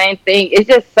said the same thing. It's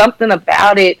just something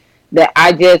about it that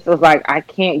I just was like, I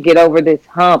can't get over this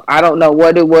hump. I don't know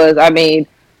what it was. I mean,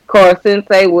 Core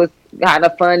Sensei was kind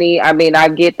of funny. I mean, I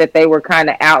get that they were kind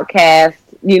of outcast,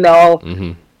 you know.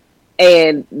 Mm-hmm.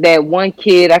 And that one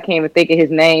kid, I can't even think of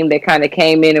his name, that kind of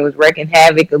came in and was wreaking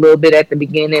havoc a little bit at the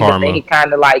beginning. Karma. But then he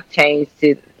kind of like changed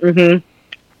it.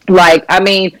 Mm-hmm. Like, I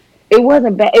mean, it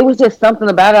wasn't bad. It was just something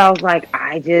about it. I was like,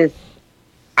 I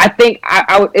think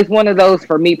it's one of those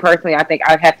for me personally. I think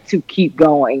I have to keep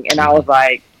going. And I was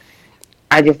like,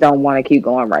 I just don't want to keep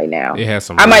going right now. It has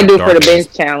some. I might do it for the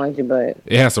bench challenge, but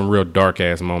it has some real dark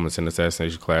ass moments in the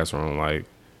Assassination Classroom. Like,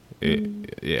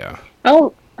 yeah.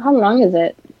 Oh, how long is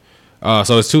it?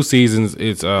 So it's 2 seasons.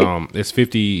 It's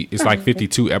 50. It's like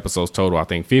 52 episodes total. I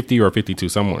think 50 or 52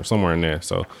 somewhere in there.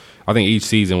 So I think each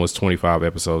season was 25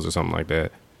 episodes or something like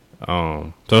that.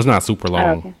 So it's not super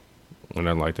long or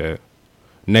nothing like that.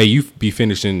 Nay, you be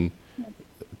finishing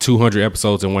 200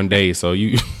 episodes in one day. So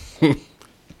you.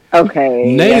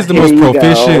 Okay. Nay is the most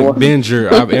proficient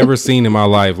binger I've ever seen in my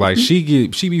life. Like she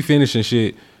be finishing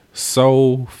shit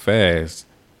so fast.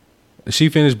 She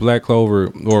finished Black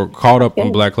Clover or caught up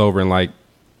on Black Clover in like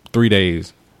 3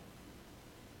 days.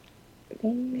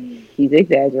 He's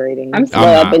exaggerating. I'm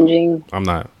slow at binging. I'm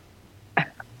not.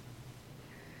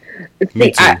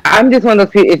 See, I'm just one of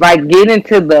those people. If I get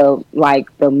into the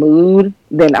mood,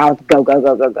 then I'll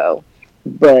go.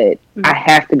 But I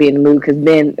have to be in the mood, because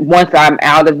then once I'm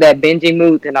out of that binging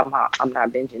mood, then I'm not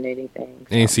binging anything.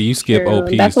 So. And see, you skip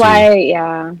OPs. That's why,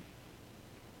 yeah.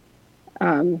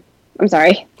 I'm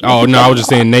sorry. Oh no, I was just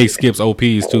saying Nate skips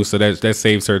OPs too, so that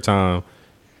saves her time.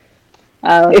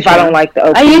 If I don't like the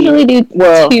OP, I usually do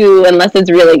 2 unless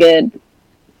it's really good.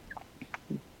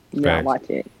 Yeah, watch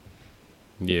it.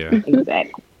 Yeah.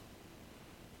 Exactly.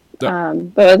 But I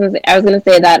was gonna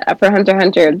say that for Hunter x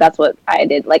Hunter, that's what I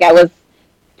did. Like I was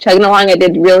chugging along, I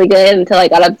did really good until I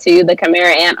got up to the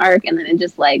Chimera Ant arc, and then it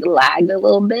just like lagged a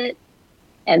little bit,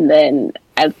 and then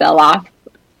I fell off.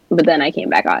 But then I came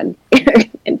back on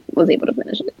and was able to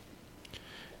finish it.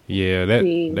 Yeah,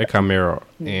 that Chimera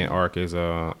Ant arc is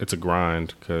it's a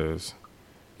grind because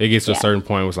it gets to a certain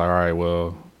point. Where it's like, all right,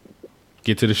 well,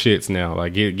 get to the shits now.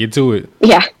 Like get to it.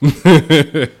 Yeah.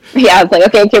 Yeah, it's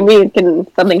like, okay, can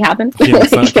something happen? Do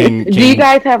you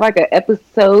guys have like an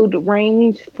episode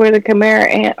range for the Chimera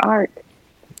Ant arc?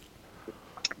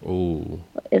 Ooh.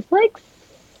 It's like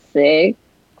 60.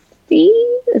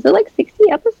 Is it like 60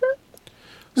 episodes?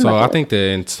 So I think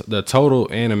the total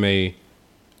anime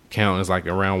count is like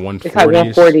around 140. It's like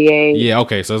 148. Yeah,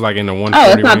 okay, so it's like in the 140.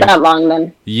 Oh, it's not that long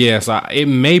then. Yes, it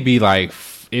may be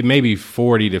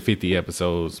 40 to 50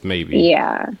 episodes, maybe.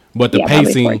 Yeah. But the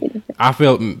pacing, I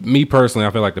feel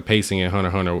like the pacing in Hunter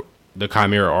x Hunter, the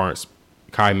Chimera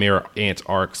Ant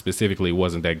arc specifically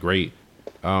wasn't that great,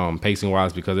 pacing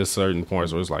wise, because there's certain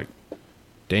points where it's like,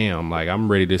 damn, like I'm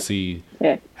ready to see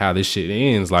how this shit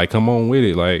ends. Like, come on with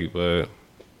it, like, but.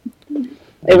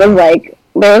 It was like,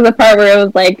 there was a part where it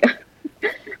was like,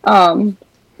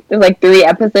 there's like 3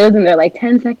 episodes and they're like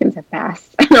 10 seconds have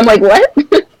passed. And I'm like, what?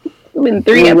 In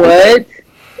 3 episodes?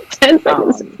 10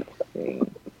 seconds.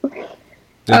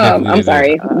 I'm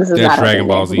sorry. This is not Dragon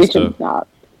Ball Z stuff. Stop.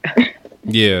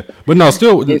 Yeah, but no,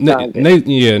 still,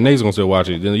 Nate's gonna still watch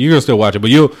it. You're gonna still watch it, but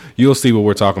you'll see what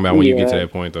we're talking about when you get to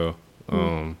that point, though.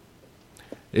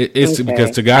 It's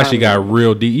because Togashi got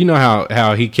real deep. You know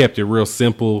how he kept it real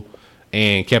simple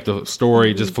and kept the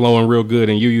story just flowing real good.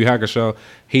 In Yu Yu Hakusho,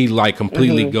 he like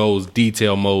completely goes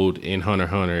detail mode in Hunter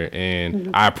x Hunter,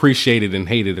 and I appreciate it and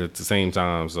hate it at the same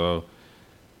time. So,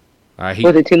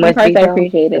 was it too much? I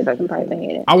appreciate it. Some parts I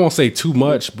hate it. I won't say too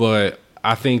much, but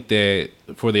I think that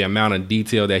for the amount of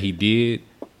detail that he did,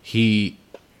 he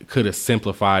could have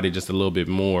simplified it just a little bit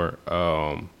more.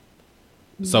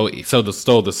 So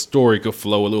the story could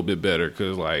flow a little bit better,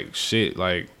 because like shit,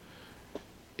 like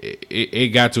it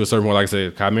got to a certain point. Like I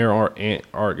said, Chimera Ant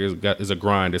arc is a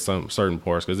grind at some certain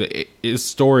parts, because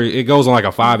it goes on like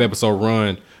a 5 episode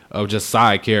run of just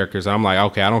side characters. I'm like,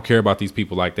 okay, I don't care about these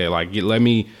people like that. Like let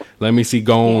me see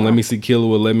Gon, let me see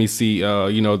Killua, let me see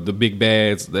the big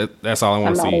bads. That's all I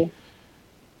want to see.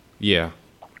 Yeah,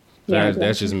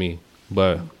 that's just me.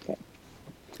 But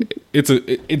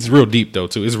it's real deep though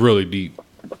too. It's really deep.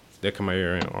 That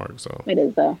Chimera Ant arc. So it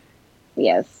is though.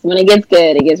 Yes, when it gets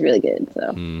good, it gets really good.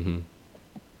 So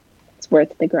it's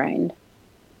worth the grind.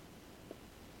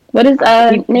 What is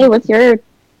Nate? What's your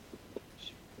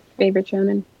favorite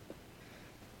shonen?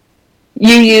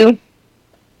 Yu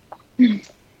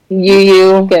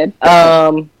Yu. Good.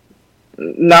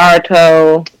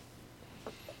 Naruto.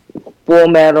 Full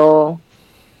Metal.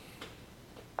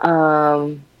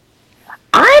 I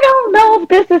don't know if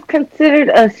this is considered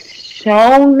a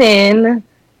shonen,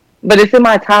 but it's in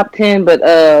my top 10. But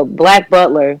Black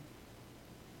Butler.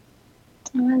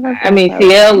 I mean,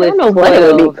 CL is. I don't know what it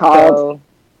would be called. So.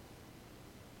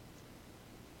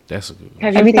 That's a good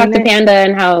one. Have you talked to Panda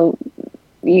and how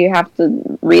you have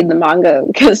to read the manga?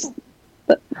 Because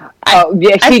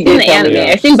I've seen the anime.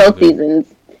 I've seen both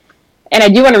seasons, and I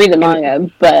do want to read the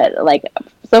manga. But like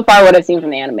so far, what I've seen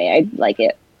from the anime, I like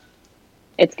it.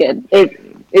 It's good. It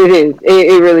is.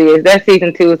 It really is. That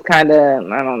season 2 is kind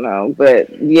of, I don't know, but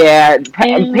yeah,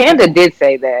 Panda did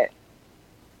say that.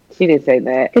 She did say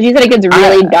that because you said it gets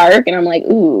really dark, and I'm like,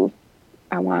 ooh,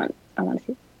 I want to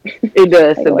see. It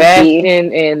does.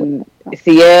 Sebastian and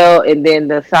CL, and then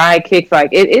the sidekicks, like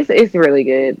it's really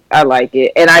good. I like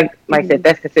it, and I said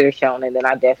that's considered shonen, then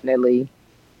I definitely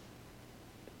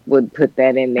would put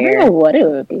that in there. I don't know what it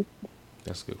would be.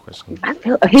 That's a good question. I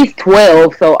feel he's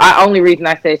 12, so only reason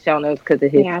I said shonen is because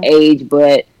of his age,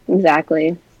 but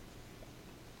exactly.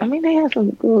 I mean, they have some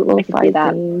good little fight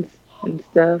scenes and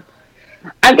stuff.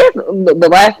 I guess the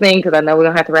last thing, because I know we're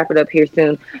gonna have to wrap it up here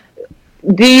soon.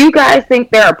 Do you guys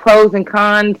think there are pros and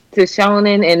cons to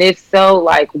shonen? And if so,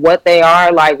 like what they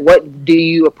are? Like what do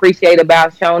you appreciate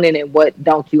about shonen and what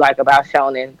don't you like about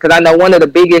shonen? Because I know one of the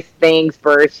biggest things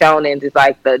for shonen is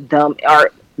like the dumb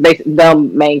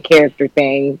main character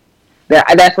thing.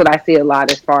 That's what I see a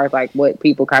lot as far as like what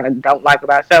people kind of don't like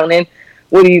about shonen.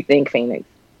 What do you think, Phoenix?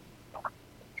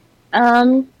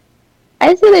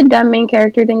 I see the dumb main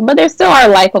character thing, but there still are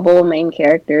likable main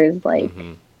characters, like,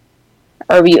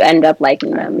 or you end up liking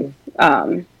them.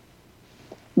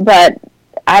 But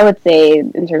I would say,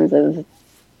 in terms of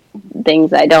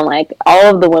things I don't like,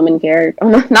 all of the women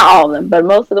characters, not all of them, but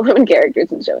most of the women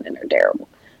characters in shonen are terrible.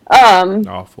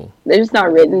 Awful. They're just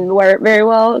not written very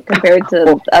well compared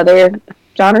to other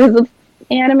genres of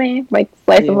anime, like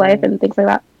slice of life and things like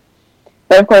that.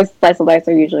 But of course, slice of life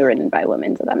are usually written by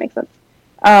women, so that makes sense.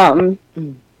 But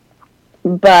in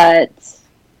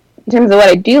terms of what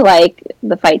I do like,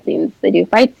 the fight scenes. They do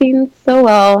fight scenes so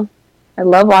well. I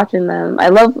love watching them. I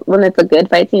love when it's a good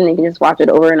fight scene, you can just watch it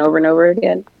over and over and over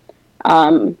again.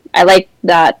 I like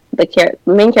that the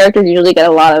main characters usually get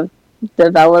a lot of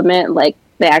development, like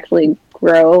they actually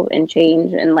grow and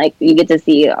change, and like you get to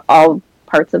see all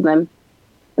parts of them.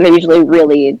 And they're usually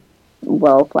really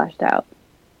well fleshed out,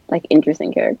 like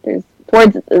interesting characters.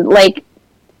 Towards like,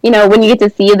 when you get to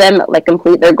see them like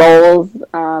complete their goals,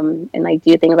 and like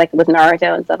do things like with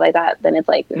Naruto and stuff like that, then it's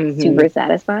like super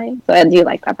satisfying. So I do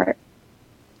like that part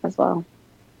as well.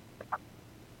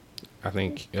 I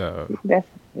think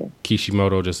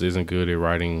Kishimoto just isn't good at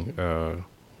writing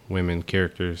women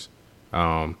characters.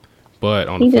 But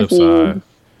on the flip side,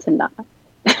 to not.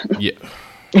 Yeah,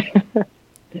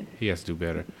 he has to do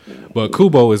better. But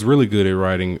Kubo is really good at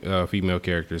writing female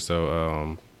characters.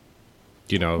 So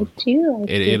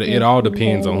it all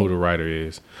depends on who the writer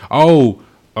is. I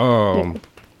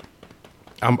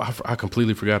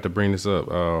completely forgot to bring this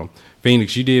up.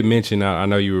 Phoenix, you did mention. I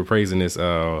know you were praising this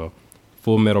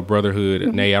Full Metal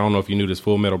Brotherhood. Nay, I don't know if you knew this.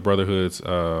 Full Metal Brotherhood's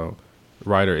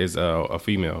writer is a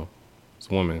female. It's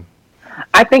a woman.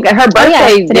 I think her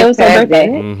birthday today was her birthday.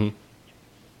 Mm-hmm.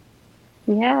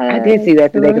 Yeah, I did see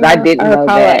that today because I didn't know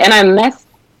that. And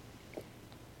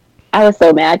I was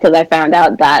so mad because I found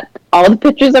out that all the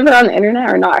pictures of her on the internet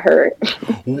are not her.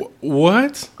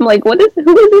 What? I'm like, who is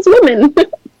this woman? Who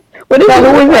is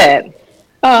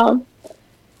that?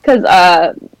 Because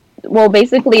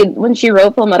basically, when she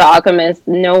wrote Fullmetal Alchemist,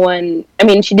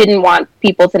 she didn't want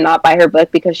people to not buy her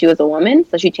book because she was a woman,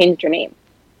 so she changed her name.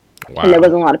 Wow. And there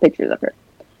wasn't a lot of pictures of her.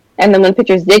 And then when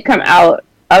pictures did come out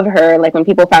of her, like when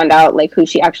people found out like who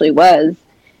she actually was,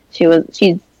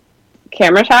 she's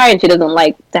camera shy and she doesn't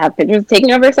like to have pictures taken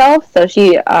of herself. So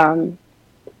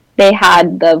they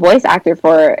had the voice actor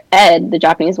for Ed, the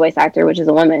Japanese voice actor, which is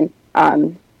a woman,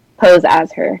 pose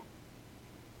as her.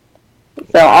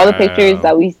 So all the pictures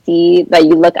that we see that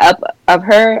you look up of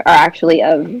her are actually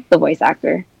of the voice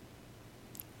actor.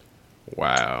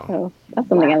 Wow. So that's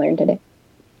something I learned today.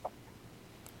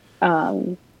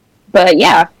 But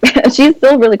yeah, she's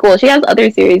still really cool. She has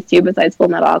other series too besides Full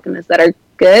Metal Alchemist that are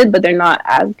good, but they're not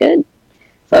as good.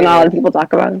 So not a lot of people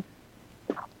talk about them.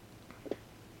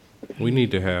 We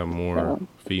need to have more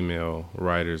female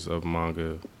writers of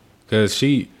manga because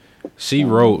she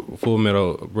wrote Full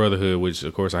Metal Brotherhood, which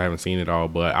of course I haven't seen it all,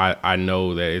 but I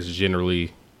know that it's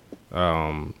generally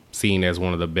seen as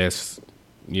one of the best,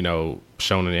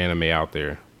 shonen anime out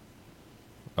there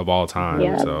of all time.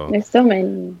 Yeah, so there's so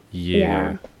many.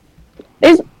 Yeah.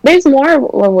 There's more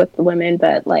with women,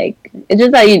 but like it's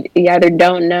just that you either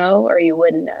don't know or you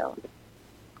wouldn't know,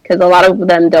 because a lot of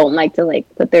them don't like to like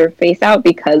put their face out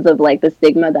because of like the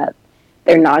stigma that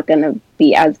they're not gonna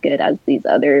be as good as these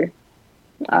other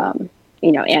anime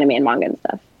and manga and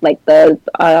stuff. Like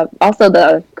also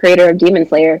the creator of Demon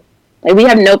Slayer, like we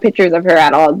have no pictures of her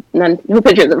at all. No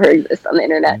pictures of her exist on the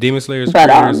internet. Demon Slayer's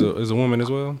creator is a woman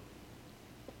as well.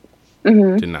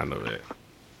 Mm-hmm. Did not know that.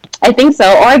 I think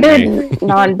so, or they're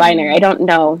non-binary. I don't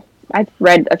know. I've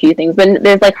read a few things, but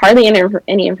there's like hardly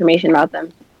any information about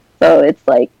them. So it's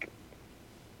like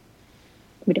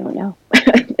we don't know.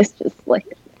 It's just like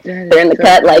they're in the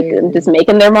cut, like just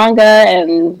making their manga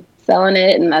and selling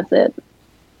it, and that's it.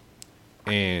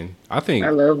 And I think I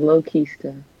love low key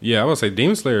stuff. Yeah, I would say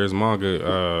Demon Slayer's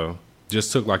manga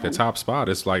just took like the top spot.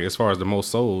 It's like as far as the most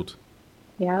sold.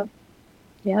 Yep.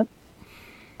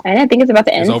 And I think it's about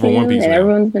to end over soon, One Piece and now.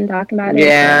 everyone's been talking about it.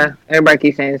 Yeah, everybody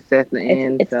keeps saying it's at the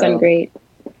end. It's done great.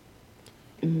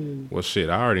 Well, shit,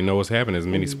 I already know what's happening. As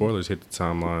many spoilers hit the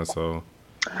timeline, so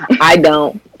I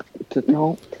don't. So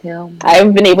don't tell me.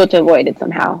 I've been able to avoid it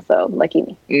somehow, so lucky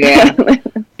me. Yeah.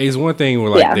 it's one thing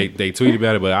where like they tweet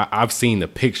about it, but I've seen the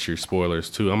picture spoilers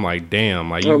too. I'm like, damn,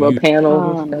 like you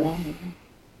panels and stuff.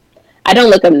 I don't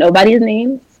look up nobody's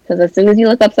names because as soon as you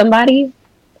look up somebody,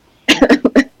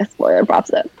 a spoiler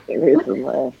pops up.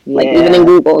 Like even in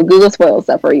Google spoils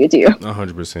stuff for you too.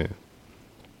 100%.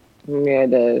 Yeah,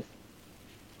 it does.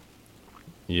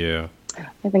 Yeah.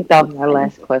 I think that was my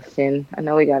last question. I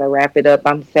know we gotta wrap it up.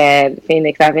 I'm sad.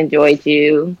 Phoenix, I've enjoyed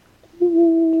you.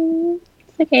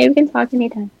 It's okay, we can talk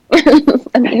anytime.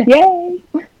 Yay!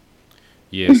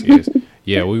 Yes.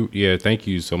 Yeah, thank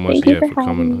you so much for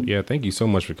coming. Yeah, thank you so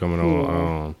much for coming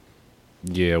on.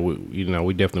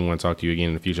 We definitely want to talk to you again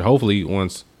in the future. Hopefully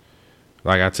once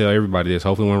like I tell everybody this,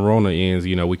 hopefully when Rona ends,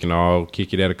 you know, we can all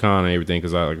kick it at a con and everything.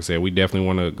 Because like I said, we definitely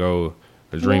want to go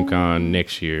to DreamCon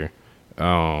next year.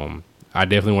 I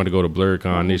definitely want to go to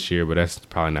BlurredCon this year, but that's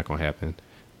probably not going to happen.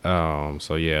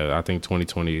 So yeah, I think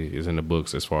 2020 is in the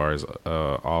books as far as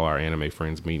all our anime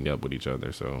friends meeting up with each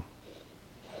other. So,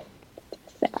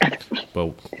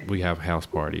 but we have house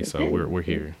parties, so we're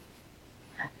here.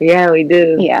 Yeah, we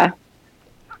do. Yeah.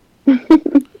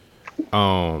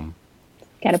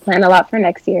 Gotta plan a lot for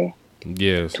next year.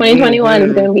 Yes. 2021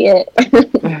 is gonna be it.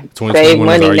 2021 Save is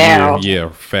money our now. year. Yeah,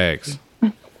 facts.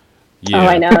 Yeah. Oh,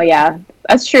 I know. Yeah,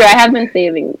 that's true. I have been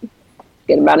saving a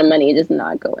good amount of money, just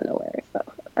not going nowhere. So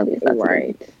at least that's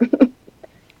Right. good.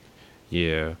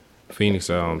 Yeah. Phoenix,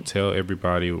 tell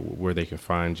everybody where they can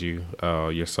find you,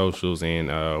 your socials, and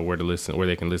where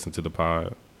they can listen to the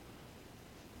pod.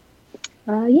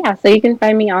 Yeah, so you can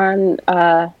find me on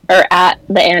or at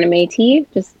the Anime Tea,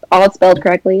 just all spelled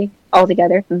correctly, all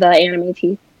together. The Anime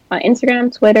Tea on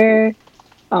Instagram, Twitter,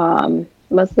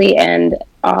 mostly, and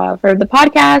for the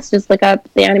podcast, just look up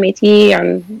the Anime Tea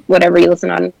on whatever you listen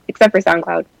on, except for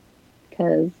SoundCloud,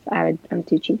 because I'm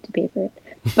too cheap to pay for it.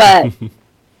 But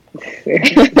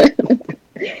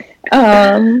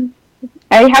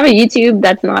I have a YouTube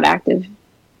that's not active.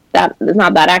 That is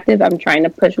not that active. I'm trying to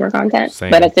push more content, Same.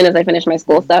 but as soon as I finish my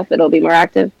school stuff, it'll be more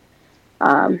active.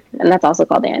 And that's also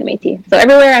called the Anime Tea. So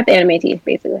everywhere at the Anime Tea,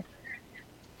 basically.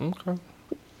 Okay.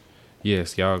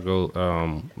 Yes, y'all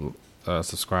go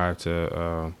subscribe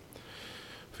to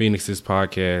Phoenix's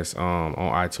podcast on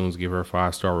iTunes. Give her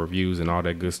 5-star reviews and all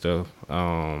that good stuff.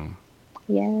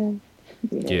 Yeah.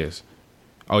 Yes.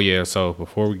 Oh yeah. So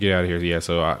before we get out of here, yeah.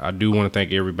 So I do want to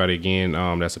thank everybody again.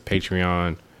 That's a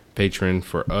patron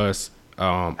for us.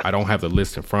 I don't have the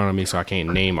list in front of me, so I can't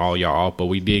name all y'all off, but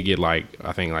we did get I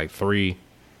think 3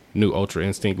 new Ultra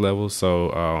Instinct levels.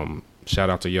 So shout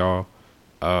out to y'all.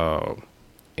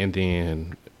 And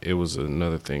then it was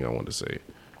another thing I wanted to say.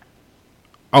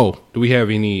 Oh, do we have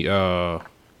any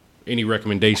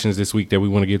recommendations this week that we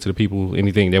want to get to the people?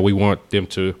 Anything that we want them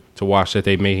to watch that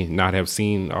they may not have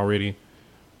seen already?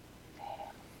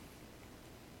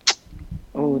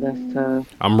 Oh, that's tough.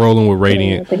 I'm rolling with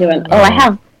Radiant. Think of it. Oh, I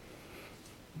have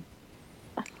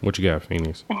What you got,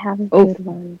 Phoenix? good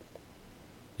ones.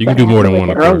 You can do more than one,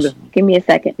 of course. Give me a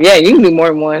second. Yeah, you can do more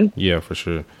than one. Yeah, for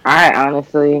sure.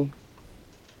 Honestly.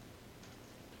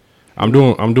 I'm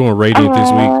doing Radiant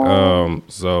this week.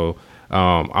 So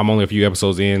I'm only a few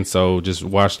episodes in, so just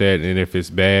watch that. And if it's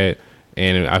bad,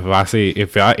 and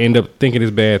if I end up thinking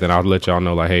it's bad, then I'll let y'all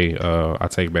know. Like, hey, I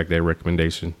take back that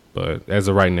recommendation. But as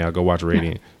of right now, go watch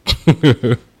Radiant.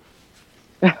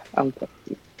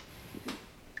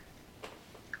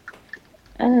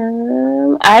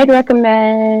 I'd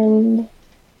recommend.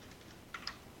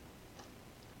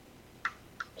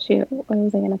 Shoot, what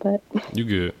was I gonna put? You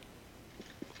good?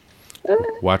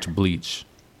 Watch Bleach.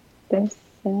 There's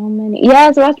so many.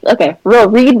 Yeah, so watch. Okay,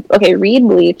 read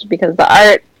Bleach, because the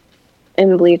art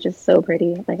in Bleach is so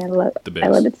pretty. Like I love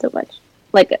it so much.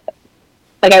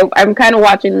 I'm kind of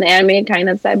watching the anime kind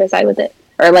of side by side with it,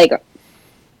 or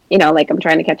I'm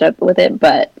trying to catch up with it,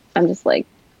 but I'm just like,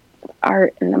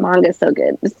 art and the manga is so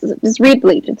good. Just read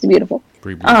Bleach. It's beautiful.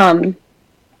 Read Bleach.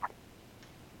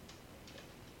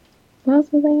 What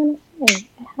else was I gonna say?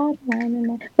 I had one in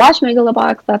there. Watch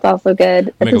Megalobox. That's also good.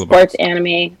 It's a Megalobox. sports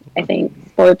anime, I think.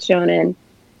 Sports shonen.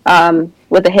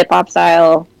 With a hip hop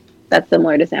style that's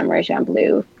similar to Samurai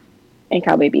Champloo and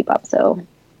Cowboy Bebop. So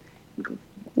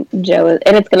and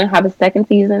it's gonna have a second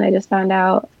season. I just found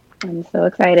out. I'm so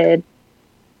excited.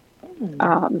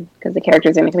 Because the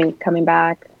characters are gonna be coming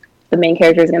back. The main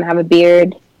character is gonna have a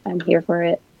beard. I'm here for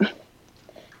it.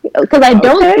 Because I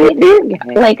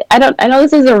don't I know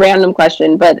this is a random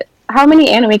question, but how many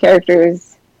anime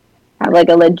characters have a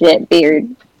legit beard?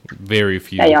 Very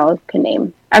few. That y'all can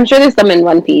name. I'm sure there's some in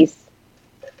One Piece,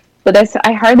 but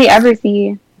I hardly ever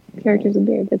see characters with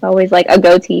beards. It's always a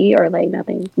goatee or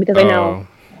nothing. Because I know.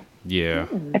 Yeah.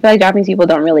 I feel like Japanese people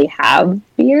don't really have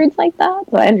beards like that,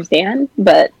 so I understand.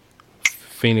 But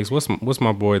Phoenix, what's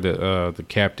my boy, the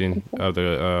captain of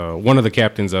the one of the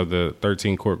captains of the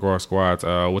 13 Court Guard squads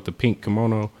with the pink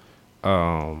kimono?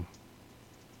 Damn,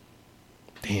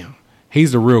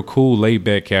 he's the real cool, laid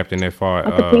back captain that fought.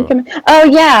 Oh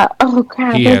yeah, oh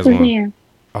crap, he what's has his one. name?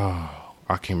 Oh,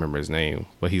 I can't remember his name,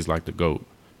 but he's like the GOAT.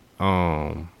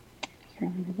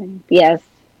 Yes.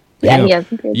 Yeah, him. he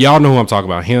has a beard. Y'all know who I'm talking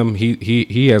about. Him.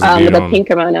 He has a beard with the on. pink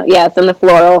kimono. Yes, and the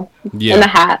floral. Yeah. And the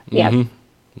hat. Yes.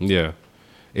 Mm-hmm. Yeah.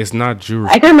 It's not Drew.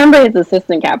 I can remember his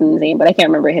assistant captain's name, but I can't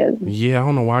remember his. Yeah, I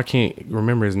don't know why I can't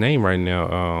remember his name right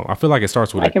now. I feel like it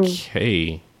starts with a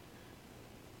K.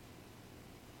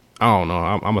 I don't know.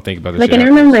 I'm gonna think about this. Like, I can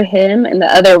remember him and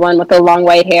the other one with the long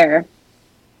white hair.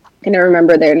 I can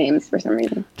remember their names for some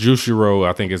reason. Jushiro,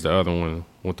 I think, is the other one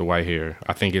with the white hair.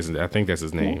 I think that's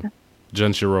his name. Yeah.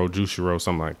 Junshiro, Jushiro,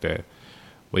 something like that.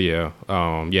 But yeah,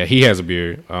 he has a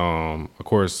beard. Of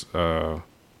course,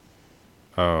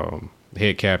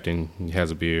 head captain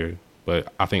has a beard,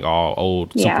 but I think all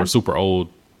old, super old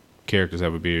characters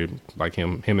have a beard, like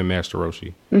him and Master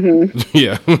Roshi.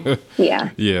 Yeah.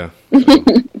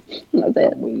 That's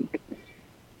it.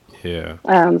 Yeah.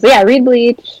 So yeah, read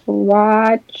Bleach.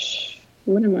 Watch.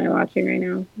 What am I watching right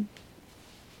now?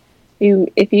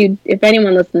 If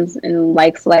anyone listens and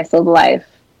likes Slice of Life,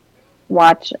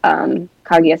 watch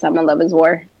Kaguya-sama Love is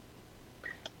War.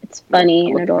 It's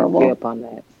funny and adorable. Up on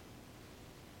that.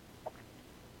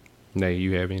 Nay,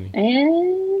 you have any?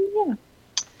 And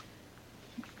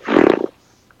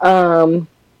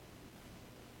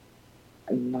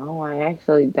no, I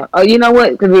actually don't. Oh, you know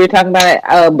what? Because we were talking about it,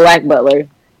 Black Butler.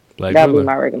 That would be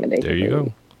my recommendation. There you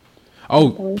go.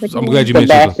 Oh, I'm glad you mentioned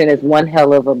Sebastian is one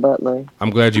hell of a butler. I'm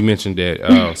glad you mentioned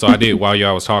that. So I did, while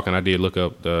y'all was talking, I did look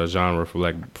up the genre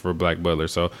for Black Butler.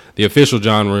 So the official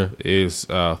genre is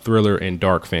thriller and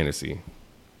dark fantasy.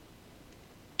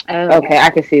 Okay, I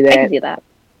can see that. I can see that.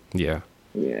 Yeah.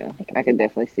 Yeah, I can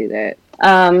definitely see that.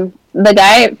 The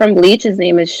guy from Bleach, his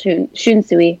name is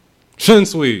Shunsui.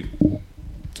 Shunsui.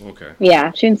 Okay.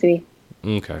 Yeah, Shunsui.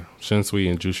 Okay. Shunsui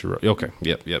and Jushiro. Okay.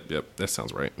 Yep. That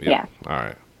sounds right. Yep. Yeah. All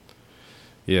right.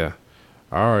 Yeah.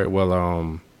 All right. Well,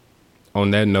 on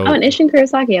that note. Oh, and Ishin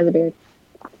Kurosaki has a beard.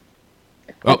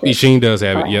 Ishin does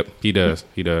have it. Yep, he does.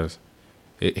 He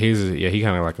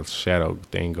kind of like a shadow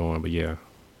thing going, but yeah.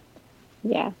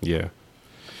 Yeah. Yeah.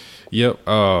 Yep.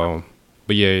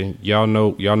 But yeah, y'all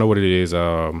know what it is.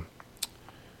 Nate,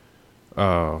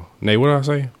 what did I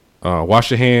say?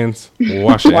 Wash your hands,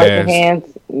 wash your ass.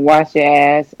 Wash your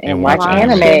ass, and watch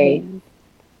anime.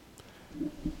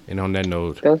 And on that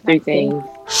note, those three things.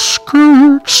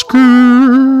 Skirt.